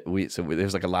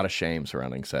there's like a lot of shame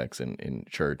surrounding sex in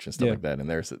church and stuff Yeah. like that.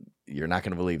 And you're not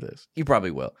going to believe this. You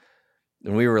probably will.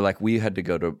 And we had to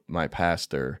go to my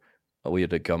pastor. We had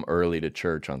to come early to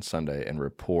church on Sunday and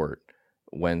report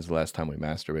when's the last time we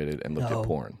masturbated and looked No. at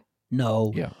porn.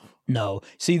 No. Yeah. No.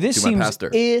 See, this To my seems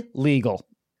pastor. illegal.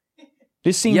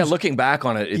 This seems Yeah, looking back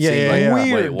on it, it Yeah, seemed yeah, like yeah.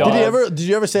 Weird, wait, dog. what? Did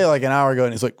you ever say like an hour ago?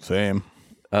 And he's like, same.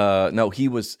 No,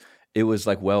 it was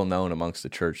like well known amongst the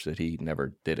church that he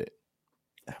never did it.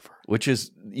 Ever. Which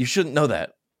is you shouldn't know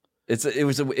that. It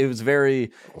was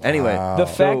very anyway. Wow. the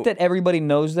fact that everybody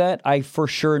knows that. I for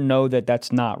sure know that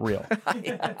that's not real.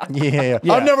 Yeah.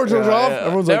 I've never turned it off.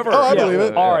 Everyone's Never. like, oh, I Yeah. believe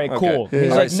it. All right, Okay. cool. Yeah.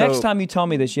 He's All like, right, next so- time you tell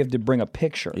me this, you have to bring a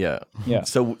picture. Yeah. Yeah.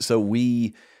 So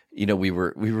we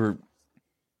were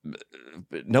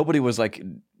nobody was like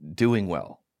doing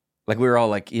well. Like we were all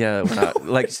like, yeah, we're not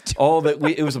like all that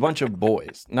it was a bunch of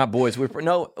boys, not boys. We're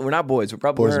not boys. We're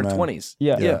probably Boys in and our men. 20s.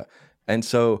 Yeah. Yeah. And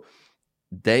so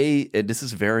this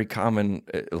is very common.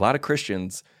 A lot of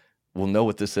Christians will know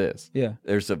what this is. Yeah.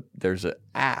 There's a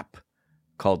app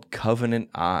called Covenant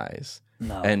Eyes.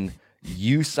 No. And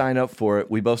you sign up for it.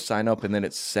 We both sign up, and then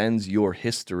it sends your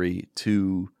history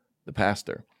to the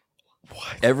pastor.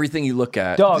 What? Everything you look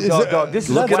at. Dog. This is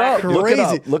Look it up. Crazy. Look it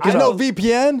up. Look it I know up.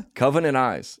 VPN. Covenant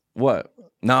Eyes. What?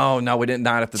 No, we didn't.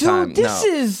 Not at the Dude, time. this no.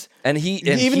 is. And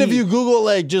Even if you Google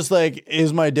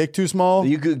is my dick too small?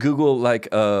 you could Google like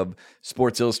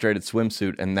Sports Illustrated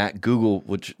swimsuit, and that Google,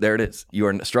 which there it is. You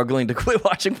are struggling to quit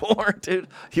watching porn, dude.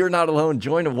 You're not alone.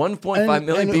 Join 1.5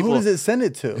 million and people. who does it send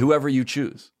it to? Whoever you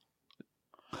choose.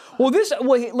 Well,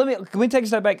 let me take a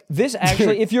step back. This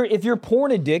actually, if you're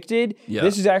porn addicted, Yeah.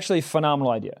 this is actually a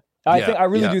phenomenal idea. I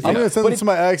really do I'm think. going to send but it to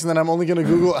my ex, and then I'm only going to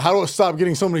Google how do I stop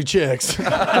getting so many chicks?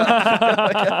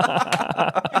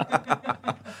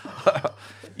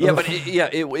 Yeah, but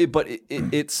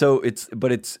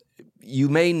it's you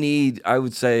may need, I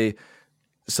would say,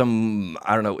 some,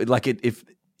 I don't know, like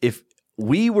if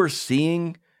we were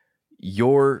seeing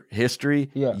your history,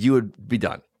 you would be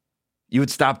done. You would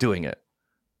stop doing it.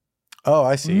 Oh,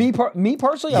 I see. Me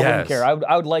personally, I wouldn't care.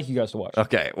 I would like you guys to watch.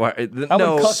 Okay. Well, I would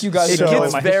cuck you guys. It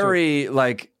gets very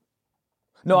like.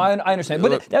 No, I understand,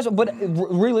 but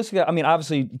realistically, I mean,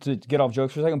 obviously, to get off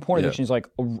jokes for a second, porn addiction is like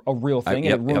a real thing,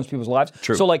 and it ruins people's lives.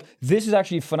 True. So, like, this is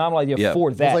actually a phenomenal idea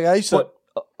for that. Like I used to.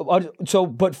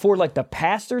 But for like the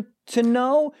pastor to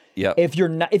know, if you're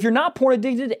not porn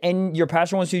addicted and your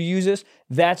pastor wants you to use this,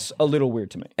 that's a little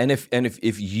weird to me. And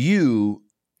if you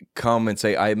come and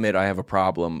say, I admit I have a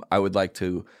problem, I would like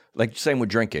to, like, same with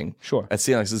drinking. Sure. It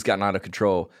seems like this has gotten out of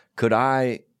control. Could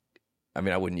I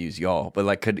mean, I wouldn't use y'all, but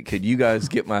like, could you guys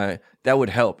get that would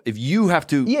help. If you have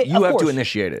to, to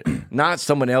initiate it, not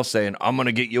someone else saying, I'm going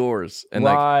to get yours. And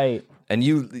right.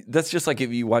 And that's just like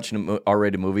if you watch an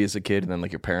R-rated movie as a kid and then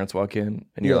like your parents walk in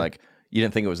and you're like, you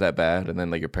didn't think it was that bad, and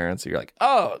then like your parents, you're like,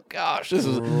 oh gosh, this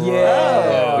is that's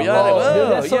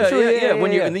so true. Yeah.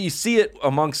 When and then you see it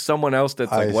amongst someone else that's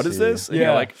like, what is this? And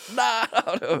you're like, nah.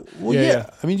 Well,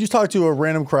 I mean, you just talk to a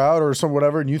random crowd or some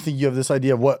whatever, and you think you have this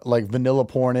idea of what like vanilla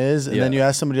porn is, and then you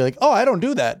ask somebody like, oh, I don't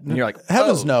do that, and you're like,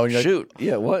 heavens no, and you're shoot,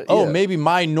 like, what? Oh, maybe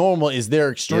my normal is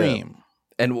their extreme,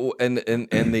 and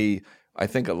the I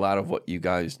think a lot of what you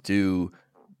guys do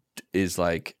is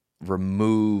like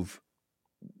remove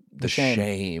the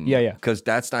shame. Because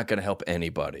that's not going to help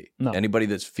anybody. No. Anybody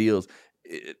that feels,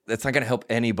 that's not going to help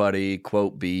anybody,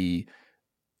 quote,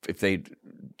 if they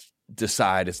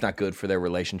decide it's not good for their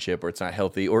relationship or it's not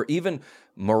healthy, or even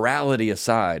morality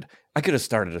aside, I could have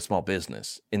started a small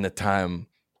business in the time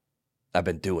I've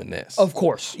been doing this. Of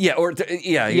course. Yeah, or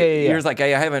you're like,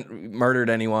 hey, I haven't murdered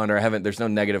anyone, or there's no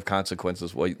negative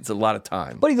consequences. Well, it's a lot of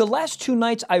time. Buddy, the last 2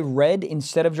 nights I read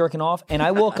instead of jerking off, and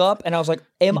I woke up and I was like,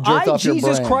 am I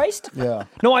Jesus Christ? Yeah.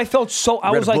 No, I felt so,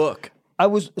 I was like. Book.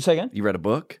 Say again? You read a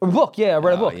book? A book, yeah, I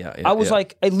read a book. I was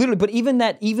like, I literally, but even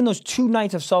those 2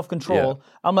 nights of self-control,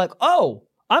 I'm like, oh,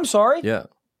 I'm sorry. Yeah.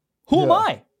 Who am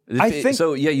I? I think.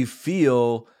 So, you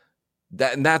feel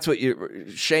that, and that's what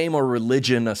shame or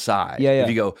religion aside. Yeah. If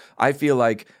you go, I feel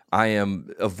like I am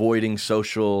avoiding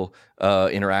social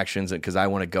interactions because I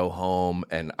want to go home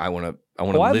and I want to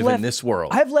live in this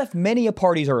world. I've left many a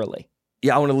parties early.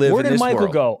 Yeah, I want to live in this world. Where did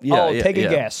Michael go? Take a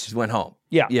guess. Just went home.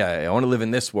 Yeah. I want to live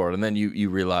in this world. And then you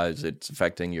realize it's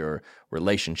affecting your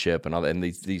relationship and all that. And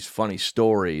these funny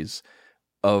stories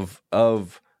of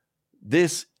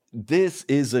this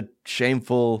is a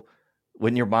shameful,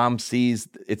 when your mom sees,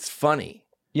 it's funny.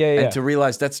 Yeah. And to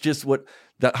realize that's just what,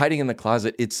 the hiding in the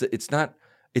closet, it's a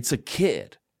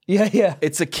kid. Yeah.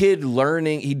 It's a kid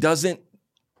learning.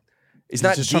 He's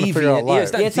not just trying to figure out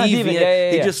life. It's not deviant.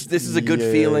 Yeah. He just, this is a good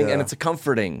feeling, and it's a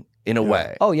comforting in a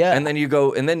way. Oh, yeah. And then you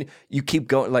go, and then you keep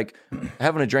going, like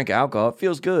having a drink of alcohol, it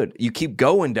feels good. You keep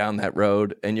going down that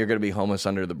road, and you're going to be homeless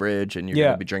under the bridge, and you're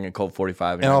going to be drinking Colt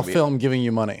 45. And I'll film giving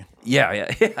you money.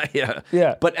 Yeah.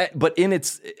 But in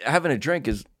its, having a drink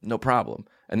is no problem.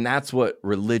 And that's what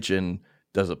religion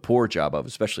does a poor job of,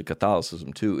 especially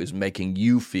Catholicism too, is making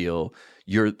you feel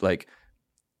you're like,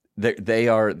 they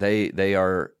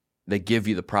give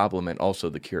you the problem and also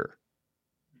the cure.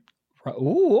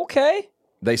 Ooh, okay.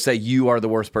 They say you are the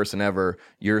worst person ever.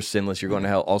 You're sinless. You're going to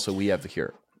hell. Also, we have the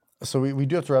cure. So we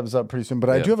do have to wrap this up pretty soon,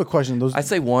 but I do have a question. I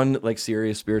say one like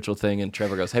serious spiritual thing, and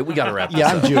Trevor goes, "Hey, we got to wrap this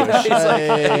up." I'm Jewish. He's like,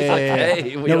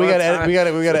 "Hey, we got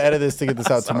to edit this to get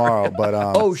this out tomorrow." But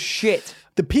oh shit,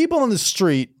 the people on the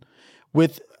street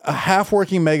with a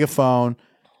half-working megaphone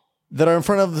that are in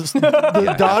front of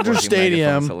the Dodger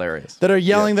Stadium that are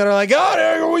yelling, that are like,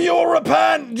 "Oh, you'll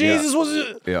repent. Jesus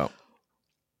was." Yeah.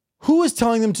 Who is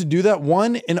telling them to do that?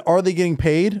 One, and are they getting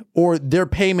paid, or their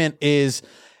payment is,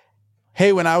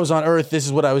 hey, when I was on Earth, this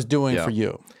is what I was doing for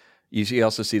you. You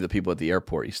also see the people at the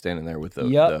airport. You're standing there with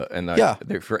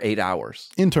they're for 8 hours.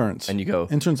 Interns. And you go,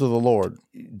 interns of the Lord.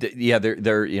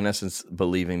 They're in essence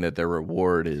believing that their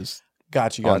reward is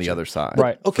Gotcha. on the other side.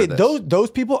 Right. Okay, those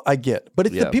people I get. But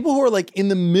it's the people who are like in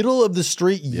the middle of the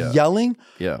street yelling.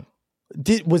 Yeah.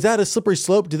 Was that a slippery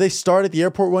slope? Did they start at the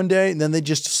airport one day and then they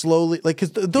just slowly, like,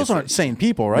 because those aren't sane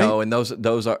people, right? No, and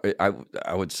those are,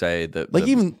 I would say that. Like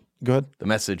even, go ahead. The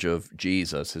message of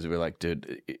Jesus is we're like,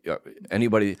 dude,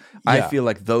 anybody, I feel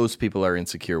like those people are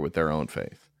insecure with their own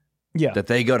faith. Yeah. That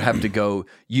they have to go,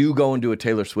 you go and do a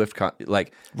Taylor Swift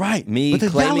right. Me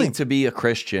claiming to be a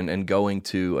Christian and going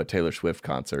to a Taylor Swift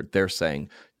concert, they're saying,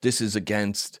 this is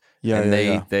against,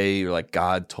 they are like,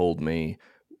 God told me.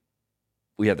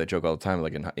 We have that joke all the time,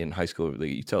 like in high school.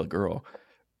 Like you tell a girl,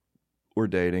 we're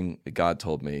dating, God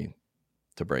told me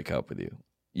to break up with you.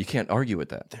 You can't argue with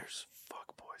that. There's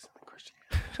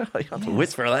You don't have to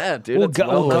whisper that, dude. Well, That's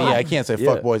God- known. I can't say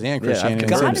fuck boys and Christianity in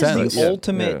the same God is sentence. the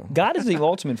ultimate. Yeah. God is the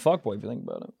ultimate fuckboy. If you think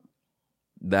about it.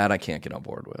 That I can't get on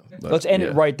board with. But, Let's end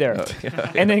it right there,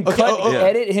 and then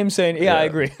edit him saying, "Yeah, I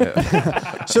agree."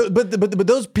 So, but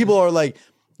those people are like,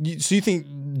 so you think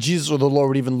Jesus or the Lord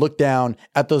would even look down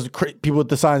at those people with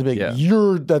the signs, and be like,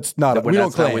 "You're that's not. We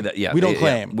don't claim. We don't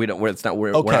claim. We don't. It's not.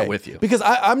 We're not with you." Because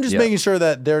I'm just making sure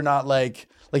that they're not like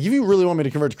if you really want me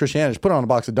to convert to Christianity, just put on a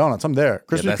box of donuts. I'm there.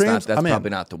 Christmas creams. That's probably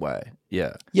not the way.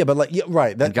 Yeah. Yeah, but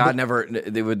right. That God never.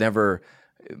 They would never.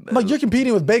 Like you're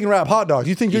competing with bacon wrap hot dogs.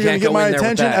 You think you're going to get my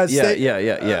attention as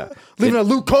leaving a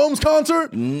Luke Combs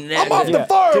concert? I'm off the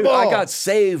fireball. Dude, I got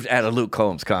saved at a Luke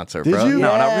Combs concert, bro. Did you?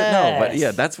 No, not no, but yeah,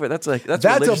 that's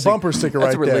a bumper sticker right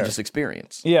there. That's a religious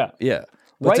experience. Yeah. Yeah.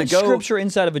 But Write scripture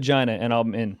inside a vagina, and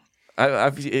I'm in.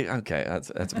 Okay,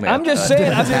 that's. I'm just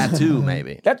saying. I'm just tattoo,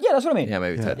 maybe. That's what I mean. Yeah,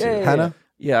 maybe tattoo. Henna?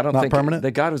 Yeah, I don't Not think permanent?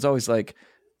 that God was always like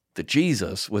the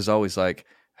Jesus was always like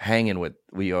hanging with.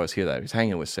 We always hear that he was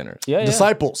hanging with sinners. Yeah.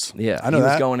 Disciples. Yeah, I know he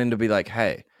that. was going in to be like,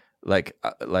 hey, like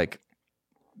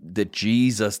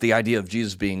the idea of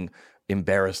Jesus being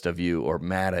embarrassed of you or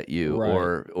mad at you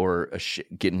or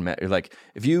getting mad. Like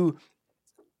if you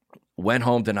went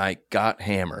home tonight, got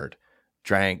hammered,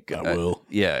 drank. I will.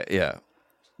 Yeah.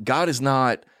 God is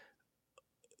not.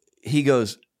 He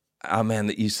goes, oh man,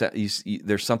 that you said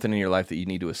there's something in your life that you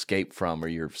need to escape from, or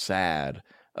you're sad.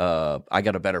 I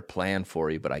got a better plan for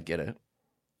you, but I get it.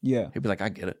 Yeah. He'd be like, I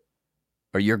get it.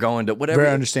 Or you're going to whatever.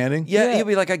 Very understanding. Yeah, he'll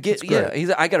be like, I get. Yeah, he's.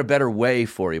 I got a better way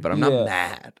for you, but I'm not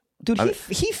mad. Dude,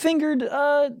 he fingered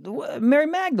Mary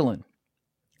Magdalene.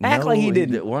 Act like he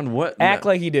didn't. Act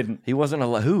like he didn't. He wasn't a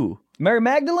who? Mary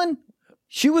Magdalene?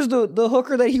 She was the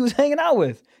hooker that he was hanging out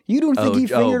with. You don't think he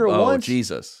fingered her once?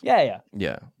 Jesus. Yeah.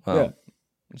 Well,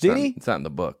 Did he? It's not in the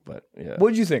book, but yeah. What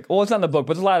did you think? Well, it's not in the book,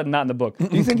 but there's a lot of not in the book. Do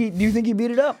you think he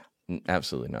beat it up?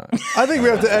 Absolutely not. I think we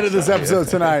have to edit this episode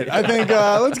tonight. I think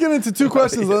let's get into 2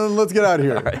 questions and then let's get out of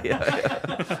here. Right,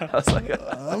 yeah. I was like,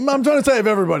 I'm trying to save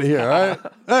everybody here, all right?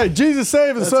 Hey, Jesus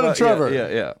save the son of Trevor.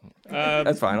 Yeah.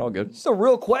 That's fine. All good. It's a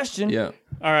real question. Yeah.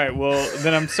 All right. Well,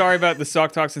 then I'm sorry about the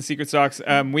sock talks and secret socks.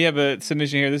 We have a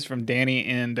submission here. This is from Danny,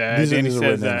 and Danny are says,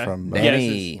 written in from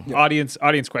Danny. audience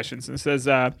questions. And it says,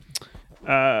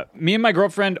 me and my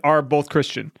girlfriend are both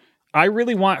Christian. I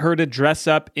really want her to dress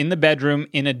up in the bedroom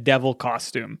in a devil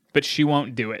costume, but she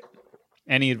won't do it.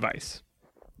 Any advice?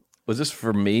 Was this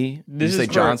for me? Did This you is say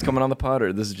for- John's coming on the pod,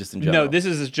 or this is just in general? No, this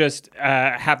is just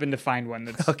happened to find one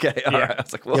that's Okay, all right. I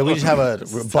was like, well, Yeah, we just have a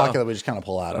bucket that we just kind of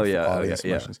pull out of yeah, audience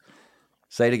yeah. questions.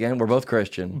 Say it again. We're both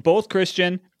Christian. both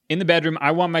Christian in the bedroom.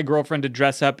 I want my girlfriend to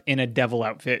dress up in a devil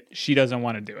outfit. She doesn't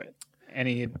want to do it. You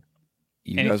Any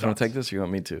guys want thoughts? to take this, or you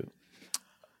want me to?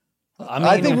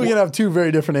 I think we can have 2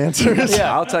 very different answers.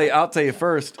 Yeah, I'll tell you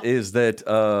first is that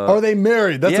Are they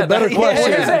married? That's a better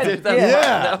question.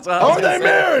 That's what I was Are gonna they say.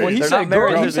 married? Well, he They're said not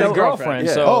married. he He said said girlfriend.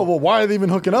 Yeah. So Oh, well, why are they even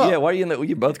hooking up? Yeah, why are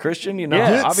you both Christian? You know,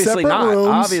 Yeah. obviously Separate not. rooms.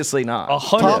 Obviously not.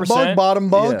 100%. Top bunk, bottom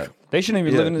bunk. Yeah. They shouldn't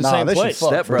even be living in the Nah, same they should place. fuck.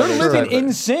 Step They're brothers. living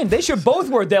in sin. They should both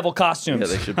wear devil costumes.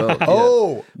 Yeah, they should both.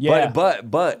 Oh, Yeah.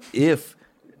 But if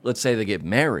let's say they get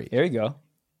married, There you go.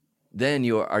 then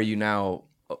are you now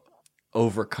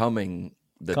overcoming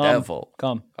the Come. devil?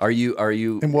 Come. Are you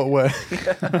in what way?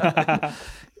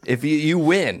 if you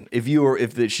win, if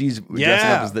she's dressing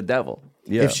up as the devil?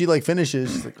 Yeah. If she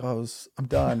finishes, she's like, oh, I'm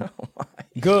done.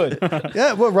 Good.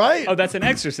 Yeah, well, right? Oh, that's an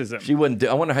exorcism. she wouldn't do,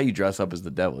 I wonder how you dress up as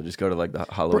the devil. Just go to the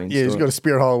Halloween Yeah, store. just go to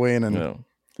Spirit Halloween and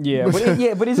Yeah,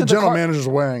 but is the it general the manager's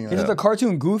wearing it. is it the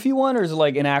cartoon Goofy one or is it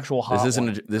like an actual hot This one?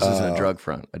 isn't a drug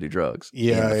front. I do drugs.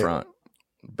 yeah, in the yeah. front.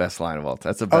 Best line of all time.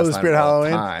 That's the best Oh, the line Spirit of all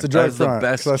Halloween? time. It's a drug That is the front,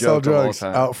 best 'cause I sell joke of all drugs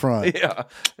time. out front. Yeah,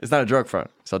 it's not a drug front.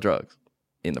 Sell drugs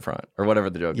in the front or whatever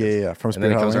the joke is. Yeah. From And Spirit then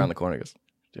he comes Halloween. around the corner and goes,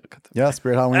 "Dude, cut the-" Yeah,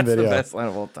 Spirit Halloween That's video. the best line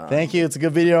of all time. Thank you. It's a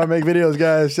good video. I make videos,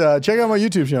 guys. Check out my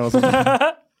YouTube channel.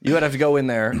 You would have to go in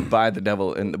there, buy the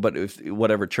devil, but if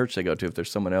whatever church they go to, if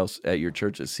there's someone else at your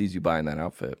church that sees you buying that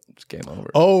outfit, it's game over.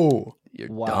 Oh, You're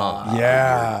Wow. done.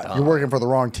 yeah. You're working for the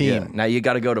wrong team. Yeah. Now you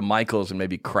got to go to Michael's and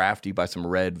maybe craft you buy some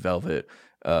red velvet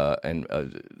and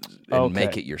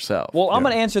make it yourself. Well, I'm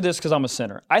going to answer this because I'm a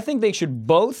sinner. I think they should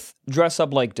both dress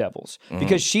up like devils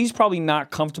because she's probably not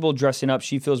comfortable dressing up.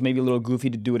 She feels maybe a little goofy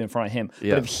to do it in front of him.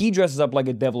 Yeah. But if he dresses up like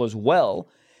a devil as well,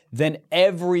 then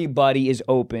everybody is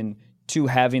open to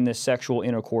having this sexual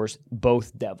intercourse,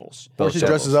 both devils. Or she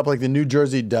dresses up like the New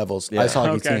Jersey Devils ice hockey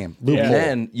Okay. team. Blue And Bull.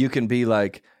 then you can be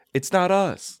like, it's not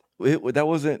us. that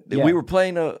wasn't. Yeah. We were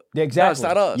playing a. Exactly. No, it's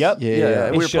not us. Yep.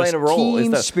 Yeah. We were playing a role.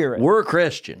 Team It's spirit. We're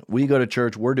Christian. We go to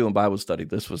church. We're doing Bible study.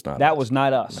 This was not. That us. was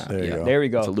not us. There you go. There we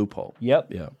go. It's a loophole. Yep.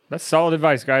 Yeah. That's solid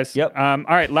advice, guys. Yep. All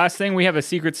right, last thing. We have a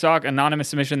secret sock anonymous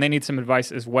submission. They need some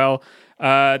advice as well.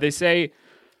 They say,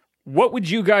 what would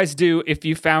you guys do if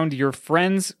you found your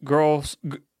friend's girls...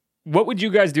 What would you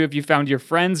guys do if you found your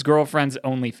friend's girlfriend's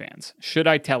OnlyFans? Should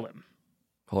I tell him?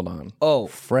 Hold on.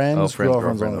 Friends,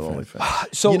 girlfriends, girlfriend,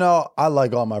 OnlyFans. So you know, I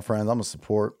like all my friends. I'm a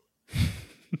support.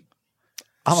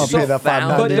 I'm gonna So pay that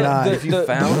found it. $5.99. If you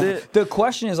found it? The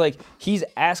question is like, he's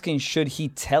asking, should he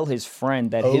tell his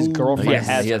friend that his girlfriend Yes.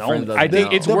 has He an had friends OnlyFans? that I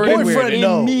think know. it's The worded boyfriend weird.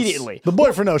 knows. Immediately. The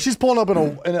boyfriend knows. She's pulling up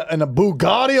in a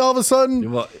Bugatti all of a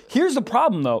sudden. Well, Here's the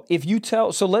problem, though. If you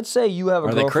tell, so let's say you have a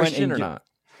are they girlfriend Christian and or you- not?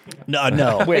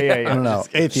 No. Wait, yeah. No.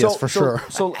 Atheist for sure.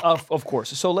 So of course.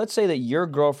 So let's say that your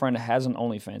girlfriend has an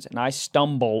OnlyFans and I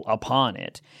stumble upon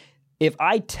it. If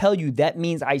I tell you, that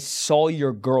means I saw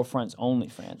your girlfriend's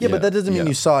OnlyFans. Yeah, but that doesn't mean Yeah.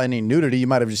 you saw any nudity. You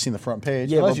might have just seen the front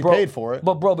page. Yeah, Unless but you bro- paid for it.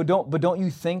 But don't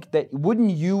you think that wouldn't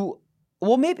you?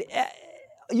 Well, maybe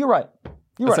you're right.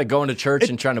 You're It's right. like going to church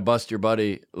and trying to bust your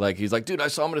buddy. Like he's like, dude, I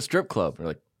saw him at a strip club. You're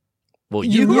like, well,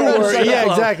 You were at a were- strip yeah,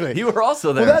 club. exactly. You were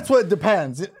also there. Well, that's what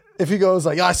depends. If he goes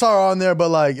like, I saw her on there, but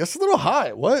like it's a little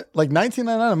high. What? Like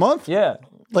 $19.99 a month? yeah.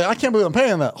 Like I can't believe I'm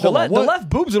paying that. The, Hold on, the what? left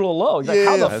boob's a little low. You're like,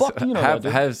 how the Yeah. fuck do you know that?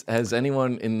 Dude? Has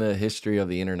anyone in the history of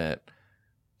the internet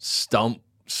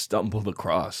stumbled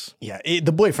across? Yeah,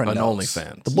 the boyfriend An knows.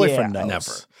 OnlyFans. The boyfriend Yeah.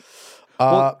 knows.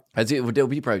 Never. Has he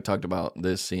probably talked about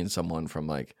this, seeing someone from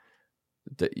like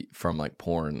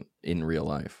porn in real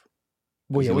life?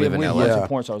 Well, yeah, you we live have in lots LA? of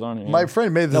porn stars on here. My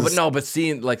friend made this. But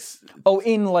seeing like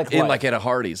in like in what? like at a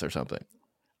Hardee's or something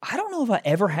I don't know if I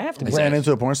ever have to. ran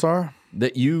into a porn star.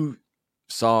 that you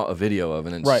saw a video of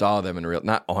and then Right. saw them in real,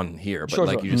 not on here, but Sure,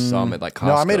 like sure. you just saw them at like Costco.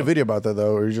 No, I made a video about that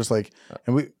though. Where you're just like,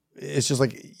 and it's just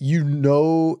like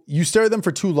you stare at them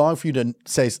for too long for you to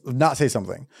not say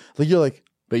something. Like you're like,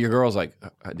 But your girl's like,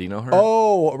 do you know her?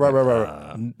 oh, right.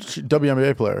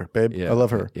 WNBA player, babe. yeah, I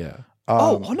love her. Yeah.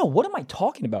 Oh no! What am I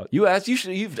talking about? You've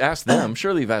asked them.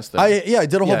 Surely you've asked them. I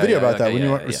did a whole Yeah, video yeah, about that okay, when yeah,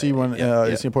 you went to yeah, see when yeah,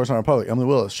 you see Porn Star Republic. Emily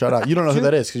Willis, shout out. You don't know who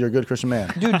that is because you're a good Christian man.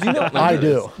 Dude, do you know? I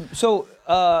do. So,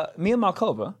 me and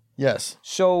Malkova. Yes.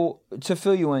 So to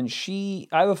fill you in,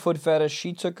 I have a foot fetish.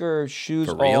 She took her shoes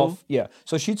For real? off. Yeah.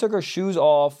 So she took her shoes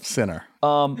off. Sinner.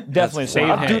 Definitely.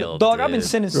 Save Dude, hell, dog, I've been dude.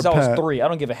 sinning since I was Repent. 3. I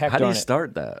don't give a heck. How do you darn it.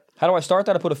 start that? How do I start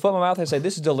that? I put a foot in my mouth and say,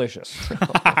 "This is delicious."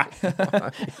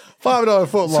 $5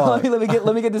 foot long.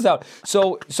 let me get this out.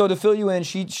 So to fill you in,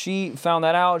 she found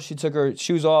that out. She took her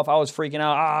shoes off. I was freaking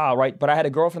out. Right. But I had a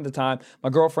girlfriend at the time. My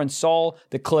girlfriend saw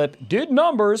the clip, did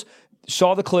numbers,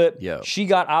 saw the clip. Yeah. She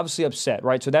got obviously upset.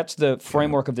 Right. So that's the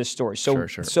framework of this story. So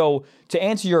Sure. so to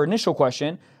answer your initial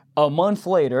question, a month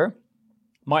later,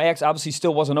 my ex obviously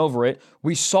still wasn't over it.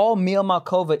 We saw Mia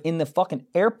Malkova in the fucking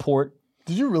airport.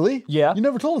 Did you really? Yeah. You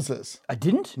never told us this. I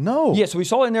didn't? No. Yeah, so we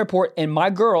saw it in the airport, and my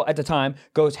girl at the time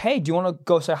goes, "Hey, do you want to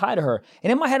go say hi to her?"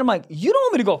 And in my head, I'm like, "You don't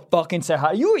want me to go fucking say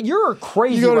hi. You're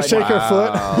crazy." You go to right shake now. her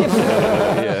foot.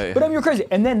 But you're crazy.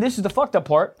 And then this is the fucked up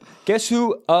part. Guess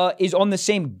who is on the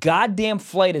same goddamn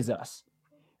flight as us?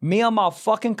 Mia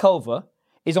motherfucking Kova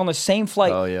is on the same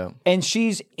flight. Oh, yeah. And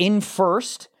she's in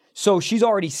first. So she's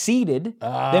already seated.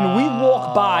 Then we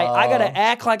walk by. I gotta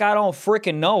act like I don't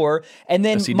freaking know her. And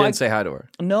then So you didn't say hi to her.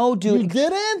 no, dude. You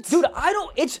didn't? Dude, I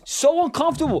don't. It's so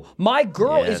uncomfortable. My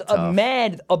girl Yeah, is tough.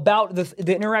 mad about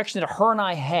the interaction that her and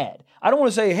I had. I don't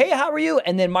want to say, "Hey, how are you?"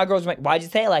 And then my girl's like, "Why'd you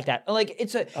say it like that?" Like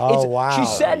Oh, wow. She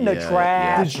said in the Yeah,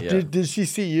 trash. Did she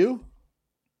see you?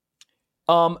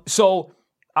 So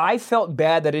I felt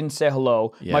bad that I didn't say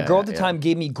hello. My Yeah, girl at the yeah. time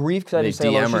gave me grief because I You didn't say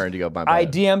hello. DM her She's- and you go, "My I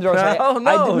bad." DM'd her. I was like, Oh, no,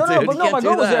 I did, dude, but you no, can't my do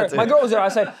girl was that, there. dude. My girl was there. I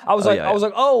said, I was yeah,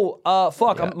 like, oh,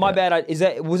 fuck, Yeah, my yeah.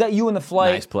 bad. Was that you in the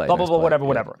flight? Nice play, Blah blah nice blah. play, Whatever, yeah.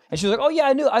 whatever. And she was like, oh yeah,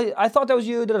 I knew. I thought that was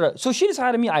you. Da, da, da. So she decided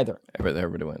hi to me either.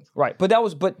 Everybody wins. Right, but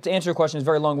to answer your question, it's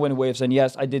a very long-winded way of saying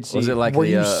yes. I did see. Was it like Were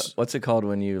you the s- what's it called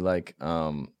when you like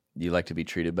to be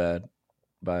treated bad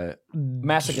by it?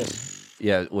 masochist?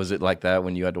 Yeah, was it like that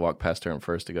when you had to walk past her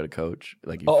first to go to coach?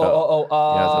 Like you Oh, felt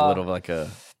yeah, it's a uh, little like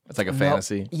it's like a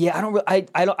fantasy. Yeah, I don't. I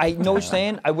don't. I know what you're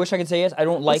saying. I wish I could say yes. I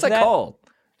don't like What's that called?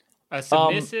 A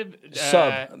submissive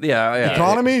sub. Yeah.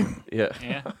 Economy? Yeah.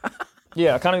 Yeah.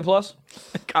 Yeah, economy plus.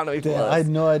 Economy Yeah, plus. I had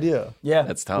no idea. Yeah,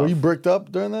 That's tough. Were you bricked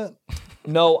up during that?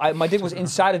 no. My dick was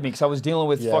inside of me because I was dealing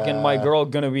with fucking my Yeah. girl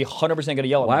gonna be 100% gonna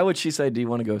yell at Why me. would she say, "Do you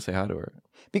want to go say hi to her"?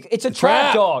 It's a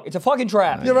trap, dog. It's a fucking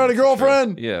trap. You ever had a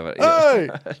girlfriend? Yeah, but Hey!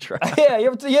 Try. Yeah, you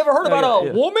ever heard about a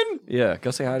yeah. woman? Yeah,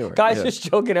 go say hi to her. Guys, yeah. just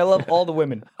joking. I love all the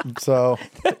women. So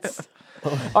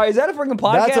All right, is that a freaking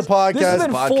podcast? That's a podcast. This has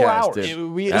been 4 Podcast, hours.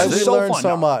 dude. We This is so learned fun, so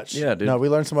though. much. Yeah, dude. No, we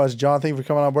learned so much. John, thank you for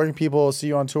coming on. Where can people see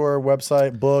you on tour,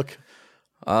 website, book?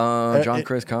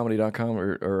 JohnChristComedy.com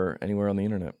or anywhere on the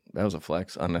internet. That was a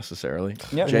flex unnecessarily.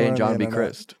 Yep. Jay Anywhere on and John the B. internet.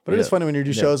 Christ. But it is funny when you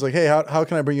do shows like, hey, how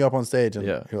can I bring you up on stage? And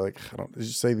Yeah. you're like, I don't,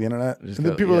 just say the internet. And Just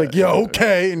then go, people are like, yeah,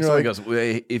 okay. And you're Somebody like, goes,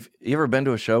 "Wait, if you ever been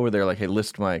to a show where they're like, hey,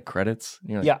 list my credits?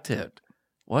 And you're like, dude,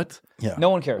 what? yeah. No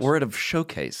one cares. We're at a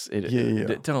showcase.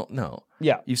 Don't know.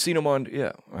 Yeah. You've seen them on,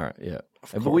 all right, yeah.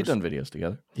 But we've done videos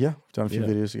together. Yeah, we've done a few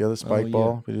videos together. Spike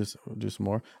ball. We just do some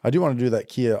more. I do want to do that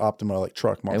Kia Optima like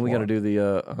truck. And we got to do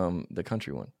the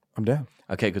country one. I'm down.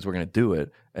 Okay, because we're gonna do it,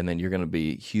 and then you're gonna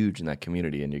be huge in that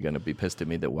community, and you're gonna be pissed at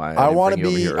me that why I want to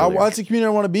didn't bring you be. over here earlier. That's the community I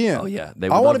want to be in. Oh yeah,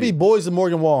 I want to be boys of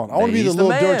Morgan Wallen. I want to be the He's little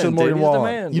man, dirts of dude. Morgan He's the Wallen.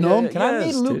 man. You know? Yeah, Can I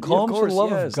meet Luke dude. Combs for the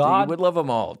love of yes, dude. God? You would love them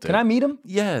all. Dude. Can I meet him?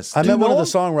 Yes. I dude. met one of know the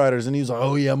songwriters, and he was like,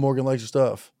 "Oh yeah, Morgan likes your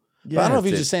stuff." But I don't know if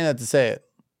he's dude. just saying that to say it.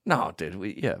 No, dude.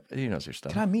 He knows your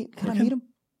stuff. Can I meet him?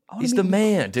 I wanna He's meet the Luke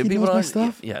man, dude. He People knows my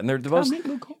don't. stuff? Yeah, and they're the Can I most. meet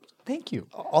Luke Combs? Thank you.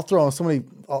 I'll throw on so many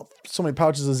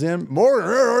pouches of Zim.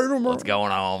 Morgan, What's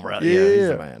going on, bro? Yeah. Yeah, he's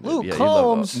the man. Dude. Luke yeah, you love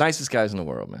Combs. nicest guys in the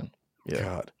world, man. Yeah.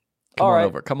 God. Come All on right.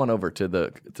 over. Come on over to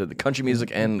the country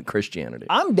music and Christianity.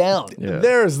 I'm down. Yeah.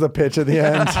 There's the pitch at the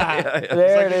end.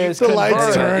 There it is. the lights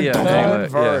Convert. turn. Yeah,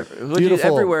 Convert. Would Beautiful.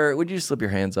 You, everywhere, would you slip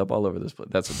your hands up all over this place?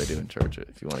 That's what they do in church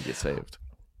if you want to get saved.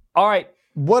 All right.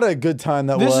 What a good time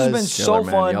that This was. has been so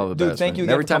man. fun. Y'all the Dude, best, thank man. you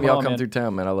again Every for time coming y'all on, come man. through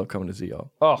town, man, I love coming to see y'all.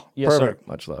 Oh, yes, Perfect.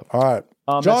 Much love. All right.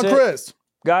 That's John it. Crist.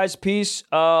 Guys, peace.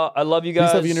 I love you guys.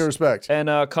 Please have unity respect.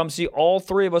 And come see all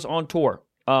three of us on tour.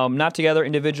 Not together,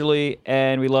 individually.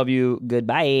 And we love you.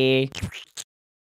 Goodbye.